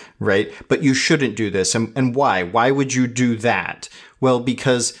can, right? But you shouldn't do this. And why? Why would you do that? Well,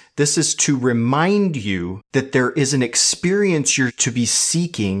 because this is to remind you that there is an experience you're to be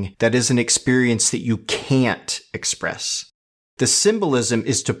seeking that is an experience that you can't express. The symbolism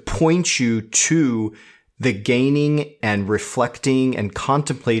is to point you to the gaining and reflecting and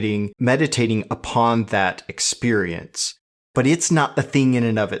contemplating, meditating upon that experience. but it's not the thing in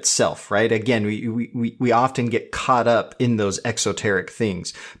and of itself, right? Again, we often get caught up in those exoteric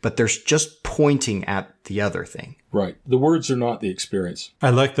things, but there's just pointing at the other thing. Right. The words are not the experience. I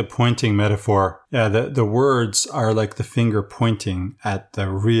like the pointing metaphor. Yeah, the words are like the finger pointing at the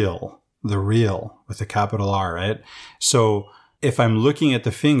real with a capital R, right? So if I'm looking at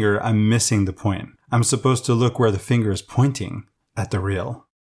the finger, I'm missing the point. I'm supposed to look where the finger is pointing at the real.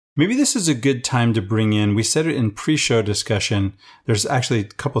 Maybe this is a good time to bring in, we said it in pre-show discussion. There's actually a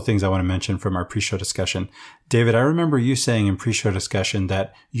couple of things I want to mention from our pre-show discussion. David, I remember you saying in pre-show discussion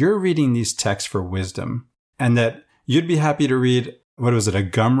that you're reading these texts for wisdom and that you'd be happy to read, what was it, a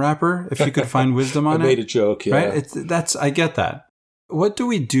gum wrapper if you could find wisdom on it? I made a joke, yeah. Right? I get that. What do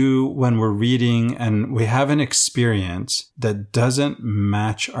we do when we're reading and we have an experience that doesn't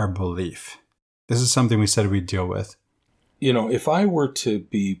match our belief? This is something we said we'd deal with. You know, if I were to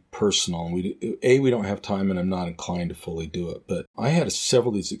be personal, we don't have time and I'm not inclined to fully do it, but I had several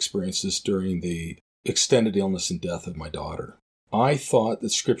of these experiences during the extended illness and death of my daughter. I thought that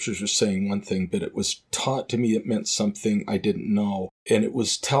scriptures were saying one thing, but it was taught to me it meant something I didn't know. And it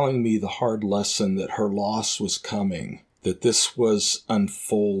was telling me the hard lesson that her loss was coming, that this was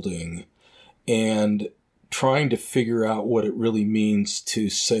unfolding, and trying to figure out what it really means to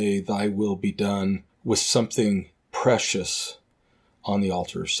say, thy will be done, with something precious on the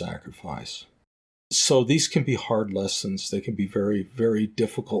altar of sacrifice. So these can be hard lessons. They can be very, very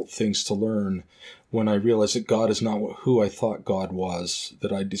difficult things to learn when I realize that God is not who I thought God was,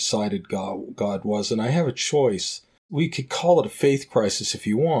 that I decided God was, and I have a choice. We could call it a faith crisis if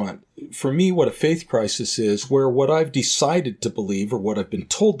you want. For me, what a faith crisis is, where what I've decided to believe or what I've been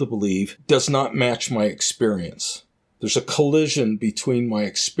told to believe does not match my experience. There's a collision between my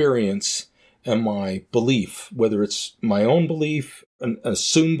experience and my belief, whether it's my own belief, an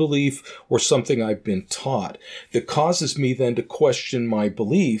assumed belief, or something I've been taught, that causes me then to question my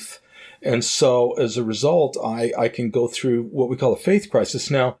belief. And so as a result, I can go through what we call a faith crisis.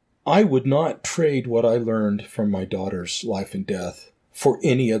 Now, I would not trade what I learned from my daughter's life and death for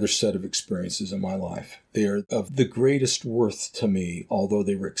any other set of experiences in my life. They are of the greatest worth to me, although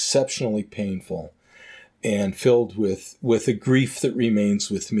they were exceptionally painful and filled with a grief that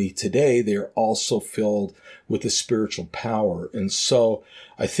remains with me today. They are also filled with a spiritual power. And so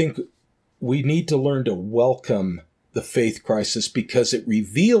I think we need to learn to welcome the faith crisis because it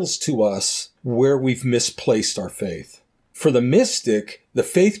reveals to us where we've misplaced our faith. For the mystic, the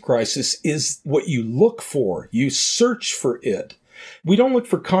faith crisis is what you look for. You search for it. We don't look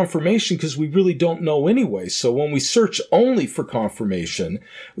for confirmation because we really don't know anyway. So when we search only for confirmation,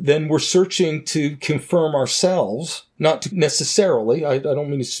 then we're searching to confirm ourselves, not to necessarily, I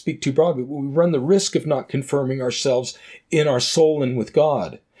don't mean to speak too broadly, but we run the risk of not confirming ourselves in our soul and with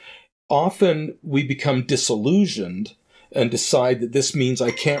God. Often we become disillusioned and decide that this means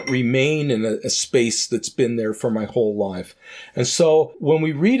I can't remain in a space that's been there for my whole life. And so when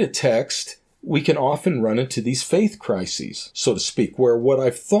we read a text, we can often run into these faith crises, so to speak, where what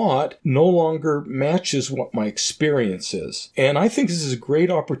I've thought no longer matches what my experience is. And I think this is a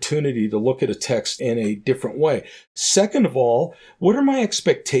great opportunity to look at a text in a different way. Second of all, what are my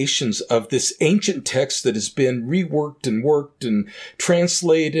expectations of this ancient text that has been reworked and worked and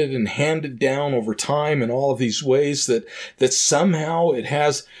translated and handed down over time in all of these ways that somehow it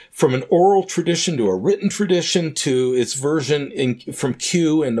has, from an oral tradition to a written tradition to its version from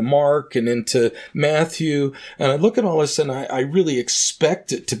Q into Mark and into Matthew. And I look at all this and I really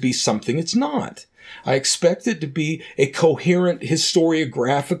expect it to be something it's not. I expect it to be a coherent,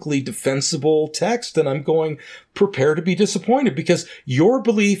 historiographically defensible text, and I'm going, prepare to be disappointed because your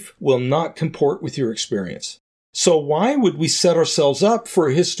belief will not comport with your experience. So why would we set ourselves up for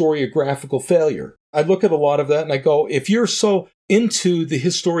a historiographical failure? I look at a lot of that and I go, if you're so into the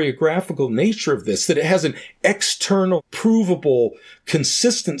historiographical nature of this, that it has an external, provable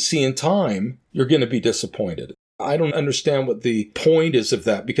consistency in time, you're going to be disappointed. I don't understand what the point is of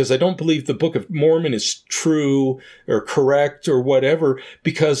that because I don't believe the Book of Mormon is true or correct or whatever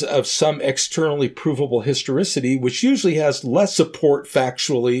because of some externally provable historicity, which usually has less support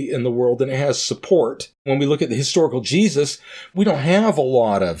factually in the world than it has support. When we look at the historical Jesus, we don't have a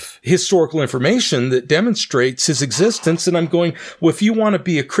lot of historical information that demonstrates his existence. And I'm going, well, if you want to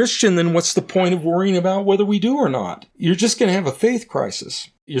be a Christian, then what's the point of worrying about whether we do or not? You're just going to have a faith crisis.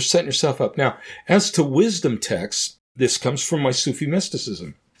 You're setting yourself up. Now, as to wisdom texts, this comes from my Sufi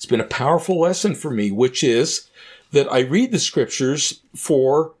mysticism. It's been a powerful lesson for me, which is that I read the scriptures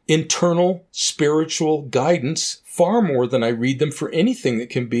for internal spiritual guidance far more than I read them for anything that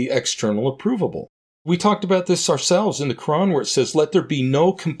can be external or provable. We talked about this ourselves in the Quran where it says, let there be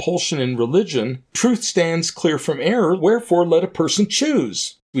no compulsion in religion. Truth stands clear from error, wherefore let a person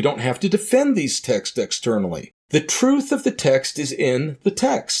choose. We don't have to defend these texts externally. The truth of the text is in the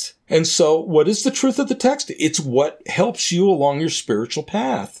text. And so what is the truth of the text? It's what helps you along your spiritual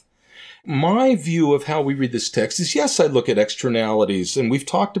path. My view of how we read this text is, yes, I look at externalities, and we've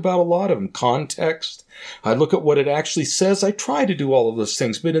talked about a lot of them. Context. I look at what it actually says. I try to do all of those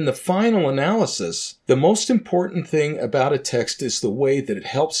things. But in the final analysis, the most important thing about a text is the way that it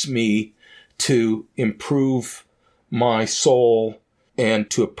helps me to improve my soul and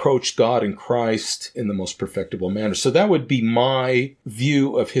to approach God and Christ in the most perfectible manner. So that would be my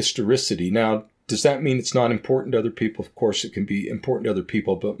view of historicity. Now, does that mean it's not important to other people? Of course, it can be important to other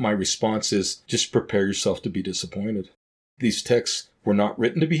people, but my response is just prepare yourself to be disappointed. These texts were not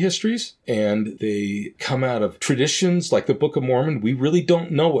written to be histories, and they come out of traditions like the Book of Mormon. We really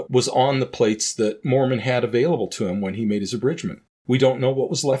don't know what was on the plates that Mormon had available to him when he made his abridgment. We don't know what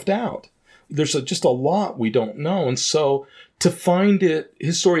was left out. There's just a lot we don't know, and so to find it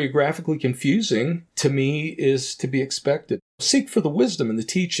historiographically confusing, to me, is to be expected. Seek for the wisdom and the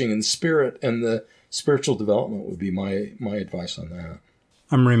teaching and the spirit and the spiritual development would be my advice on that.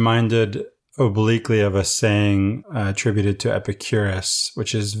 I'm reminded obliquely of a saying attributed to Epicurus,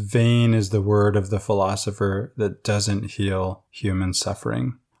 which is, vain is the word of the philosopher that doesn't heal human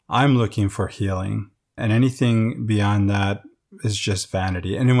suffering. I'm looking for healing, and anything beyond that is just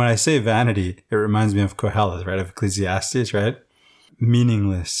vanity. And when I say vanity, it reminds me of Kohelet, right? Of Ecclesiastes, right?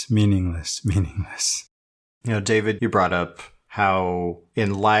 Meaningless, meaningless, meaningless. You know, David, you brought up how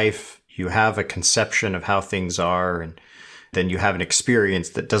in life you have a conception of how things are, and then you have an experience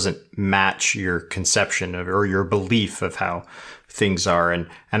that doesn't match your conception of, or your belief of how things are. And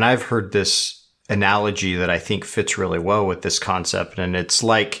I've heard this analogy that I think fits really well with this concept. And it's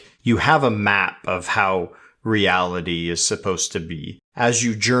like you have a map of how reality is supposed to be. As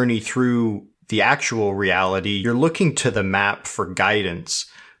you journey through the actual reality, you're looking to the map for guidance,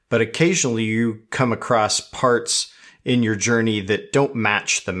 but occasionally you come across parts in your journey that don't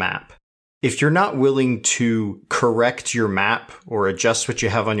match the map. If you're not willing to correct your map or adjust what you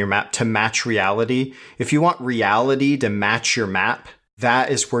have on your map to match reality, if you want reality to match your map, that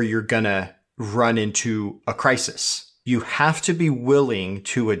is where you're going to run into a crisis. You have to be willing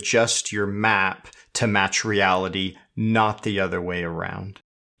to adjust your map to match reality, not the other way around.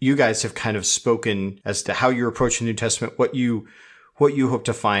 You guys have kind of spoken as to how you're approaching the New Testament, what you hope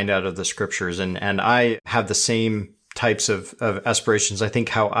to find out of the scriptures. And I have the same types of aspirations. I think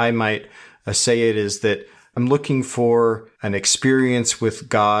how I might say it is that I'm looking for an experience with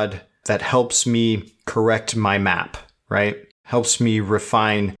God that helps me correct my map, right? Helps me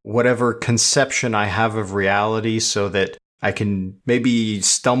refine whatever conception I have of reality so that I can maybe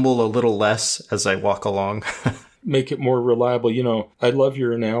stumble a little less as I walk along. Make it more reliable. You know, I love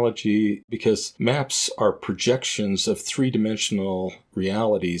your analogy because maps are projections of three-dimensional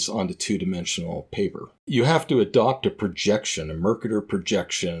realities onto two-dimensional paper. You have to adopt a projection, a Mercator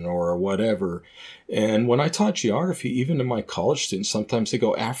projection or whatever. And when I taught geography, even to my college students, sometimes they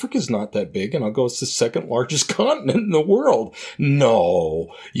go, Africa's not that big. And I'll go, it's the second largest continent in the world.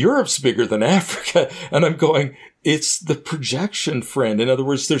 No, Europe's bigger than Africa. And I'm going, it's the projection, friend. In other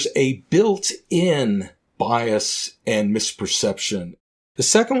words, there's a built-in bias and misperception. The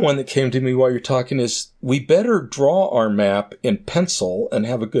second one that came to me while you're talking is we better draw our map in pencil and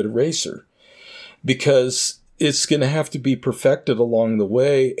have a good eraser because it's going to have to be perfected along the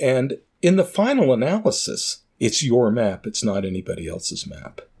way. And in the final analysis, it's your map. It's not anybody else's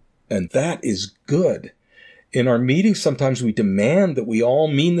map. And that is good. In our meetings, sometimes we demand that we all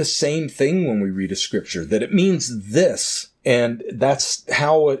mean the same thing when we read a scripture, that it means this. And that's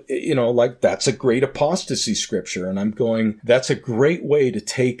how it, that's a great apostasy scripture. And I'm going, that's a great way to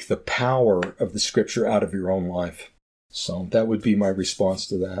take the power of the scripture out of your own life. So that would be my response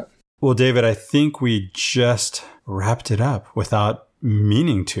to that. Well, David, I think we just wrapped it up without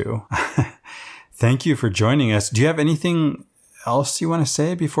meaning to. Thank you for joining us. Do you have anything else you want to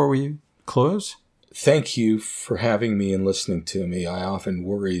say before we close? Thank you for having me and listening to me. I often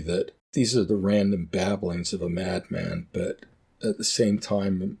worry that these are the random babblings of a madman, but at the same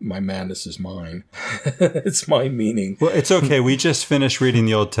time, my madness is mine. It's my meaning. Well, it's okay. We just finished reading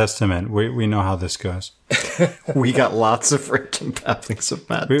the Old Testament. We know how this goes. We got lots of random babblings of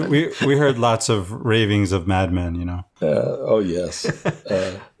madmen. We heard lots of ravings of madmen, you know. Oh, yes.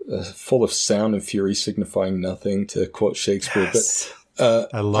 Full of sound and fury signifying nothing, to quote Shakespeare. Yes.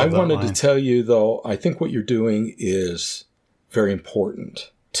 But I wanted to tell you, though, I think what you're doing is very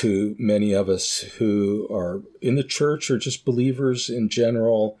important to many of us who are in the church or just believers in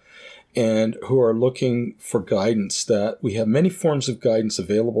general. and who are looking for guidance, that we have many forms of guidance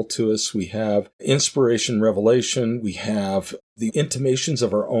available to us. We have inspiration, revelation. We have the intimations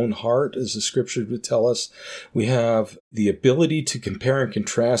of our own heart, as the scriptures would tell us. We have the ability to compare and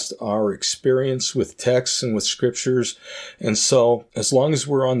contrast our experience with texts and with scriptures. And so as long as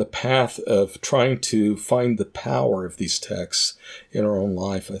we're on the path of trying to find the power of these texts in our own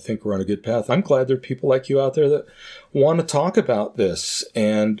life, I think we're on a good path. I'm glad there are people like you out there that want to talk about this,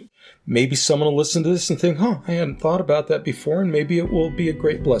 and maybe someone will listen to this and think, I hadn't thought about that before, and maybe it will be a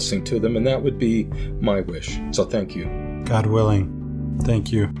great blessing to them, and that would be my wish. So thank you. God willing.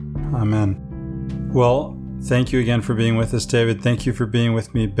 Thank you. Amen. Well, thank you again for being with us, David. Thank you for being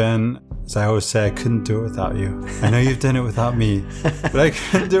with me, Ben. As I always say, I couldn't do it without you. I know you've done it without me, but I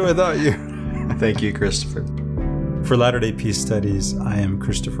couldn't do it without you. Thank you, Christopher. For Latter-day Peace Studies, I am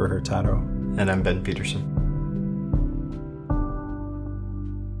Christopher Hurtado. And I'm Ben Peterson.